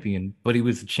great champion, but he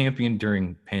was a champion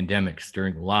during pandemics,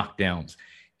 during lockdowns.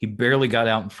 He barely got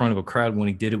out in front of a crowd. When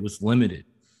he did, it was limited.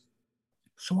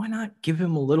 So why not give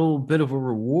him a little bit of a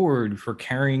reward for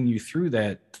carrying you through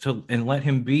that and let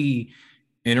him be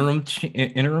interim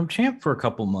champ for a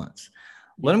couple months?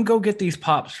 Let him go get these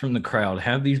pops from the crowd,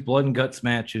 have these blood and guts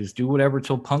matches, do whatever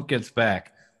till Punk gets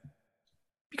back.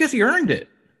 Because he earned it.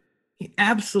 He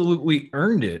absolutely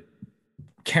earned it,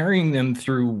 carrying them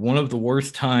through one of the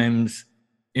worst times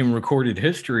in recorded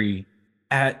history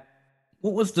at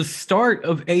what was the start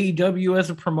of AEW as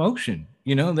a promotion.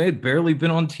 You know, they had barely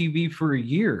been on TV for a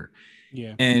year.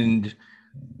 Yeah. And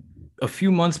a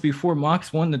few months before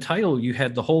Mox won the title, you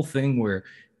had the whole thing where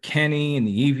Kenny and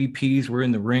the EVPs were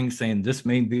in the ring saying, this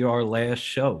may be our last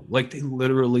show. Like, they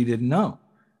literally didn't know.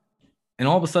 And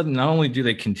all of a sudden, not only do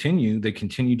they continue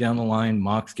down the line.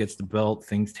 Mox gets the belt,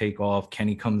 things take off.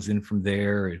 Kenny comes in from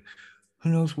there. And who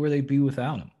knows where they'd be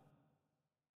without him?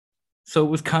 So it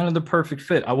was kind of the perfect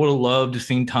fit. I would have loved to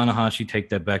seen Tanahashi take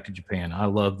that back to Japan. I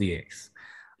love the Ace.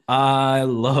 I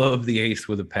love the Ace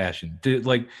with a passion. Dude,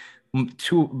 like,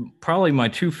 probably my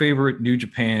 2 favorite New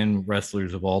Japan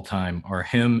wrestlers of all time are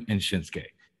him and Shinsuke.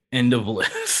 End of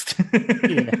list.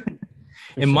 Yeah.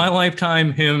 In my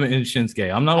lifetime, him and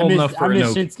Shinsuke. I'm not old enough for I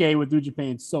miss Shinsuke with New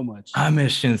Japan so much. I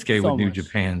miss Shinsuke with New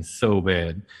Japan so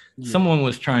bad. Yeah. Someone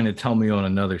was trying to tell me on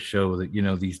another show that,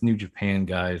 these New Japan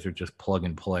guys are just plug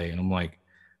and play. And I'm like,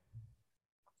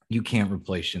 you can't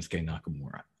replace Shinsuke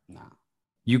Nakamura. Nah.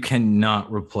 You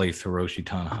cannot replace Hiroshi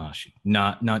Tanahashi.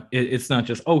 It's not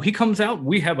just, oh, he comes out,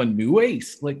 we have a new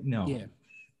ace. Like, no. Yeah.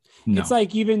 No. It's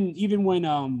like even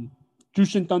when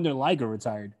Jushin Thunder Liger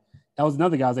retired, that was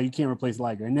another guy. I was like, you can't replace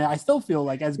Liger. And I still feel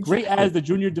like, as great as the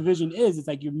junior division is, it's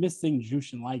like you're missing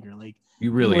Jushin Liger. Like,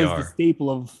 you really are the staple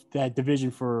of that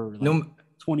division for 25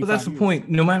 But that's years. the point.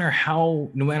 No matter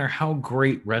how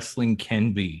great wrestling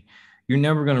can be, you're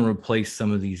never going to replace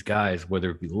some of these guys,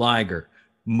 whether it be Liger,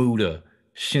 Muta,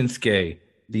 Shinsuke,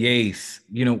 the Ace.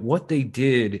 What they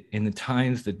did in the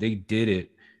times that they did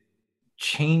it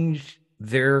changed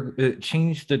their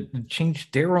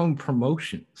own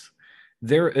promotions.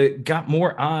 Got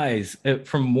more eyes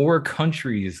from more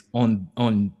countries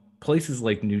on places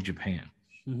like New Japan.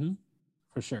 Mm-hmm.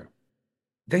 For sure.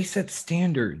 They set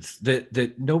standards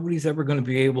that nobody's ever going to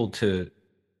be able to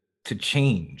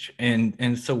change.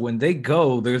 And so when they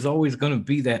go, there's always going to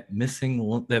be that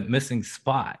missing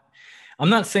spot. I'm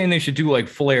not saying they should do like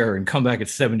Flair and come back at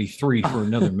 73 for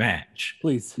another match.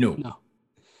 Please. No.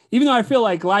 Even though I feel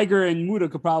like Liger and Muta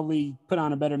could probably put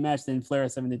on a better match than Flair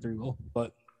at 73 will,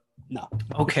 but no.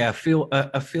 Okay, I feel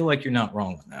like you're not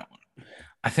wrong on that one.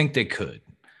 I think they could.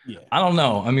 Yeah. I don't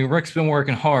know. I mean, Rick's been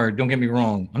working hard. Don't get me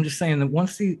wrong. I'm just saying that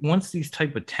once these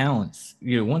type of talents,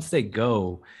 once they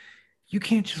go, you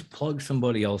can't just plug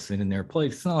somebody else in their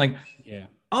place. It's not like,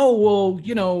 oh,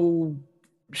 well,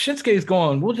 Shinsuke's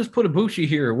gone. We'll just put Ibushi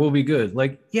here. We'll be good.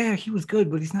 Like, yeah, he was good,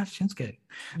 but he's not Shinsuke.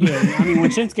 Yeah, I mean, when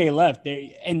Shinsuke left,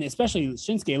 and especially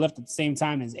Shinsuke left at the same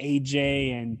time as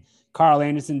AJ and Carl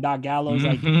Anderson, Doc Gallows,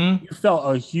 like, you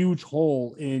felt a huge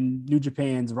hole in New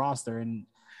Japan's roster, and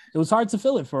it was hard to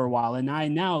fill it for a while. And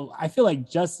I feel like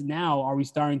just now are we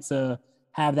starting to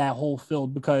have that hole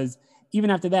filled, because even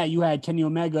after that, you had Kenny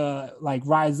Omega like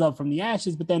rise up from the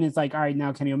ashes, but then it's like, all right,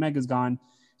 now Kenny Omega's gone.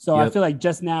 So I feel like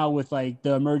just now with like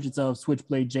the emergence of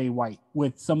Switchblade Jay White,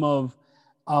 with some of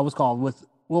with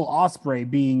Will Ospreay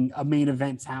being a main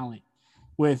event talent,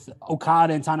 with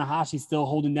Okada and Tanahashi still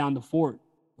holding down the fort,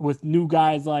 with new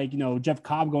guys like, Jeff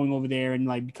Cobb going over there and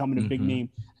like becoming a big name.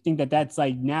 I think that's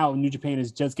like now New Japan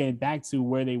is just getting back to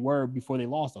where they were before they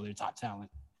lost all their top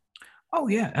talent. Oh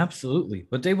yeah, absolutely.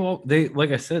 But they like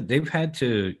I said, they've had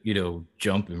to,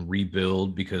 jump and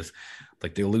rebuild because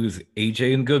like they lose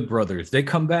AJ and Good Brothers. They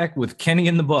come back with Kenny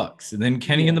and the Bucks, and then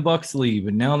Kenny and the Bucks leave,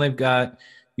 and now they've got,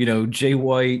 Jay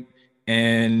White,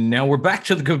 and now we're back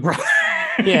to the Good Brothers.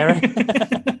 Yeah, right.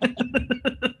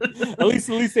 at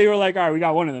least they were like, all right, we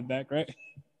got one of them back, right?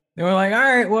 They were like, all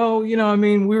right, well, we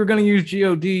were gonna use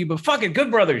God, but fuck it,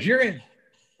 Good Brothers, you're in.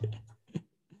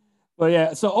 But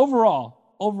yeah, so overall,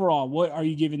 what are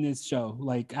you giving this show?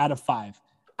 Like out of 5?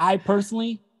 I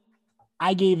personally,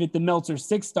 I gave it the Meltzer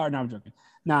 6 star. No, I'm joking.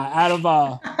 Nah, out of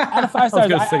 5 stars. I was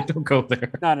gonna say, don't go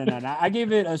there. No. I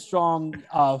gave it a strong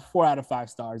 4 out of 5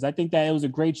 stars. I think that it was a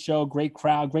great show, great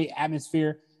crowd, great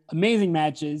atmosphere, amazing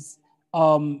matches.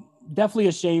 Definitely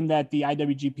a shame that the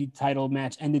IWGP title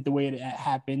match ended the way it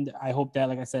happened. I hope that,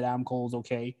 like I said, Adam Cole's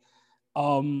okay.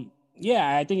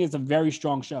 Yeah, I think it's a very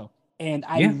strong show. And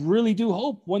I really do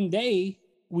hope one day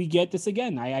we get this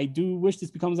again. I do wish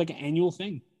this becomes like an annual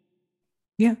thing.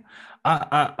 Yeah,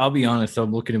 I'll be honest.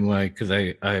 I'm looking at because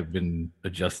I've been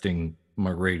adjusting my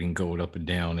rating going up and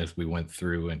down as we went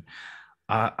through, and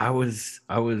I was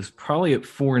probably at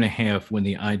 4.5 when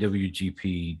the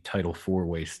IWGP title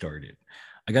 4-way started.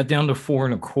 I got down to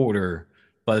 4.25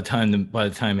 by the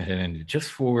time it had ended,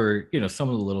 just for some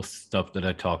of the little stuff that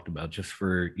I talked about, just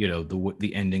for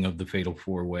the ending of the fatal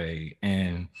 4-way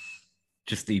and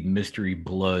just the mystery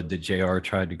blood that JR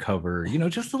tried to cover,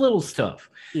 just the little stuff.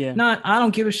 Yeah. I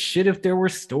don't give a shit if there were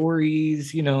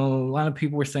stories. A lot of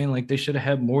people were saying like they should have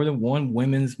had more than one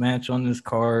women's match on this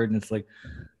card, and it's like,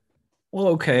 well,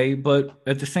 okay, but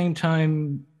at the same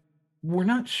time, we're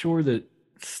not sure that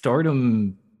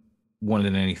Stardom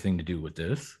wanted anything to do with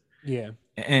this. Yeah.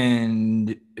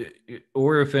 And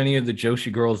or if any of the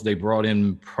Joshi girls they brought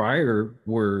in prior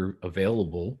were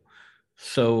available.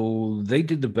 So they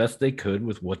did the best they could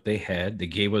with what they had. They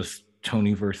gave us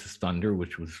Tony versus Thunder,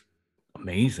 which was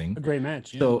amazing. A great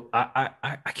match. Yeah. So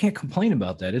I can't complain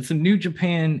about that. It's a New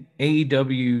Japan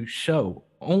AEW show.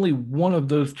 Only one of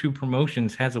those two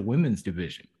promotions has a women's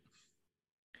division.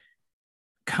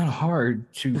 Kind of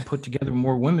hard to put together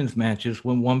more women's matches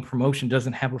when one promotion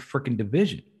doesn't have a freaking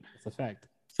division. It's a fact.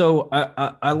 So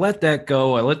I let that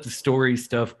go. I let the story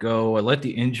stuff go. I let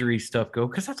the injury stuff go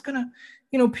because that's gonna,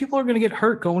 people are gonna get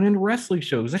hurt going into wrestling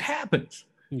shows. It happens.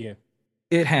 Yeah,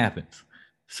 it happens.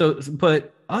 So,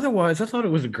 but otherwise, I thought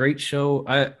it was a great show.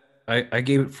 I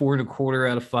gave it 4.25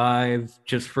 out of 5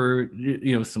 just for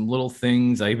some little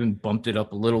things. I even bumped it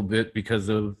up a little bit because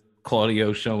of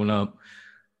Claudio showing up.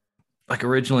 Like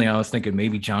originally, I was thinking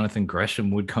maybe Jonathan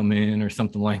Gresham would come in or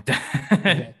something like that.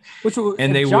 Yeah.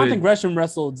 If Jonathan Gresham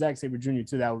wrestled Zack Sabre Jr.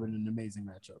 too, that would have been an amazing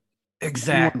matchup.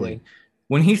 Exactly.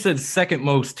 When he said second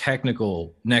most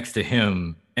technical next to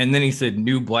him, and then he said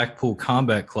new Blackpool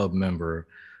Combat Club member,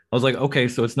 I was like, okay,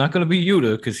 so it's not going to be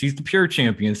Yuta because he's the pure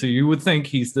champion. So you would think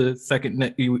he's the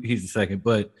second. He's the second,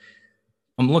 but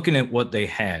I'm looking at what they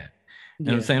had. And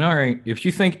I'm saying, all right, if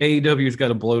you think AEW's got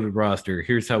a bloated roster,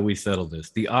 here's how we settle this.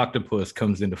 The Octopus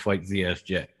comes in to fight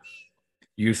ZSJ.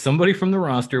 Use somebody from the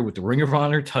roster with the Ring of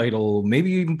Honor title, maybe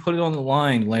even put it on the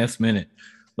line last minute.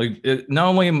 Like, not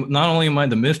only am I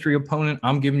the mystery opponent,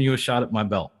 I'm giving you a shot at my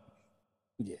belt.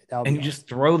 Yeah, and you just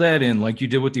throw that in like you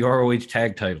did with the ROH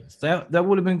tag titles. That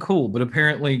would have been cool, but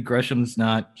apparently Gresham's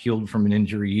not healed from an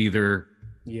injury either.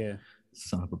 Yeah.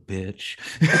 Son of a bitch.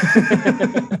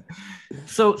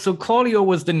 So Claudio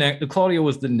was the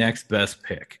next best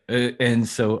pick, and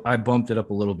so I bumped it up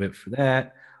a little bit for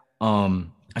that.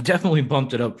 I definitely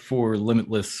bumped it up for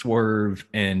Limitless Swerve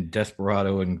and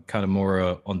Desperado and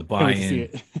Katamura on the buy-in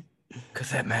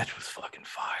because that match was fucking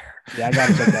fire. Yeah, I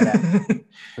gotta check that out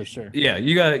for sure. Yeah,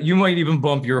 you might even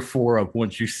bump your 4 up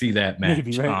once you see that match.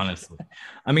 Maybe, right? Honestly,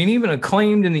 I mean, even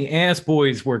Acclaimed and the Ass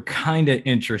Boys were kind of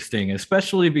interesting,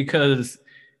 especially because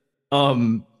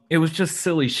it was just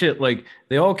silly shit. Like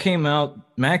they all came out,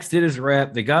 Max did his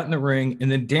rap, they got in the ring, and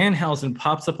then Danhausen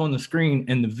pops up on the screen,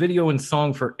 and the video and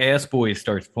song for Ass Boys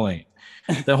starts playing.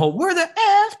 The whole "We're the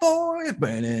Ass Boys."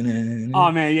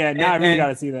 Oh man, yeah. Now I really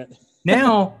gotta see that.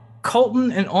 Now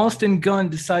Colton and Austin Gunn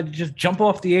decide to just jump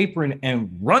off the apron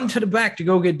and run to the back to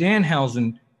go get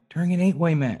Danhausen during an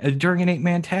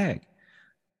 8-man tag.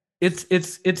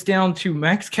 It's down to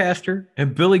Max Caster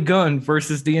and Billy Gunn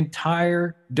versus the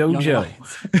entire dojo.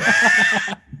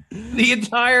 The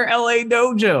entire LA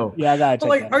dojo. Yeah, I gotta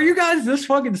check that. Are you guys this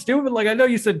fucking stupid? Like, I know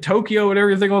you said Tokyo and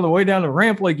everything on the way down the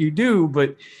ramp like you do,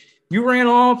 but you ran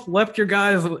off, left your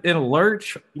guys in a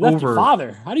lurch. You left your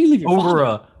father. How do you leave your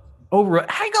father?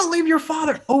 How you gonna leave your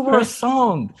father over a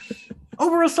song?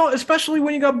 over assault, especially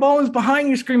when you got Ballins behind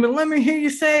you screaming, "Let me hear you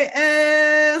say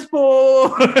ass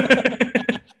boy."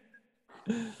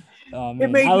 Oh, man.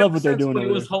 It made I love no what they're sense, doing but over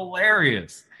it was there.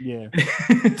 hilarious. Yeah.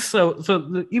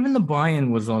 Even the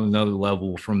buy-in was on another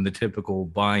level from the typical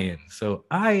buy-in. So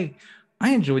I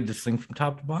enjoyed this thing from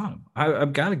top to bottom.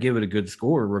 I've got to give it a good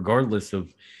score, regardless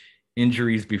of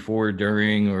injuries before,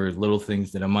 during, or little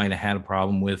things that I might have had a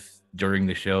problem with during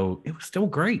the show. It was still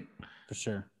great. For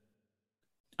sure.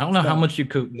 I don't know how much you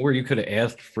could have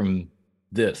asked from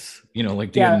this,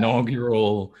 like the Yeah.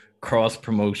 inaugural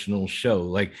cross-promotional show.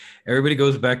 Like, everybody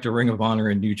goes back to Ring of Honor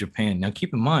and New Japan. Now,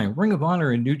 keep in mind, Ring of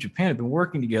Honor and New Japan have been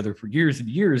working together for years and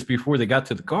years before they got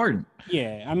to the Garden.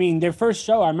 Yeah. I mean, their first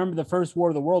show, I remember the first War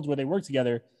of the Worlds where they worked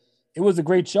together. It was a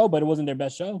great show, but it wasn't their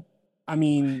best show. I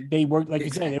mean, they worked, like you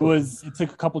said, it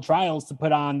took a couple trials to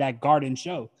put on that Garden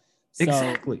show. So,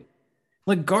 exactly.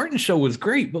 Like, Garden show was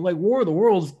great, but like War of the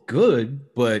Worlds good,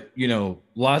 but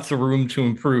lots of room to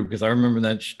improve, because I remember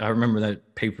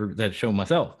that show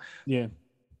myself. Yeah.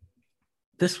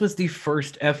 This was the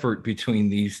first effort between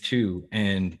these two,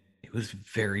 and it was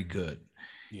very good.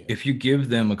 Yeah. If you give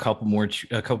them a couple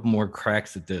more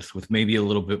cracks at this, with maybe a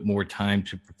little bit more time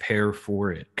to prepare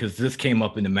for it, because this came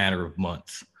up in a matter of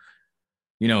months.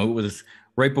 It was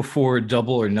right before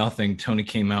Double or Nothing. Tony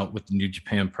came out with the New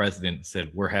Japan president and said,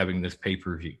 "We're having this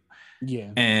pay-per-view." Yeah.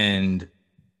 And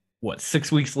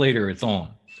 6 weeks later, it's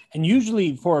on. And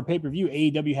usually for a pay-per-view,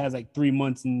 AEW has like 3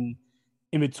 months in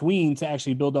between to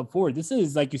actually build up for it. This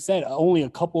is, like you said, only a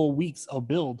couple of weeks of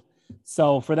build.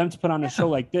 So for them to put on a show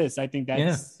like this, I think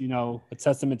that's, a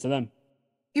testament to them.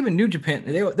 Even New Japan,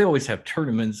 they always have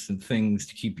tournaments and things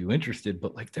to keep you interested,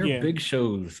 but like their big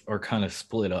shows are kind of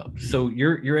split up. So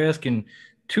you're asking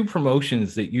two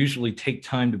promotions that usually take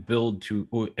time to build to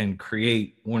and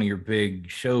create one of your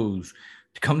big shows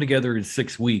to come together in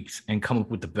 6 weeks and come up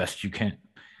with the best you can.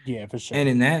 Yeah, for sure.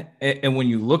 And when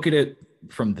you look at it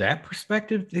from that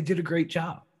perspective, they did a great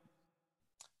job.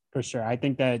 For sure. I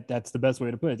think that's the best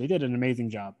way to put it. They did an amazing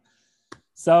job.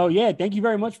 So, yeah, thank you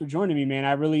very much for joining me, man.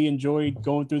 I really enjoyed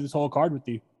going through this whole card with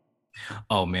you.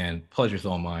 Oh, man. Pleasure's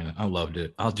all mine. I loved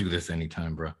it. I'll do this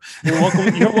anytime, bro. You're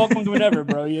welcome to whenever,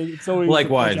 bro. It's always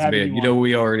likewise, man.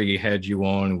 We already had you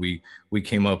on. We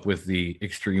came up with the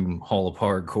Extreme Hall of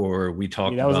Hardcore. We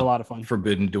talked that was about a lot of fun.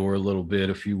 Forbidden Door a little bit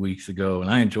a few weeks ago,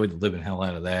 and I enjoyed the living hell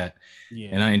out of that. Yeah.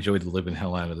 And I enjoyed the living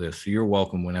hell out of this. So you're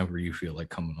welcome whenever you feel like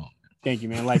coming on. Thank you,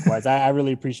 man. Likewise. I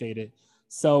really appreciate it.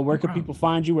 So where could people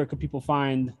find you? Where could people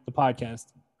find the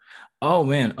podcast? Oh,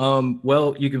 man.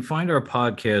 Well, you can find our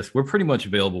podcast. We're pretty much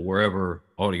available wherever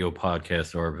audio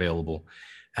podcasts are available.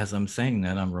 As I'm saying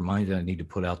that, I'm reminded I need to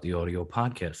put out the audio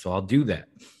podcast. So I'll do that.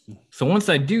 So once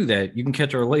I do that, you can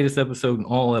catch our latest episode and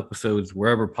all episodes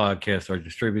wherever podcasts are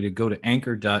distributed. Go to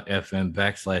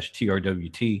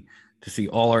anchor.fm/TRWT to see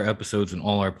all our episodes and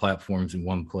all our platforms in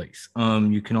one place.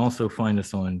 You can also find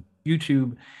us on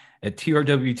YouTube at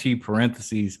TRWT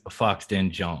parentheses Fox Den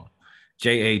John,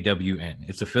 JAWN.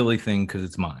 It's a Philly thing because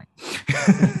it's mine.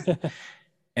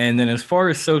 And then as far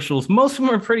as socials, most of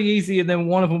them are pretty easy. And then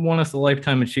one of them won us a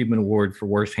Lifetime Achievement Award for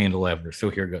worst handle ever.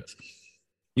 So here goes.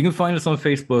 You can find us on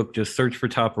Facebook. Just search for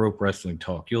Top Rope Wrestling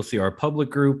Talk. You'll see our public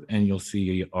group and you'll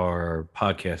see our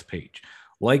podcast page.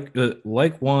 Like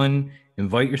one,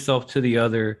 invite yourself to the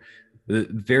other.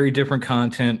 Very different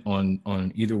content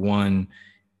on either one.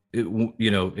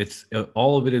 It's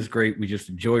all of it is great. We just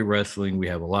enjoy wrestling. We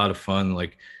have a lot of fun.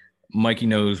 Like Mikey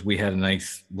knows, we had a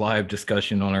nice live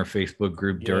discussion on our Facebook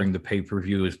group during the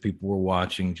pay-per-view as people were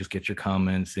watching. Just get your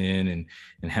comments in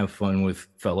and have fun with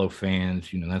fellow fans.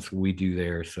 That's what we do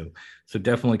there. So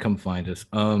definitely come find us.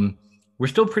 We're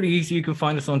still pretty easy. You can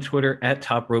find us on Twitter at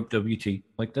TopRopeWT.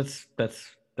 Like that's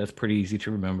pretty easy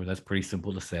to remember. That's pretty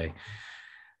simple to say.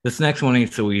 This next one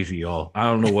ain't so easy, y'all. I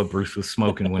don't know what Bruce was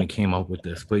smoking when he came up with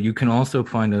this, but you can also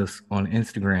find us on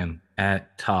Instagram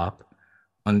at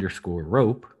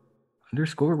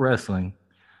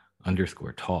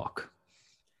top_rope_wrestling_talk.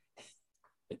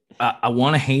 I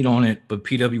want to hate on it, but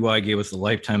PWI gave us a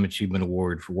Lifetime Achievement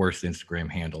Award for worst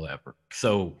Instagram handle ever.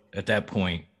 So at that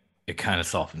point, it kind of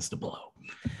softens the blow.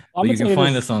 But you can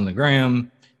find us on the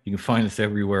gram. You can find us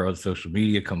everywhere on social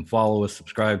media. Come follow us,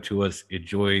 subscribe to us,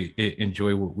 enjoy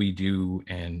what we do,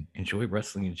 and enjoy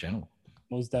wrestling in general.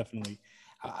 Most definitely.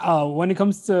 When it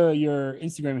comes to your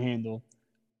Instagram handle,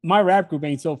 my rap group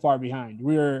ain't so far behind.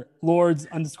 We're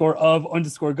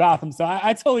Lords_of_Gotham. So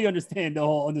I totally understand the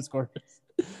whole underscore.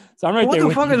 So I'm right there. What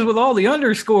the fuck is with all the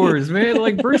underscores, man?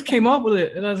 Like Bruce came up with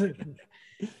it, and I was like,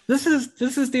 This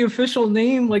is the official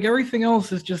name. Like everything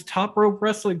else is just Top Rope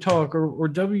Wrestling Talk or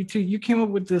WT. You came up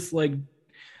with this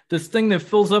this thing that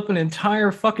fills up an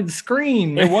entire fucking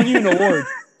screen. It won you an award.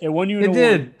 It won you an award.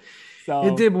 Did. So.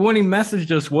 It did. When he messaged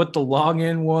us what the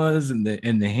login was and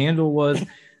the handle was,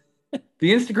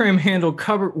 the Instagram handle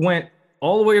went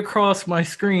all the way across my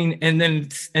screen and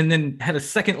then had a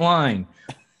second line.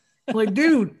 Like,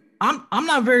 dude, I'm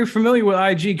not very familiar with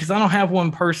IG because I don't have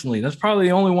one personally. That's probably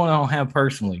the only one I don't have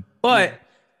personally. But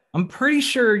I'm pretty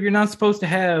sure you're not supposed to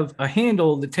have a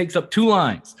handle that takes up 2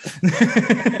 lines.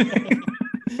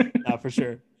 For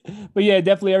sure. But yeah,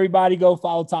 definitely everybody go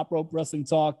follow Top Rope Wrestling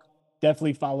Talk.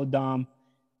 Definitely follow Dom.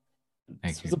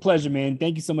 Thank you. It's a pleasure, man.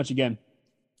 Thank you so much again.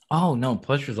 Oh, no,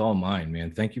 pleasure's all mine,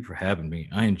 man. Thank you for having me.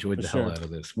 I enjoyed the hell out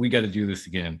of this. We got to do this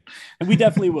again. And we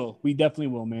definitely will. We definitely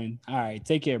will, man. All right.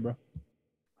 Take care, bro.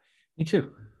 Me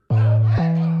too.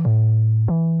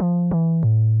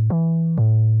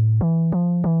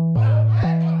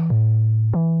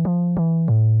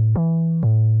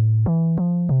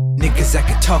 Niggas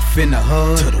acting tough in the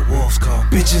hood till the wolves come.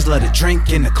 Bitches let a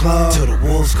drink in the club till the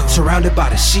wolves come. Surrounded by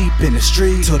the sheep in the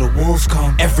street till the wolves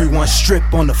come. Everyone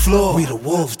strip on the floor. We the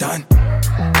wolves done.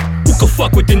 Who could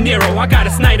fuck with De Niro? I got a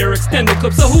Snyder extender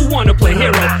clip, so who wanna play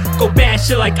hero? Go bad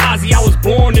shit like Ozzy, I was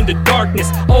born in the darkness.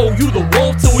 Oh, you the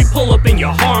wolf till we pull up and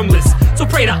you're harmless. So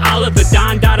pray to Allah, the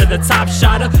Don Dada, the top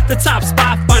shotter, the top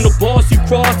spot, final boss you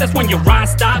cross, that's when your ride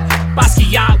stop.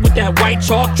 Basquiat with that white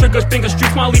chalk, triggers, finger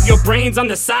streaks, might leave your brains on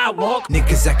the sidewalk.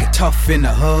 Niggas acting tough in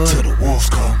the hood till the wolves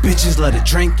come. Bitches let a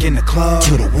drink in the club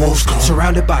till the wolves come.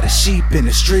 Surrounded by the sheep in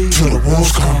the street till the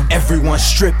wolves come. Everyone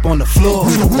strip on the floor.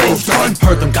 We the wolves done.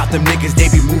 Heard them got them niggas, they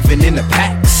be moving in the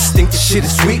packs. Think the shit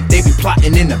is sweet, they be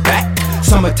plotting in the back.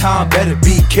 Summertime, better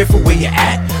be careful where you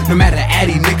at. No matter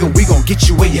addy, nigga, we gon' get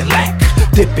you where you lack.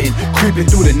 Dipping, creeping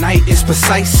through the night is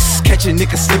precise. Catch a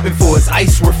nigga slipping for his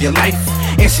ice, worth your life.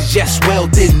 Answers yes, well,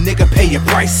 did nigga pay your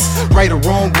price? Right or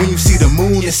wrong, when you see the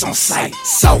moon, it's on sight.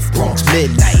 South Bronx,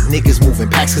 midnight, niggas moving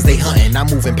packs cause they hunting. I'm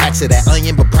moving packs of that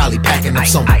onion, but probably packing up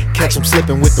something. Catch him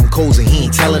slipping with them codes and he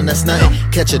ain't telling us nothing.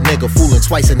 Catch a nigga fooling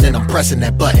twice and then I'm pressing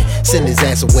that button. Send his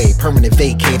ass away, permanent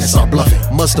vacate and start bluffing.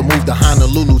 Musta moved to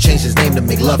Honolulu, changed his name to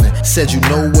McLovin. Said you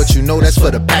know what you know, that's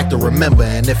for the pack to remember.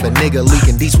 And if a nigga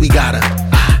leaking these, we gotta.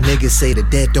 Niggas say the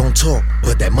dead don't talk,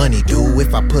 but that money do.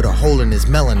 If I put a hole in his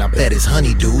melon, I bet his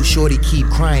honey do. Shorty keep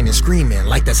crying and screaming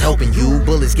like that's helping you.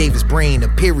 Bullets gave his brain a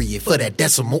period for that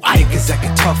decimal. Niggas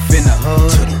acting tough in the hood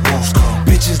till the wolves come.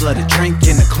 Bitches let a drink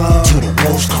in the club till the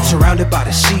wolves come. Surrounded by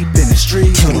the sheep in the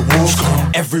street till the wolves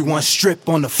come. Everyone strip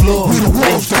on the floor. We the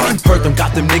wolves done. Heard them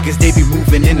got them niggas, they be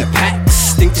moving in the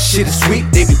packs. Think the shit is sweet,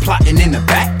 they be plotting in the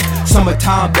back.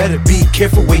 Summertime, better be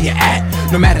careful where you at.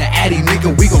 No matter addy,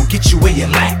 nigga, we gon' get you where you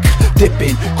lack.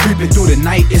 Dipping, creeping through the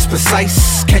night is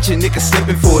precise. Catch a nigga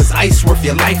slipping for his ice, worth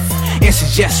your life.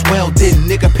 Answers yes, well, did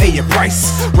nigga pay your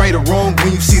price? Right or wrong,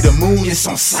 when you see the moon, it's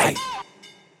on sight.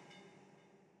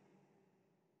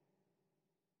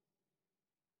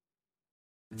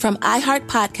 From iHeart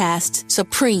Podcasts,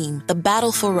 Supreme, The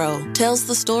Battle for Roe, tells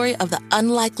the story of the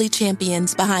unlikely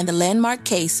champions behind the landmark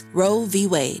case Roe v.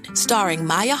 Wade. Starring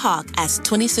Maya Hawke as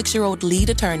 26-year-old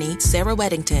lead attorney Sarah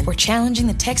Weddington. We're challenging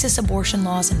the Texas abortion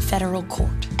laws in federal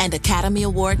court. And Academy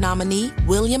Award nominee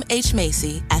William H.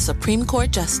 Macy as Supreme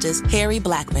Court Justice Harry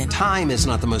Blackmun. Time is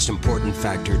not the most important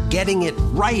factor. Getting it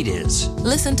right is.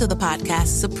 Listen to the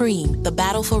podcast Supreme, The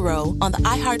Battle for Roe on the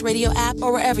iHeartRadio app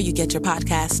or wherever you get your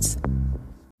podcasts.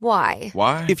 Why?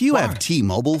 Why? If you have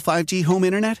T-Mobile 5G home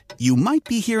internet, you might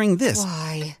be hearing this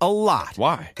Why? a lot.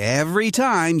 Why? Every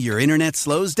time your internet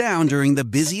slows down during the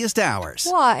busiest hours.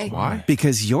 Why? Why?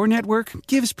 Because your network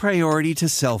gives priority to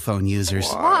cell phone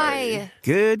users. Why?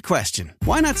 Good question.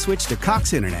 Why not switch to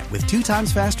Cox Internet with 2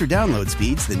 times faster download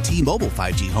speeds than T-Mobile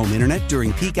 5G home internet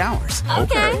during peak hours?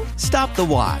 Okay. Stop the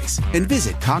whys and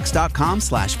visit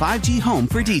cox.com/5G home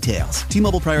for details.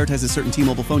 T-Mobile prioritizes certain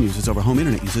T-Mobile phone users over home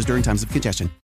internet users during times of congestion.